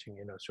 was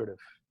pitching sort of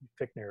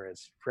Fichtner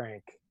as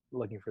Frank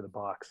looking for the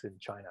box in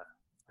China.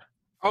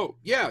 Oh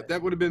yeah,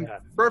 that would have been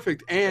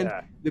perfect, and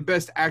the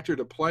best actor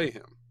to play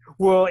him.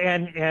 Well,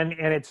 and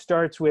it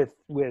starts with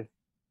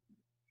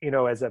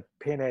as a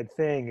Pinhead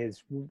thing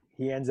is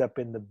he ends up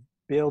in the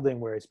building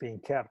where it's being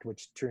kept,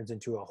 which turns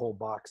into a whole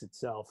box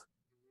itself.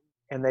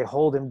 And they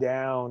hold him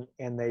down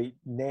and they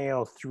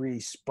nail 3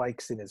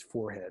 spikes in his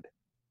forehead.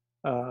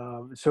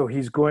 So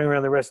he's going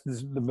around the rest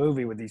of the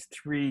movie with these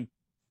 3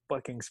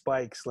 fucking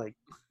spikes,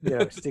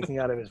 sticking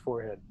out of his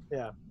forehead.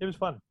 Yeah, it was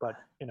fun, but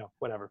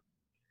whatever.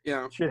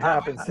 Yeah, shit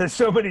happens. There's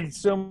so many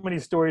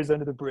stories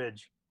under the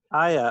bridge.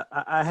 I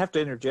have to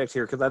interject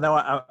here because I know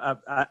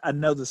I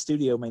know the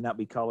studio may not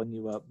be calling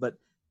you up, but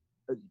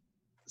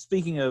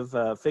speaking of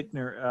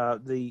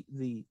Fichtner, the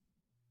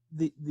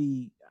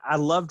I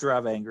love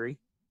Drive Angry.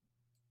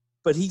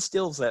 But he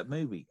steals that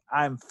movie.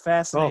 I'm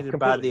fascinated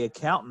by the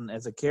accountant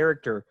as a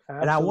character,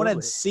 and I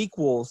wanted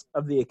sequels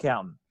of the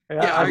accountant.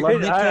 Yeah,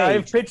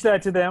 I've pitched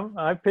that to them.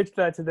 And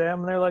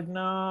they're like,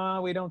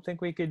 "No, we don't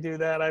think we could do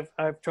that."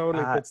 I've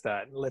totally pitched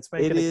that. Let's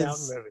make an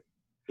accountant movie.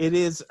 It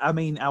is. I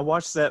mean, I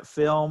watched that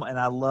film, and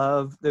I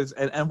love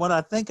and what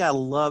I think I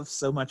love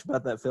so much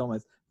about that film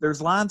is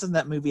there's lines in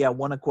that movie I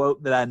want to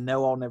quote that I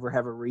know I'll never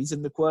have a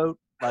reason to quote.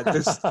 Like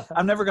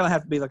I'm never going to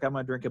have to be like, I'm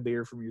going to drink a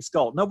beer from your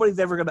skull. I'm never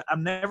going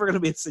to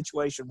be in a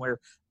situation where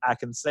I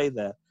can say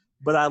that.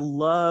 But I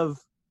love,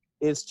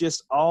 it's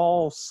just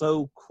all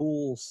so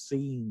cool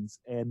scenes.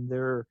 And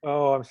they're.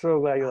 Oh, I'm so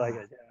glad you like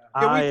it.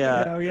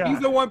 He's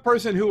the one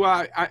person who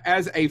I,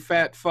 as a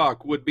fat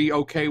fuck, would be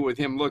okay with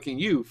him looking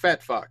you,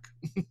 fat fuck.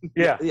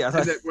 Yeah.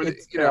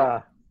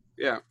 Yeah.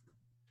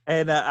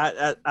 And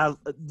I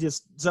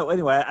just, so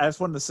anyway, I just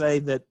wanted to say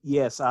that,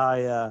 yes,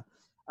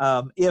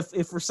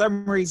 if for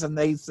some reason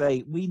they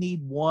say we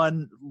need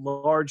one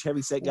large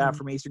heavyset guy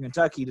from Eastern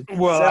Kentucky to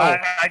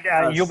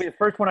you'll be the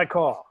first one I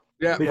call.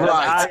 Yeah,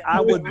 because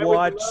I would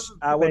watch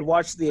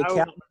The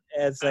Accountant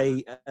as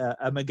a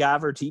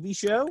MacGyver TV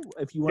show.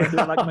 If you want to do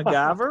it like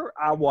MacGyver,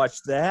 I'll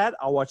watch that.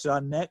 I'll watch it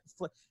on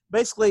Netflix.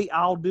 Basically,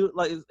 I'll do it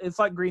like it's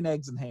like Green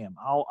Eggs and Ham.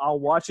 I'll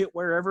watch it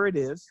wherever it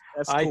is.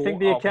 That's cool. I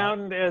think The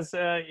Accountant is,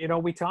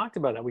 we talked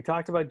about that. We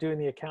talked about doing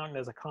The Accountant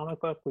as a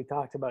comic book. We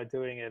talked about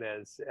doing it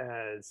as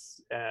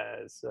a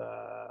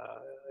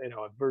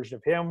version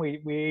of him.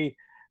 We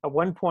at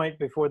one point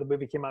before the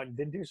movie came out and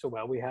didn't do so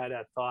well, we had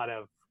a thought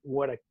of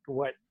what a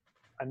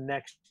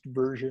next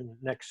version,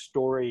 next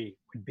story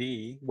would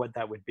be, what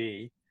that would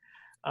be.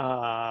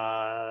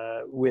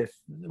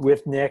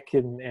 With Nick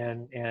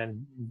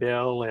and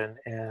Bill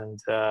and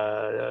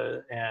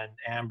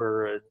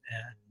Amber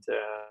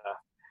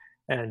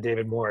and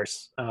David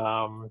Morse.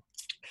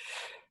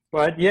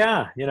 But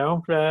yeah,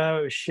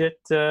 shit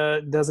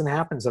doesn't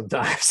happen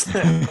sometimes.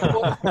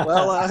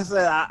 Well, I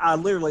said I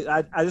literally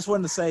I just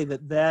wanted to say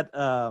that.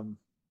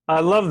 I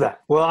love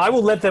that. Well, I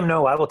will let them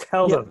know. I will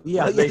tell them.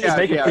 Yeah, they should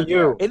make it for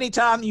you.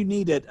 Anytime you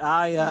need it,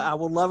 I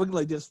will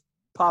lovingly just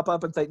pop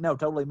up and say, no,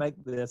 totally make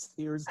this.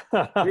 Here's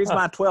my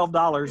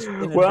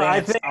 $12. Well,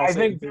 advance. I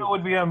think Bill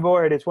would be on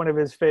board. It's one of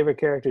his favorite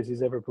characters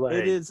he's ever played.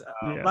 It is.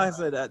 Like I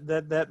said,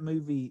 that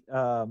movie,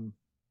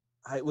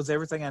 it was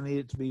everything I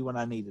needed to be when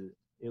I needed it.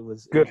 It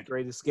was great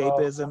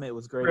escapism. It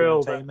was great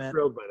entertainment. I'm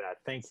thrilled by that.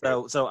 Thank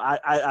you. So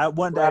I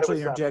wanted to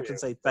actually interject and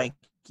say thank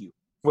you.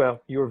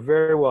 Well, you're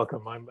very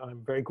welcome.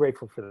 I'm very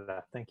grateful for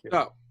that. Thank you.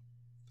 Oh,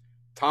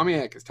 Tom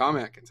Atkins.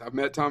 I've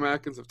met Tom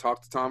Atkins. I've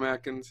talked to Tom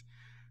Atkins.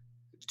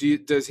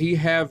 Does he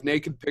have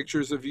naked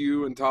pictures of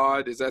you and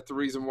Todd? Is that the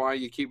reason why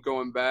you keep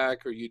going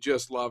back, or you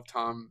just love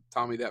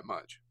Tommy that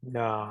much?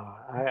 No,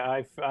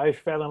 I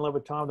fell in love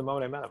with Tom the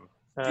moment I met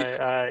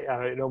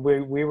him.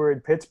 We were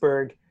in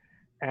Pittsburgh,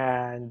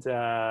 and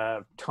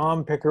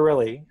Tom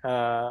Piccirilli,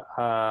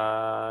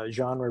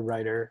 genre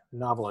writer,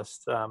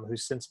 novelist,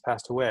 who's since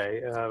passed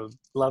away,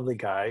 lovely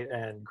guy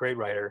and great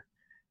writer.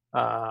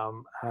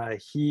 When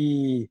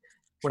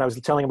I was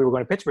telling him we were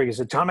going to Pittsburgh, he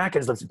said, Tom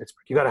Atkins lives in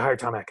Pittsburgh. You got to hire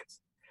Tom Atkins.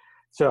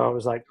 So I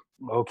was like,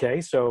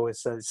 okay. So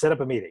it's set up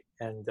a meeting,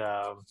 and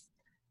Tom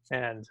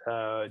and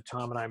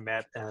I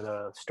met at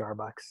a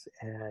Starbucks,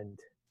 and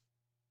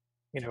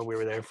we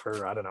were there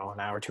for, I don't know, an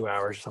hour, 2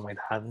 hours, or something like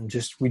that, and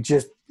we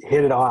just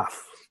hit it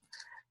off.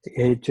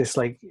 It just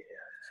like,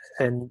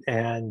 and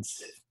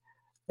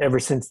ever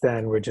since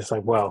then we're just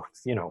like, well,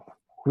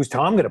 who's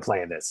Tom going to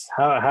play in this?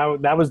 How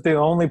that was the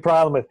only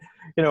problem with,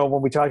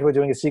 when we talked about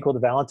doing a sequel to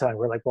Valentine,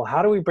 we're like, well,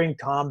 how do we bring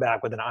Tom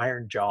back with an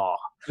iron jaw?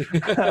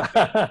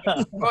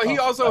 Well, he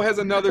also has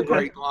another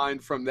great line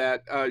from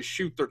that,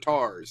 shoot their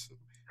tars.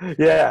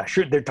 Yeah.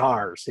 Shoot their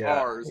tars. Yeah.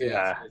 Tars,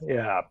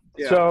 yeah.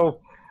 So,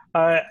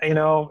 I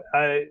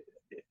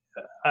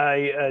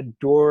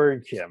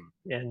adored him,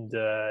 and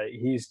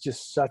he's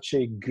just such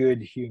a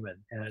good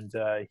human. And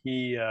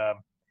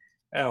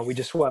we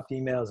just swapped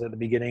emails at the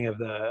beginning of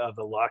the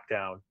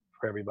lockdown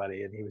for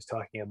everybody, and he was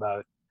talking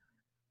about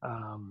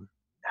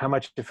how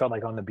much it felt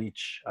like on the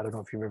beach. I don't know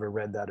if you've ever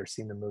read that or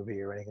seen the movie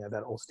or anything like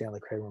that old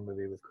Stanley Kramer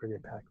movie with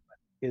Caribbean Pack.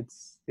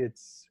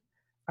 It's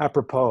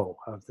apropos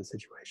of the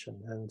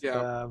situation, and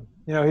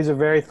he's a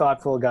very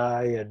thoughtful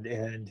guy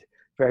and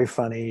very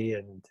funny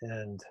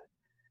and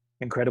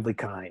incredibly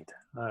kind.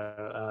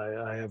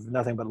 I have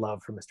nothing but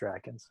love for Mr.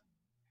 Atkins.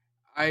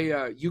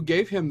 You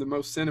gave him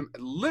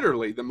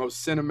literally the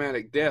most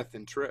cinematic death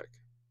in Trick.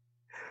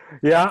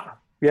 Yeah,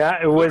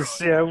 it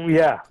was.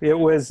 It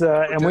was.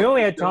 And we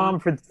only had Tom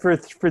for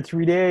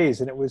 3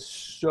 days, and it was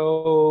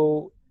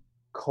so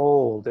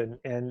cold. And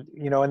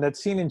in that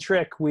scene in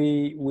Trick,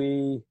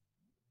 we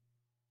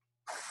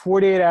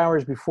 48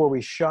 hours before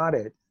we shot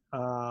it,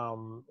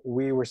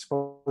 we were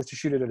supposed to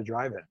shoot it at a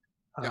drive-in.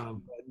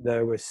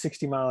 There was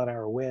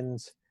 60-mile-an-hour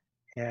winds,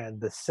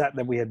 and the set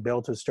that we had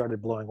built had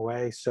started blowing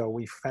away. So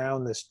we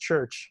found this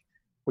church,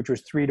 which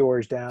was 3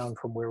 doors down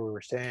from where we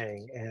were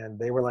staying. And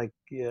they were like,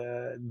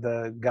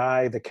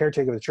 the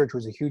caretaker of the church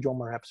was a huge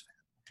Omar Epps fan.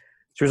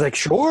 So he was like,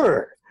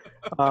 sure.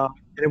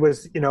 It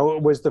was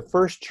the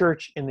first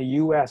church in the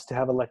U.S. to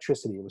have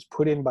electricity. It was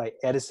put in by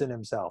Edison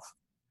himself.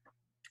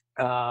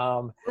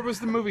 Where was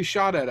the movie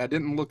shot at? I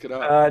didn't look it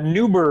up.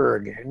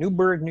 Newburgh,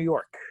 New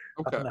York,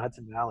 okay. Up in the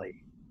Hudson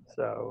Valley.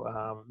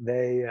 So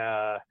they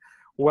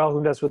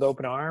welcomed us with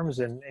open arms,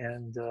 and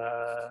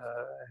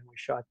we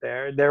shot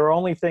there. Their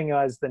only thing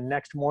was the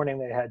next morning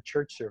they had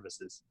church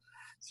services,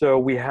 so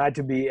we had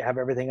to have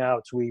everything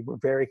out. So we were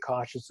very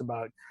cautious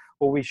about.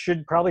 Well, we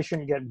probably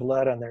shouldn't get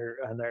blood on their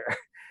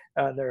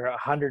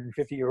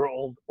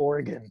 150-year-old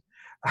organ.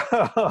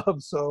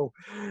 So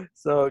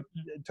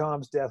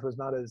Tom's death was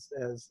not as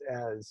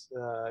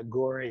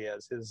gory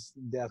as his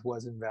death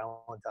was in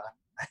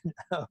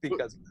Valentine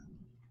because of that.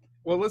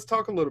 Well, let's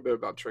talk a little bit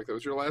about Trick. That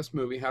was your last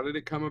movie. How did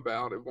it come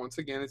about? Once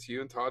again, it's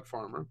you and Todd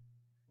Farmer.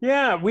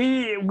 Yeah,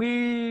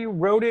 we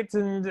wrote it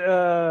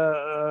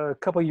a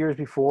couple of years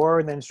before,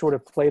 and then sort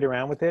of played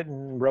around with it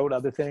and wrote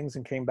other things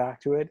and came back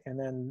to it, and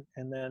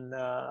then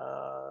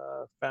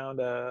found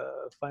a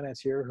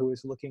financier who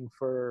was looking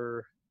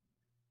for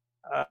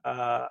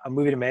a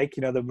movie to make.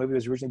 You know, the movie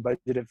was originally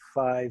budgeted at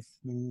 $5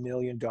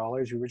 million.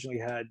 We originally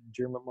had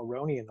Dermot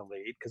Mulroney in the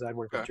lead because I'd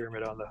worked with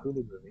Dermot on the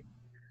Hulu movie.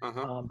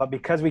 But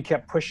because we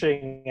kept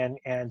pushing,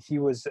 and he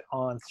was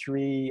on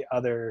 3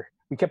 other,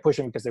 we kept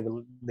pushing because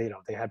they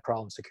had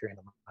problems securing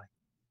the money.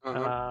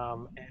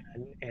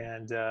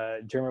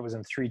 Dermot was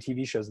in 3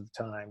 TV shows at the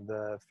time: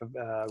 the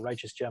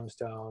Righteous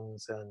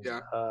Gemstones and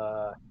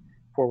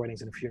 4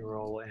 Weddings and a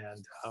Funeral,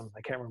 and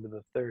I can't remember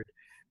the third.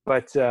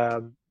 But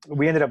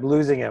we ended up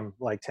losing him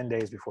like 10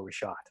 days before we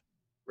shot.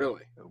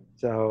 Really?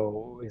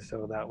 So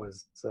that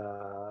was,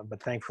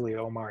 but thankfully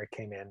Omar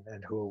came in,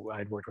 and who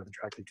I'd worked with in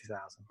Dracula 2000.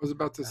 I was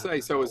about to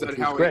say, so is that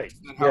how it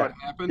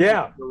happened?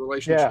 Yeah. The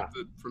relationship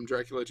from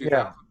Dracula 2000?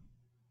 Yeah.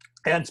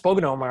 I hadn't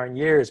spoken to Omar in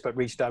years, but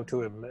reached out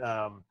to him,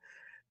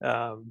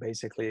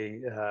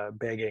 basically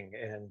begging,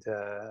 and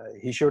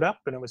he showed up,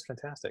 and it was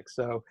fantastic.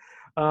 So,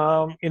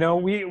 you know,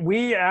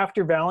 we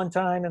after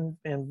Valentine,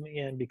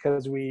 and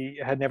because we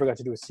had never got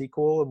to do a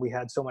sequel, and we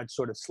had so much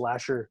sort of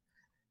slasher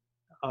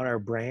on our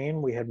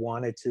brain, we had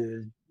wanted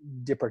to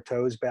dip our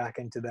toes back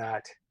into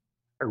that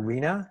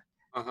arena.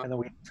 And then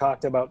we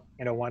talked about,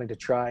 you know, wanting to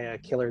try a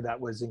killer that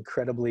was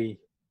incredibly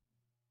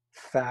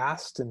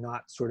fast and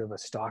not sort of a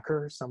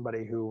stalker,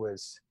 somebody who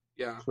was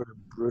sort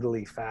of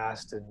brutally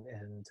fast, and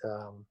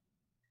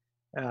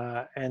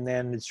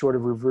then it sort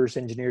of reverse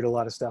engineered a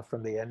lot of stuff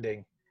from the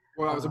ending.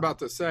 Well, I was about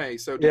to say,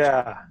 so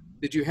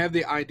did you have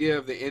the idea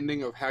of the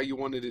ending of how you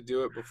wanted to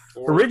do it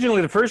before?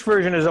 Originally, the first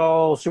version is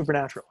all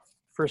supernatural.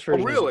 First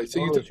version. Oh, really? So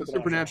you took the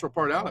supernatural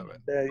part out of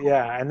it?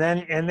 And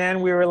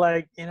then we were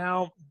like, you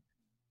know,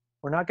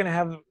 we're not going to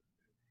have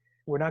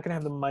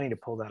the money to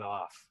pull that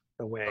off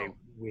the way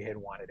we had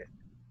wanted it.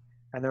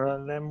 And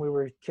then we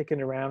were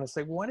kicking around. It's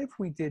like, what if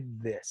we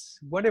did this?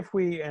 What if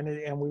we, and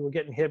we were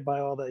getting hit by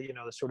all the, you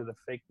know, the sort of the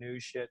fake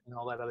news shit and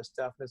all that other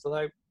stuff. And it's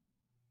like,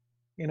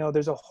 you know,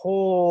 there's a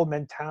whole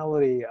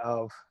mentality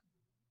of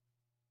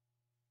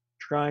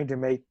trying to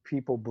make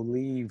people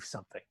believe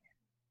something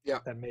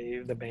that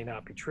may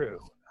not be true.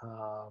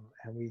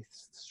 And we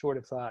sort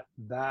of thought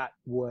that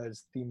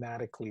was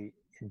thematically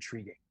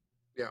intriguing.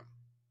 Yeah.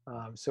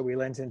 So we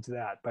lent into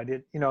that, but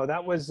it, you know,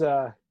 that was,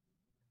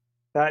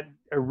 that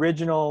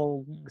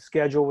original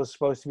schedule was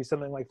supposed to be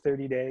something like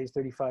 30 days,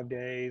 35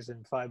 days,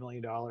 and $5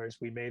 million.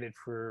 We made it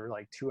for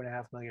like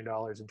 $2.5 million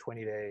in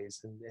 20 days.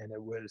 And it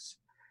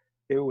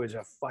was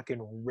a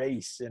fucking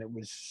race, and it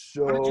was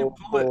so How did you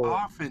pull it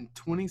off in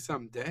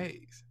 20-some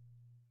days?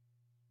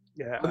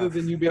 Yeah. Other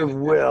than you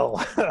being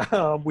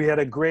we had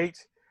a great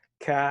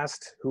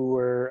cast who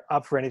were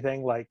up for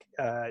anything. Like,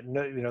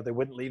 no, you know, they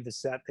wouldn't leave the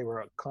set. They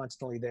were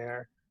constantly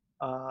there.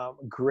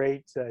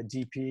 Great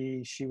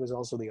DP. She was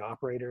also the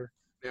operator.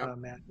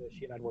 Amanda,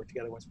 she and I'd worked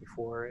together once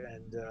before,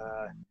 and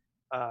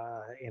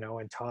you know,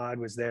 and Todd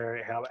was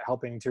there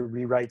helping to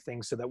rewrite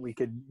things so that we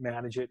could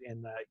manage it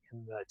in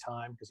the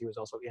time, because he was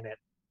also in it.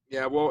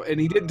 Yeah, well, and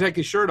he didn't take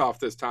his shirt off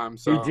this time.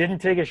 So he didn't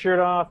take his shirt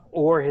off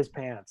or his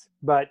pants,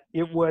 but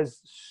it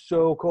was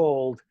so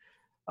cold.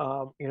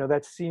 You know,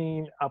 that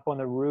scene up on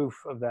the roof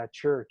of that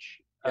church.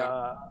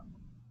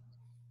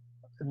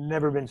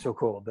 Never been so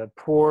cold. That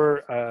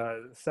poor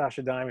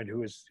Sasha Diamond,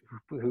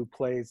 who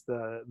plays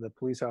the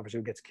police officer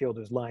who gets killed,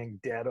 is lying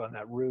dead on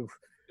that roof.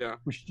 Yeah,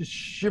 was just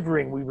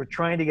shivering. We were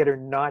trying to get her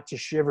not to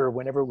shiver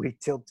whenever we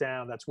tilt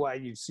down. That's why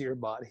you see her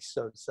body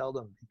so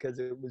seldom, because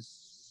it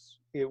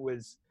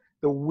was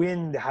the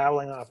wind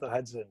howling off the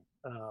Hudson.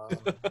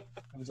 It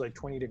was like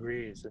 20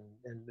 degrees,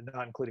 and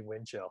not including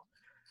wind chill.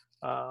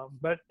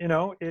 But you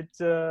know,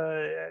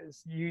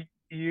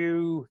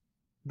 you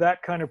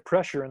that kind of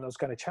pressure and those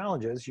kind of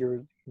challenges,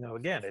 you know,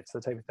 again, it's the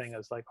type of thing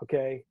that's like,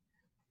 okay,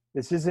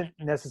 this isn't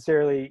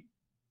necessarily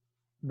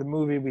the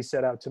movie we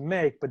set out to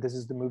make, but this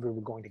is the movie we're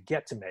going to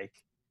get to make.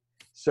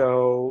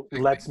 So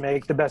let's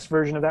make the best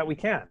version of that we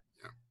can.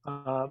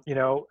 You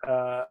know,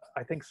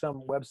 I think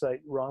some website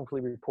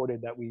wrongfully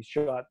reported that we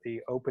shot the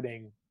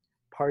opening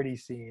party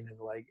scene in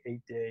like 8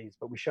 days,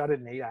 but we shot it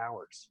in 8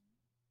 hours.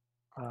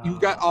 You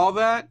got all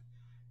that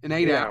in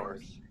 8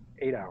 hours?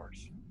 8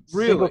 hours.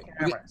 Really?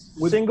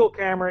 Single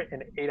camera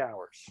in 8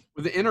 hours.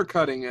 With the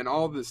intercutting and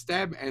all the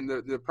stab and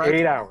the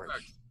practical 8 hours.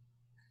 effects.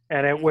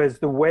 And it was,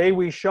 the way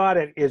we shot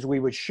it is we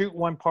would shoot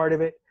one part of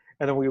it,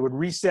 and then we would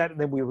reset, and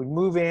then we would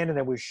move in, and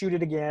then we'd shoot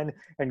it again.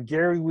 And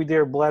Gary would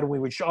do blood, and we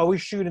would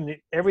always shoot, and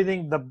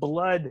everything, the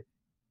blood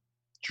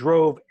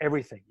drove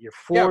everything. Your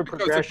forward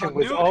progression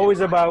was always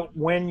about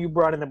when you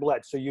brought in the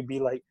blood. So you'd be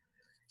like,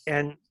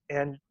 and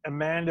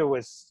Amanda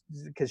was,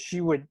 because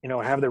she would, you know,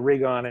 have the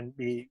rig on and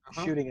be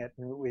shooting it,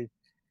 and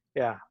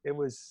it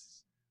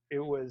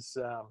was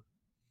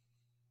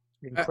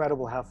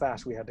incredible how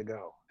fast we had to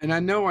go. And I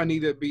know I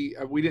need to be,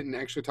 we didn't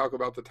actually talk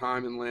about the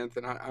time and length,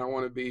 and I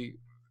want to be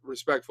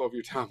respectful of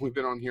your time. We've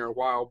been on here a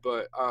while,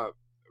 but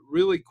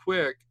really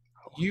quick,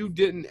 You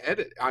didn't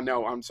edit. I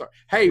know. I'm sorry.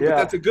 Hey, but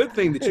that's a good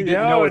thing that you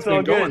didn't know it's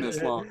been going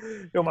this long.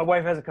 My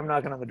wife hasn't come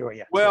knocking on the door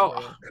yet.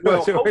 Well,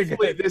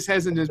 hopefully this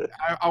hasn't.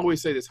 I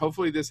always say this.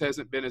 Hopefully this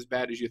hasn't been as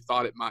bad as you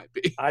thought it might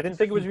be. I didn't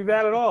think it would be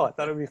bad at all. I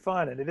thought it would be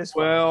fun, and it is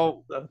fun.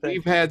 Well,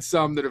 we've had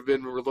some that have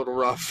been a little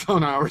rough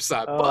on our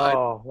side,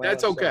 but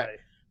that's okay.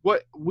 Sorry.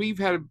 We've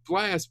had a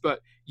blast, but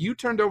you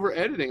turned over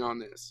editing on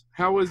this.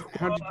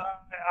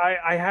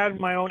 I had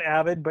my own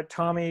Avid, but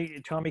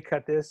Tommy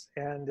cut this,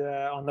 and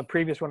on the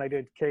previous one I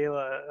did,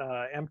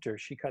 Kayla Emter,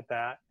 she cut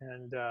that,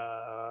 and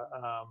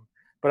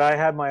but I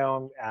had my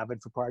own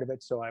Avid for part of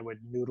it, so I would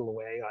noodle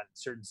away on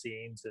certain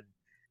scenes,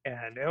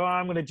 and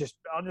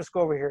I'll just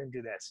go over here and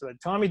do this. So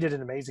Tommy did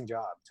an amazing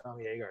job.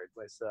 Tommy Agard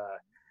was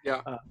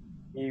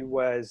he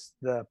was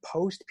the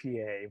post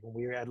PA when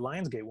we were at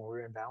Lionsgate when we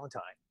were in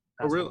Valentine.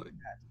 Oh, really?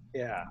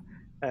 Yeah,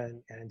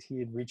 and he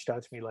had reached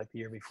out to me like the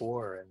year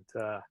before,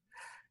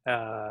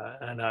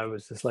 and I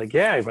was just like,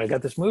 yeah, I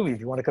got this movie. If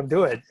you want to come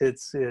do it,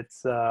 it's.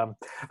 I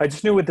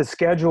just knew with the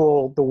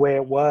schedule the way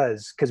it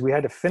was because we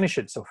had to finish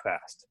it so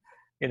fast.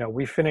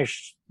 We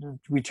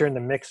turned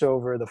the mix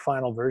over, the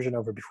final version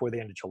over before the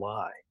end of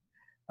July.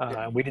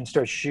 We didn't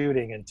start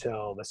shooting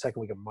until the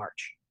second week of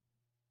March.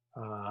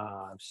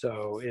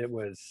 So it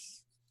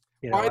was.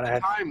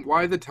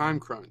 Why the time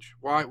crunch?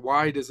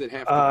 Why does it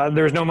have to?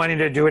 There's no money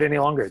to do it any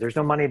longer. There's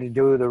no money to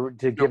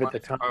give it the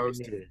time it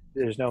needed.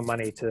 There's no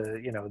money to,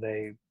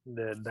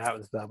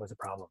 that was a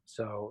problem.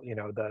 So,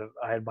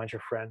 I had a bunch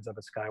of friends up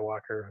at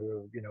Skywalker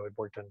who, had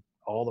worked on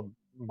all the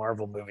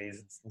Marvel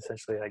movies. It's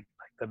essentially like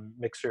the main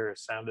mixer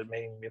sound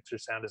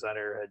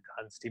designer had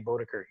done Steve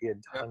Bodeker. He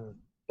had done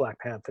Black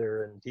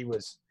Panther, and he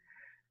was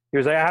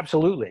like,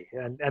 absolutely.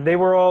 And they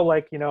were all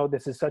like,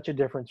 this is such a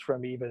difference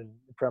from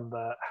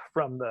the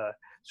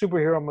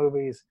superhero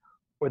movies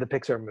or the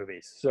Pixar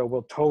movies. So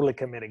we'll totally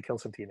commit and kill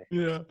some teenagers.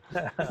 Yeah.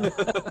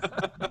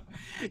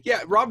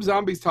 Yeah. Rob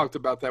Zombies talked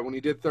about that when he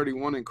did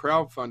 31 in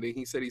crowdfunding.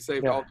 He said he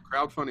saved all the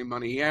crowdfunding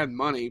money. He had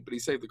money, but he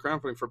saved the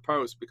crowdfunding for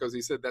post because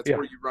he said that's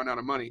where you run out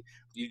of money.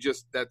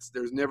 There's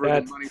never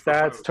been money for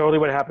That's post. Totally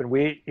what happened.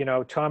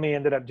 Tommy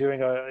ended up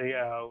doing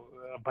a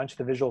bunch of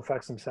the visual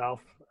effects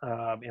himself.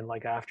 In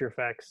like After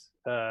Effects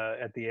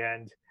at the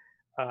end.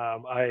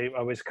 I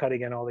was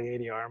cutting in all the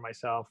ADR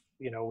myself.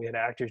 We had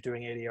actors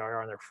doing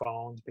ADR on their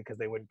phones because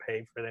they wouldn't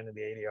pay for the end of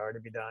the ADR to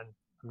be done.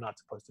 I'm not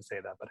supposed to say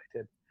that, but I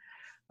did.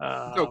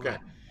 It's okay.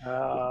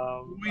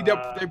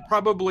 They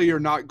probably are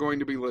not going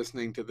to be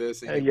listening to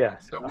this anyway.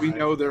 So we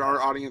know that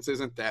our audience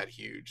isn't that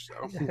huge.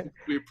 So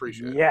we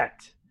appreciate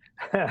it.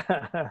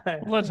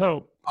 Let's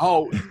hope.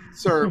 Oh,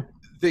 sir.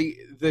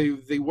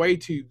 The way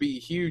to be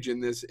huge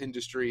in this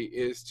industry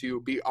is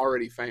to be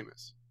already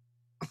famous.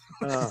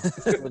 Well,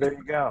 there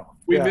you go.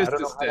 We missed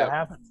a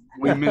step.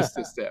 We missed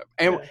a step.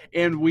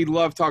 And we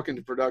love talking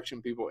to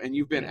production people, and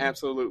you've been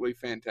absolutely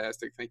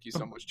fantastic. Thank you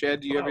so much. Chad,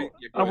 do you have any?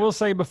 I will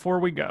say before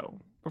we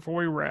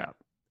wrap,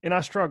 and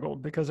I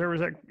struggled because there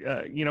was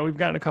we've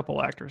gotten a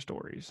couple actor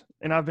stories,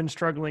 and I've been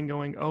struggling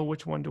going,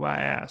 which one do I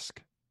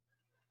ask?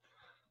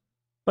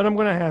 But I'm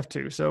going to have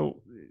to.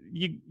 So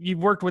you've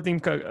worked with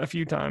him a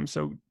few times.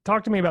 So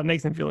talk to me about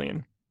Nathan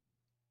Fillion.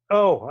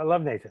 Oh, I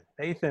love Nathan.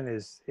 Nathan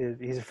is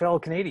he's a fellow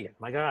Canadian.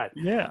 My God.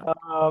 Yeah.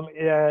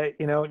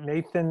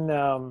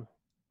 Nathan.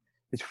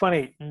 It's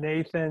funny.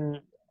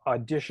 Nathan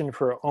auditioned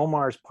for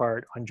Omar's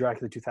part on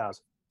Dracula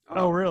 2000.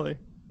 Oh, really?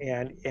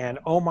 And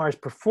Omar's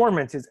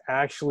performance is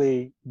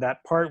actually,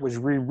 that part was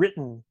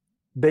rewritten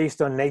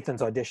based on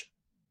Nathan's audition.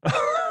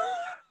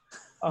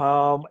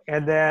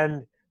 And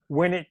then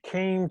when it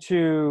came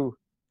to,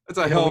 that's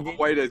a hell of a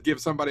way to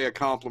give somebody a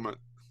compliment.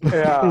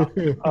 Yeah.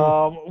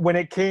 When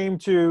it came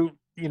to,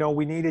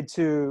 we needed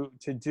to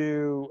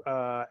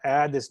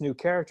add this new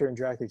character in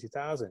Dracula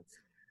 2000.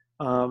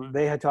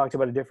 They had talked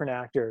about a different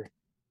actor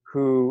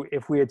who,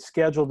 if we had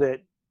scheduled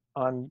it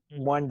on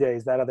one day,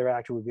 that other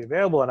actor would be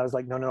available. And I was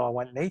like, no, I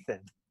want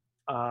Nathan.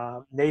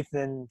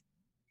 Nathan,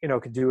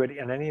 could do it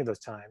in any of those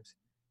times.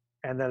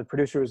 And then the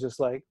producer was just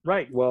like,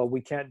 right, well,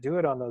 we can't do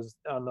it on those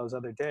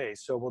other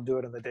days. So we'll do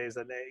it on the days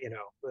that,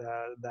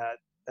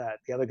 that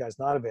the other guy's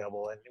not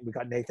available. And we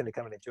got Nathan to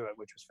come in and do it,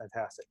 which was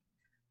fantastic.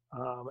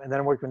 And then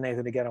I worked with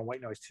Nathan again on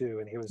White Noise 2,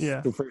 and he was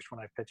the first one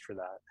I pitched for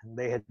that. And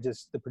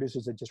the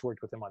producers had just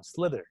worked with him on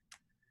Slither.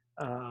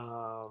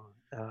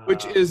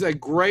 Which is a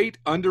great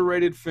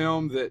underrated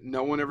film that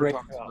no one ever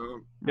talks about.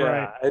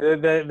 Yeah,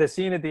 right. The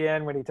scene at the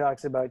end when he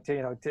talks about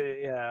tell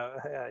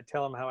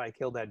him how I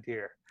killed that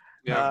deer.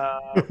 Yeah.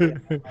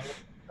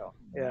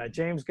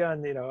 James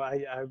Gunn.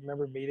 I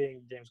remember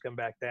meeting James Gunn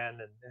back then,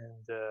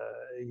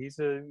 and he's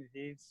a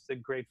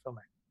great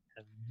filmmaker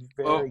and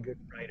very good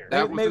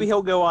writer. Maybe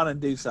he'll go on and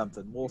do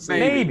something. We'll see.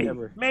 Maybe.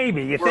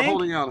 You We're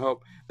holding out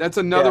hope. That's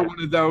another one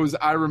of those.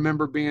 I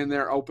remember being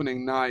there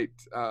opening night.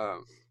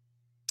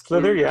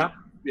 Slither,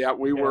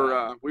 we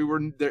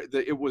were there.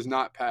 It was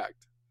not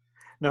packed.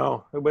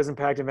 No, it wasn't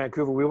packed in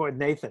Vancouver. We went with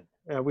Nathan.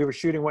 We were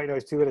shooting White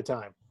Noise 2 at a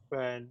time,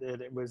 and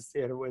it was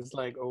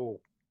like,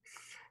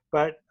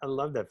 but I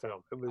love that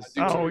film. It was.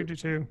 We do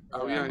too.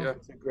 Oh yeah.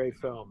 It's a great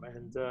film,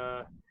 and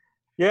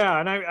Yeah,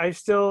 and I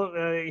still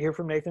hear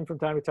from Nathan from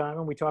time to time,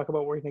 and we talk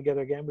about working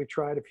together again. We've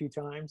tried a few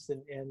times,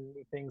 and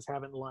things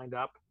haven't lined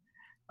up,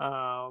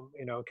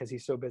 because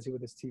he's so busy with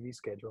his TV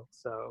schedule.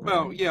 So,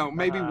 well, yeah,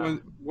 maybe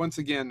once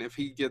again, if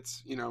he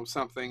gets,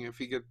 something, if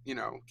he get,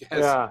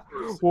 yeah.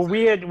 Well,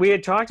 we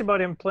had talked about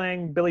him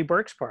playing Billy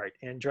Burke's part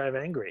in Drive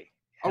Angry.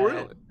 Oh,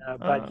 really?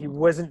 But he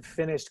wasn't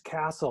finished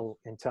Castle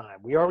in time.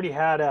 We already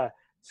had a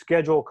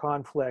schedule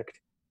conflict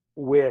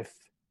with.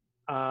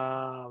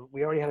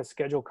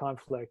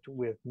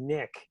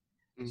 Nick,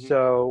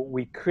 so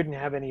we couldn't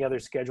have any other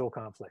schedule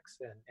conflicts,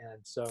 and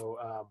so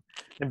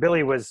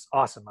Billy was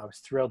awesome. I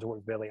was thrilled to work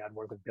with Billy. I'd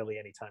work with Billy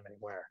anytime,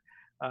 anywhere.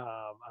 I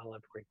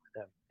love working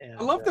with him. And,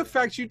 I love the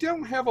fact you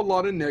don't have a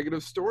lot of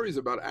negative stories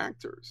about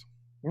actors.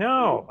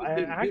 No,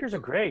 actors are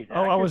great.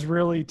 Oh, I was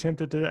really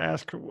tempted to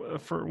ask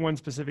for one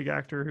specific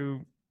actor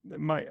who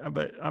might,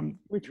 but I'm.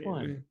 Which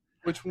one?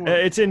 Which one?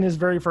 It's in his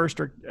very first.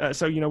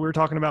 So we were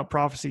talking about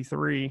Prophecy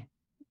 3.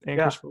 And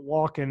Christopher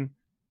Walken,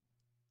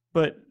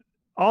 but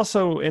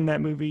also in that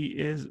movie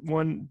is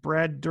one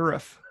Brad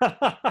Dourif.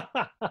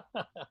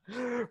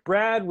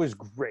 Brad was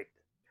great.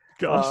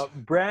 Gosh.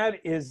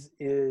 Brad is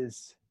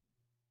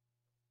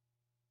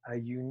a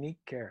unique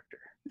character.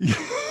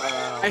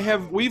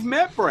 We've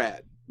met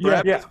Brad.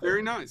 Brad was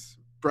very nice.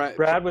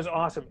 Brad was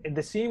awesome. In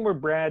the scene where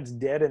Brad's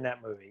dead in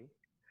that movie,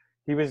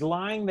 he was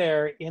lying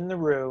there in the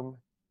room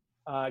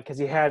because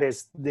he had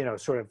his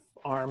sort of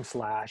arm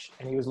slashed,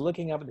 and he was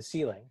looking up at the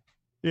ceiling.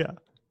 Yeah.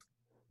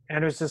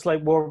 And it was just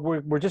like, well,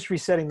 we're just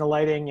resetting the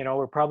lighting.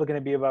 We're probably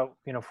going to be about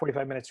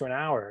 45 minutes to an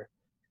hour.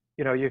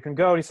 You can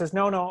go. And he says,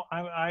 no,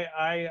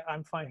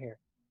 I'm fine here.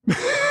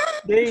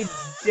 They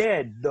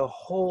dead the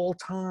whole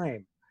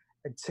time,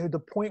 and to the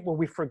point where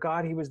we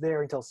forgot he was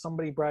there until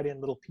somebody brought in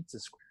little pizza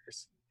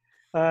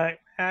squares.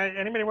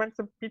 Anybody want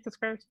some pizza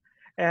squares?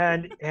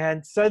 And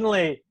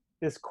suddenly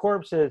this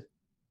corpse says,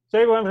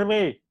 "Save one for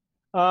me."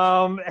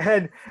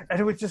 And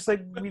it was just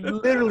like we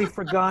literally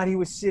forgot he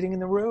was sitting in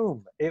the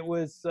room. It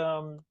was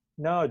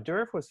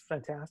Dourif was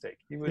fantastic.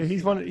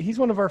 He's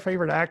one of our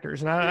favorite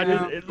actors, and I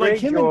just like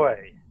him.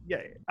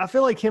 I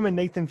feel like him and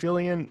Nathan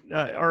Fillion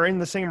are in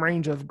the same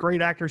range of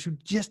great actors who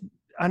just.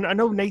 I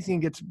know Nathan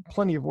gets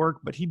plenty of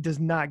work, but he does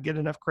not get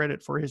enough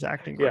credit for his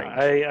acting. Yeah,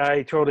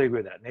 I totally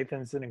agree with that.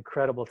 Nathan's an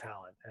incredible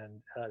talent, and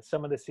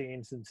some of the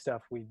scenes and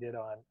stuff we did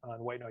on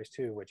White Noise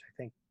 2, which I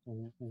think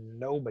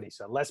nobody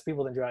saw. Less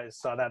people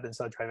saw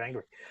Drive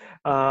Angry,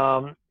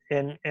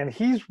 and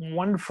he's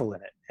wonderful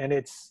in it, and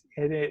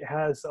it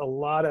has a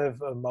lot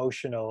of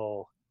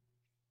emotional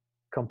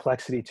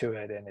complexity to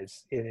it, and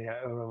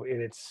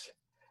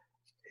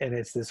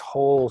it's this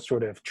whole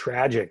sort of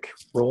tragic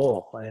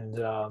role, and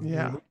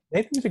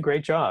Nathan did a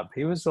great job.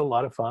 He was a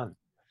lot of fun.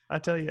 I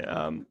tell you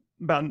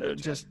about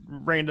just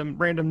random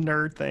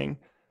nerd thing,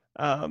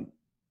 and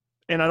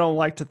I don't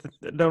like to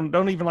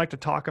don't even like to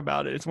talk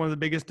about it. It's one of the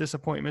biggest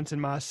disappointments in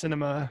my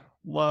cinema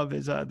love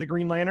is the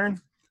Green Lantern.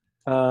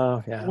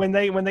 Yeah. When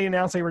they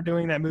announced they were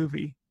doing that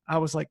movie, I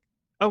was like,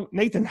 oh,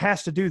 Nathan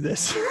has to do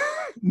this.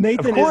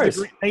 Nathan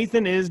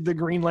is the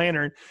Green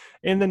Lantern,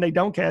 and then they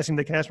don't cast him.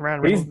 They cast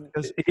Ryan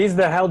Reynolds. He's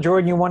the Hal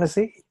Jordan you want to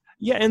see.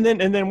 Yeah, and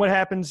then what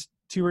happens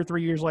 2 or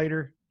 3 years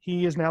later?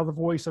 He is now the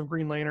voice of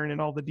Green Lantern in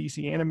all the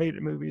DC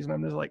animated movies, and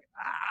I'm just like,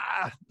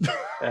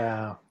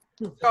 Yeah.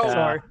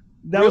 Sorry,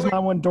 that was my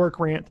one dork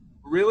rant.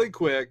 Really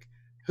quick,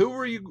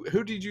 who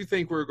did you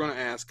think we were going to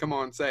ask? Come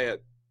on, say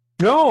it.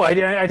 No, I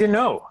didn't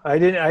know. I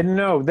didn't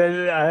know.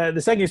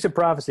 The second you said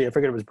Prophecy, I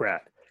figured it was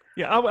Brad.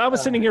 Yeah, I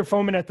was sitting here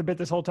foaming at the bit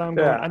this whole time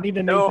going, I need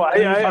to know talk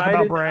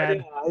about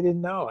Brad. I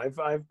didn't know.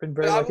 I've been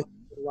very lucky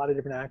with a lot of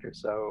different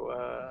actors. So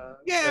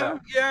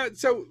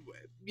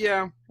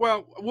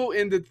well, we'll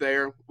end it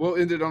there. We'll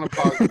end it on a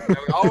positive note.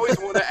 I always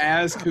want to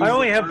ask. I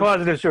only have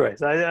positive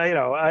stories. I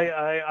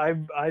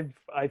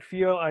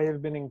feel I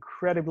have been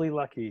incredibly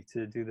lucky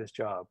to do this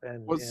job.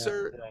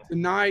 Sir,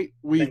 tonight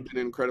we've been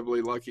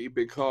incredibly lucky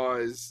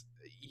because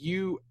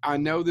I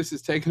know this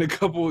has taken a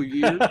couple of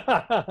years.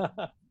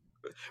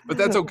 But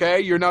that's okay.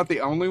 You're not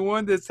the only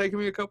one that's taken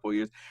me a couple of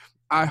years.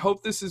 I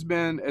hope this has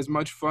been as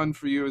much fun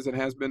for you as it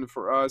has been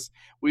for us.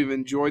 We've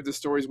enjoyed the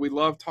stories. We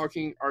love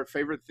talking. Our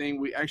favorite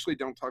thing, we actually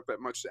don't talk that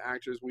much to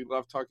actors. We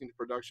love talking to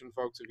production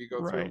folks. If you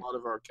go through a lot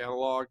of our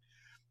catalog,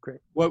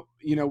 great. What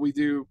we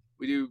do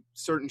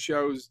certain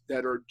shows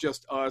that are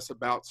just us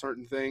about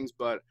certain things,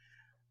 but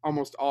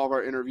almost all of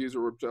our interviews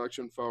are with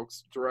production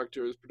folks,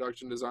 directors,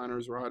 production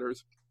designers,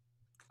 writers,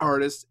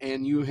 artists,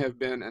 and you have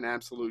been an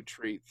absolute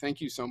treat.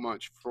 Thank you so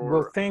much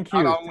for thank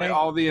you. Not only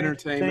all the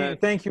entertainment.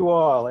 Thank you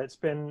all. It's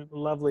been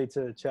lovely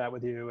to chat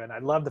with you, and I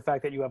love the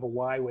fact that you have a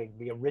Y-Wing,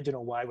 the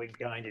original Y-Wing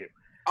behind you.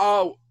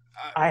 Oh,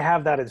 I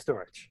have that in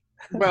storage.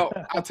 Well,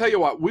 I'll tell you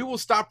what, we will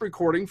stop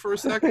recording for a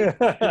second,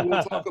 and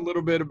we'll talk a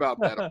little bit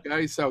about that,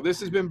 okay? So this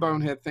has been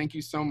Bonehead. Thank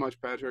you so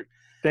much, Patrick.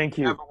 Thank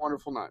you. Have a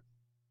wonderful night.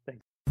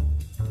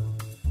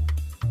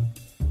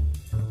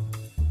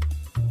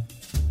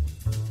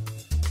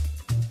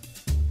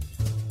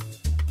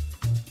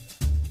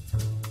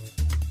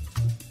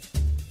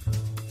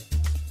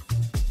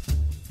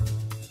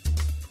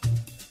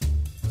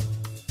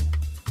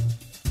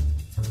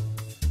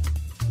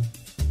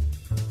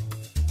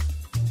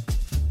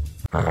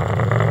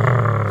 Bye.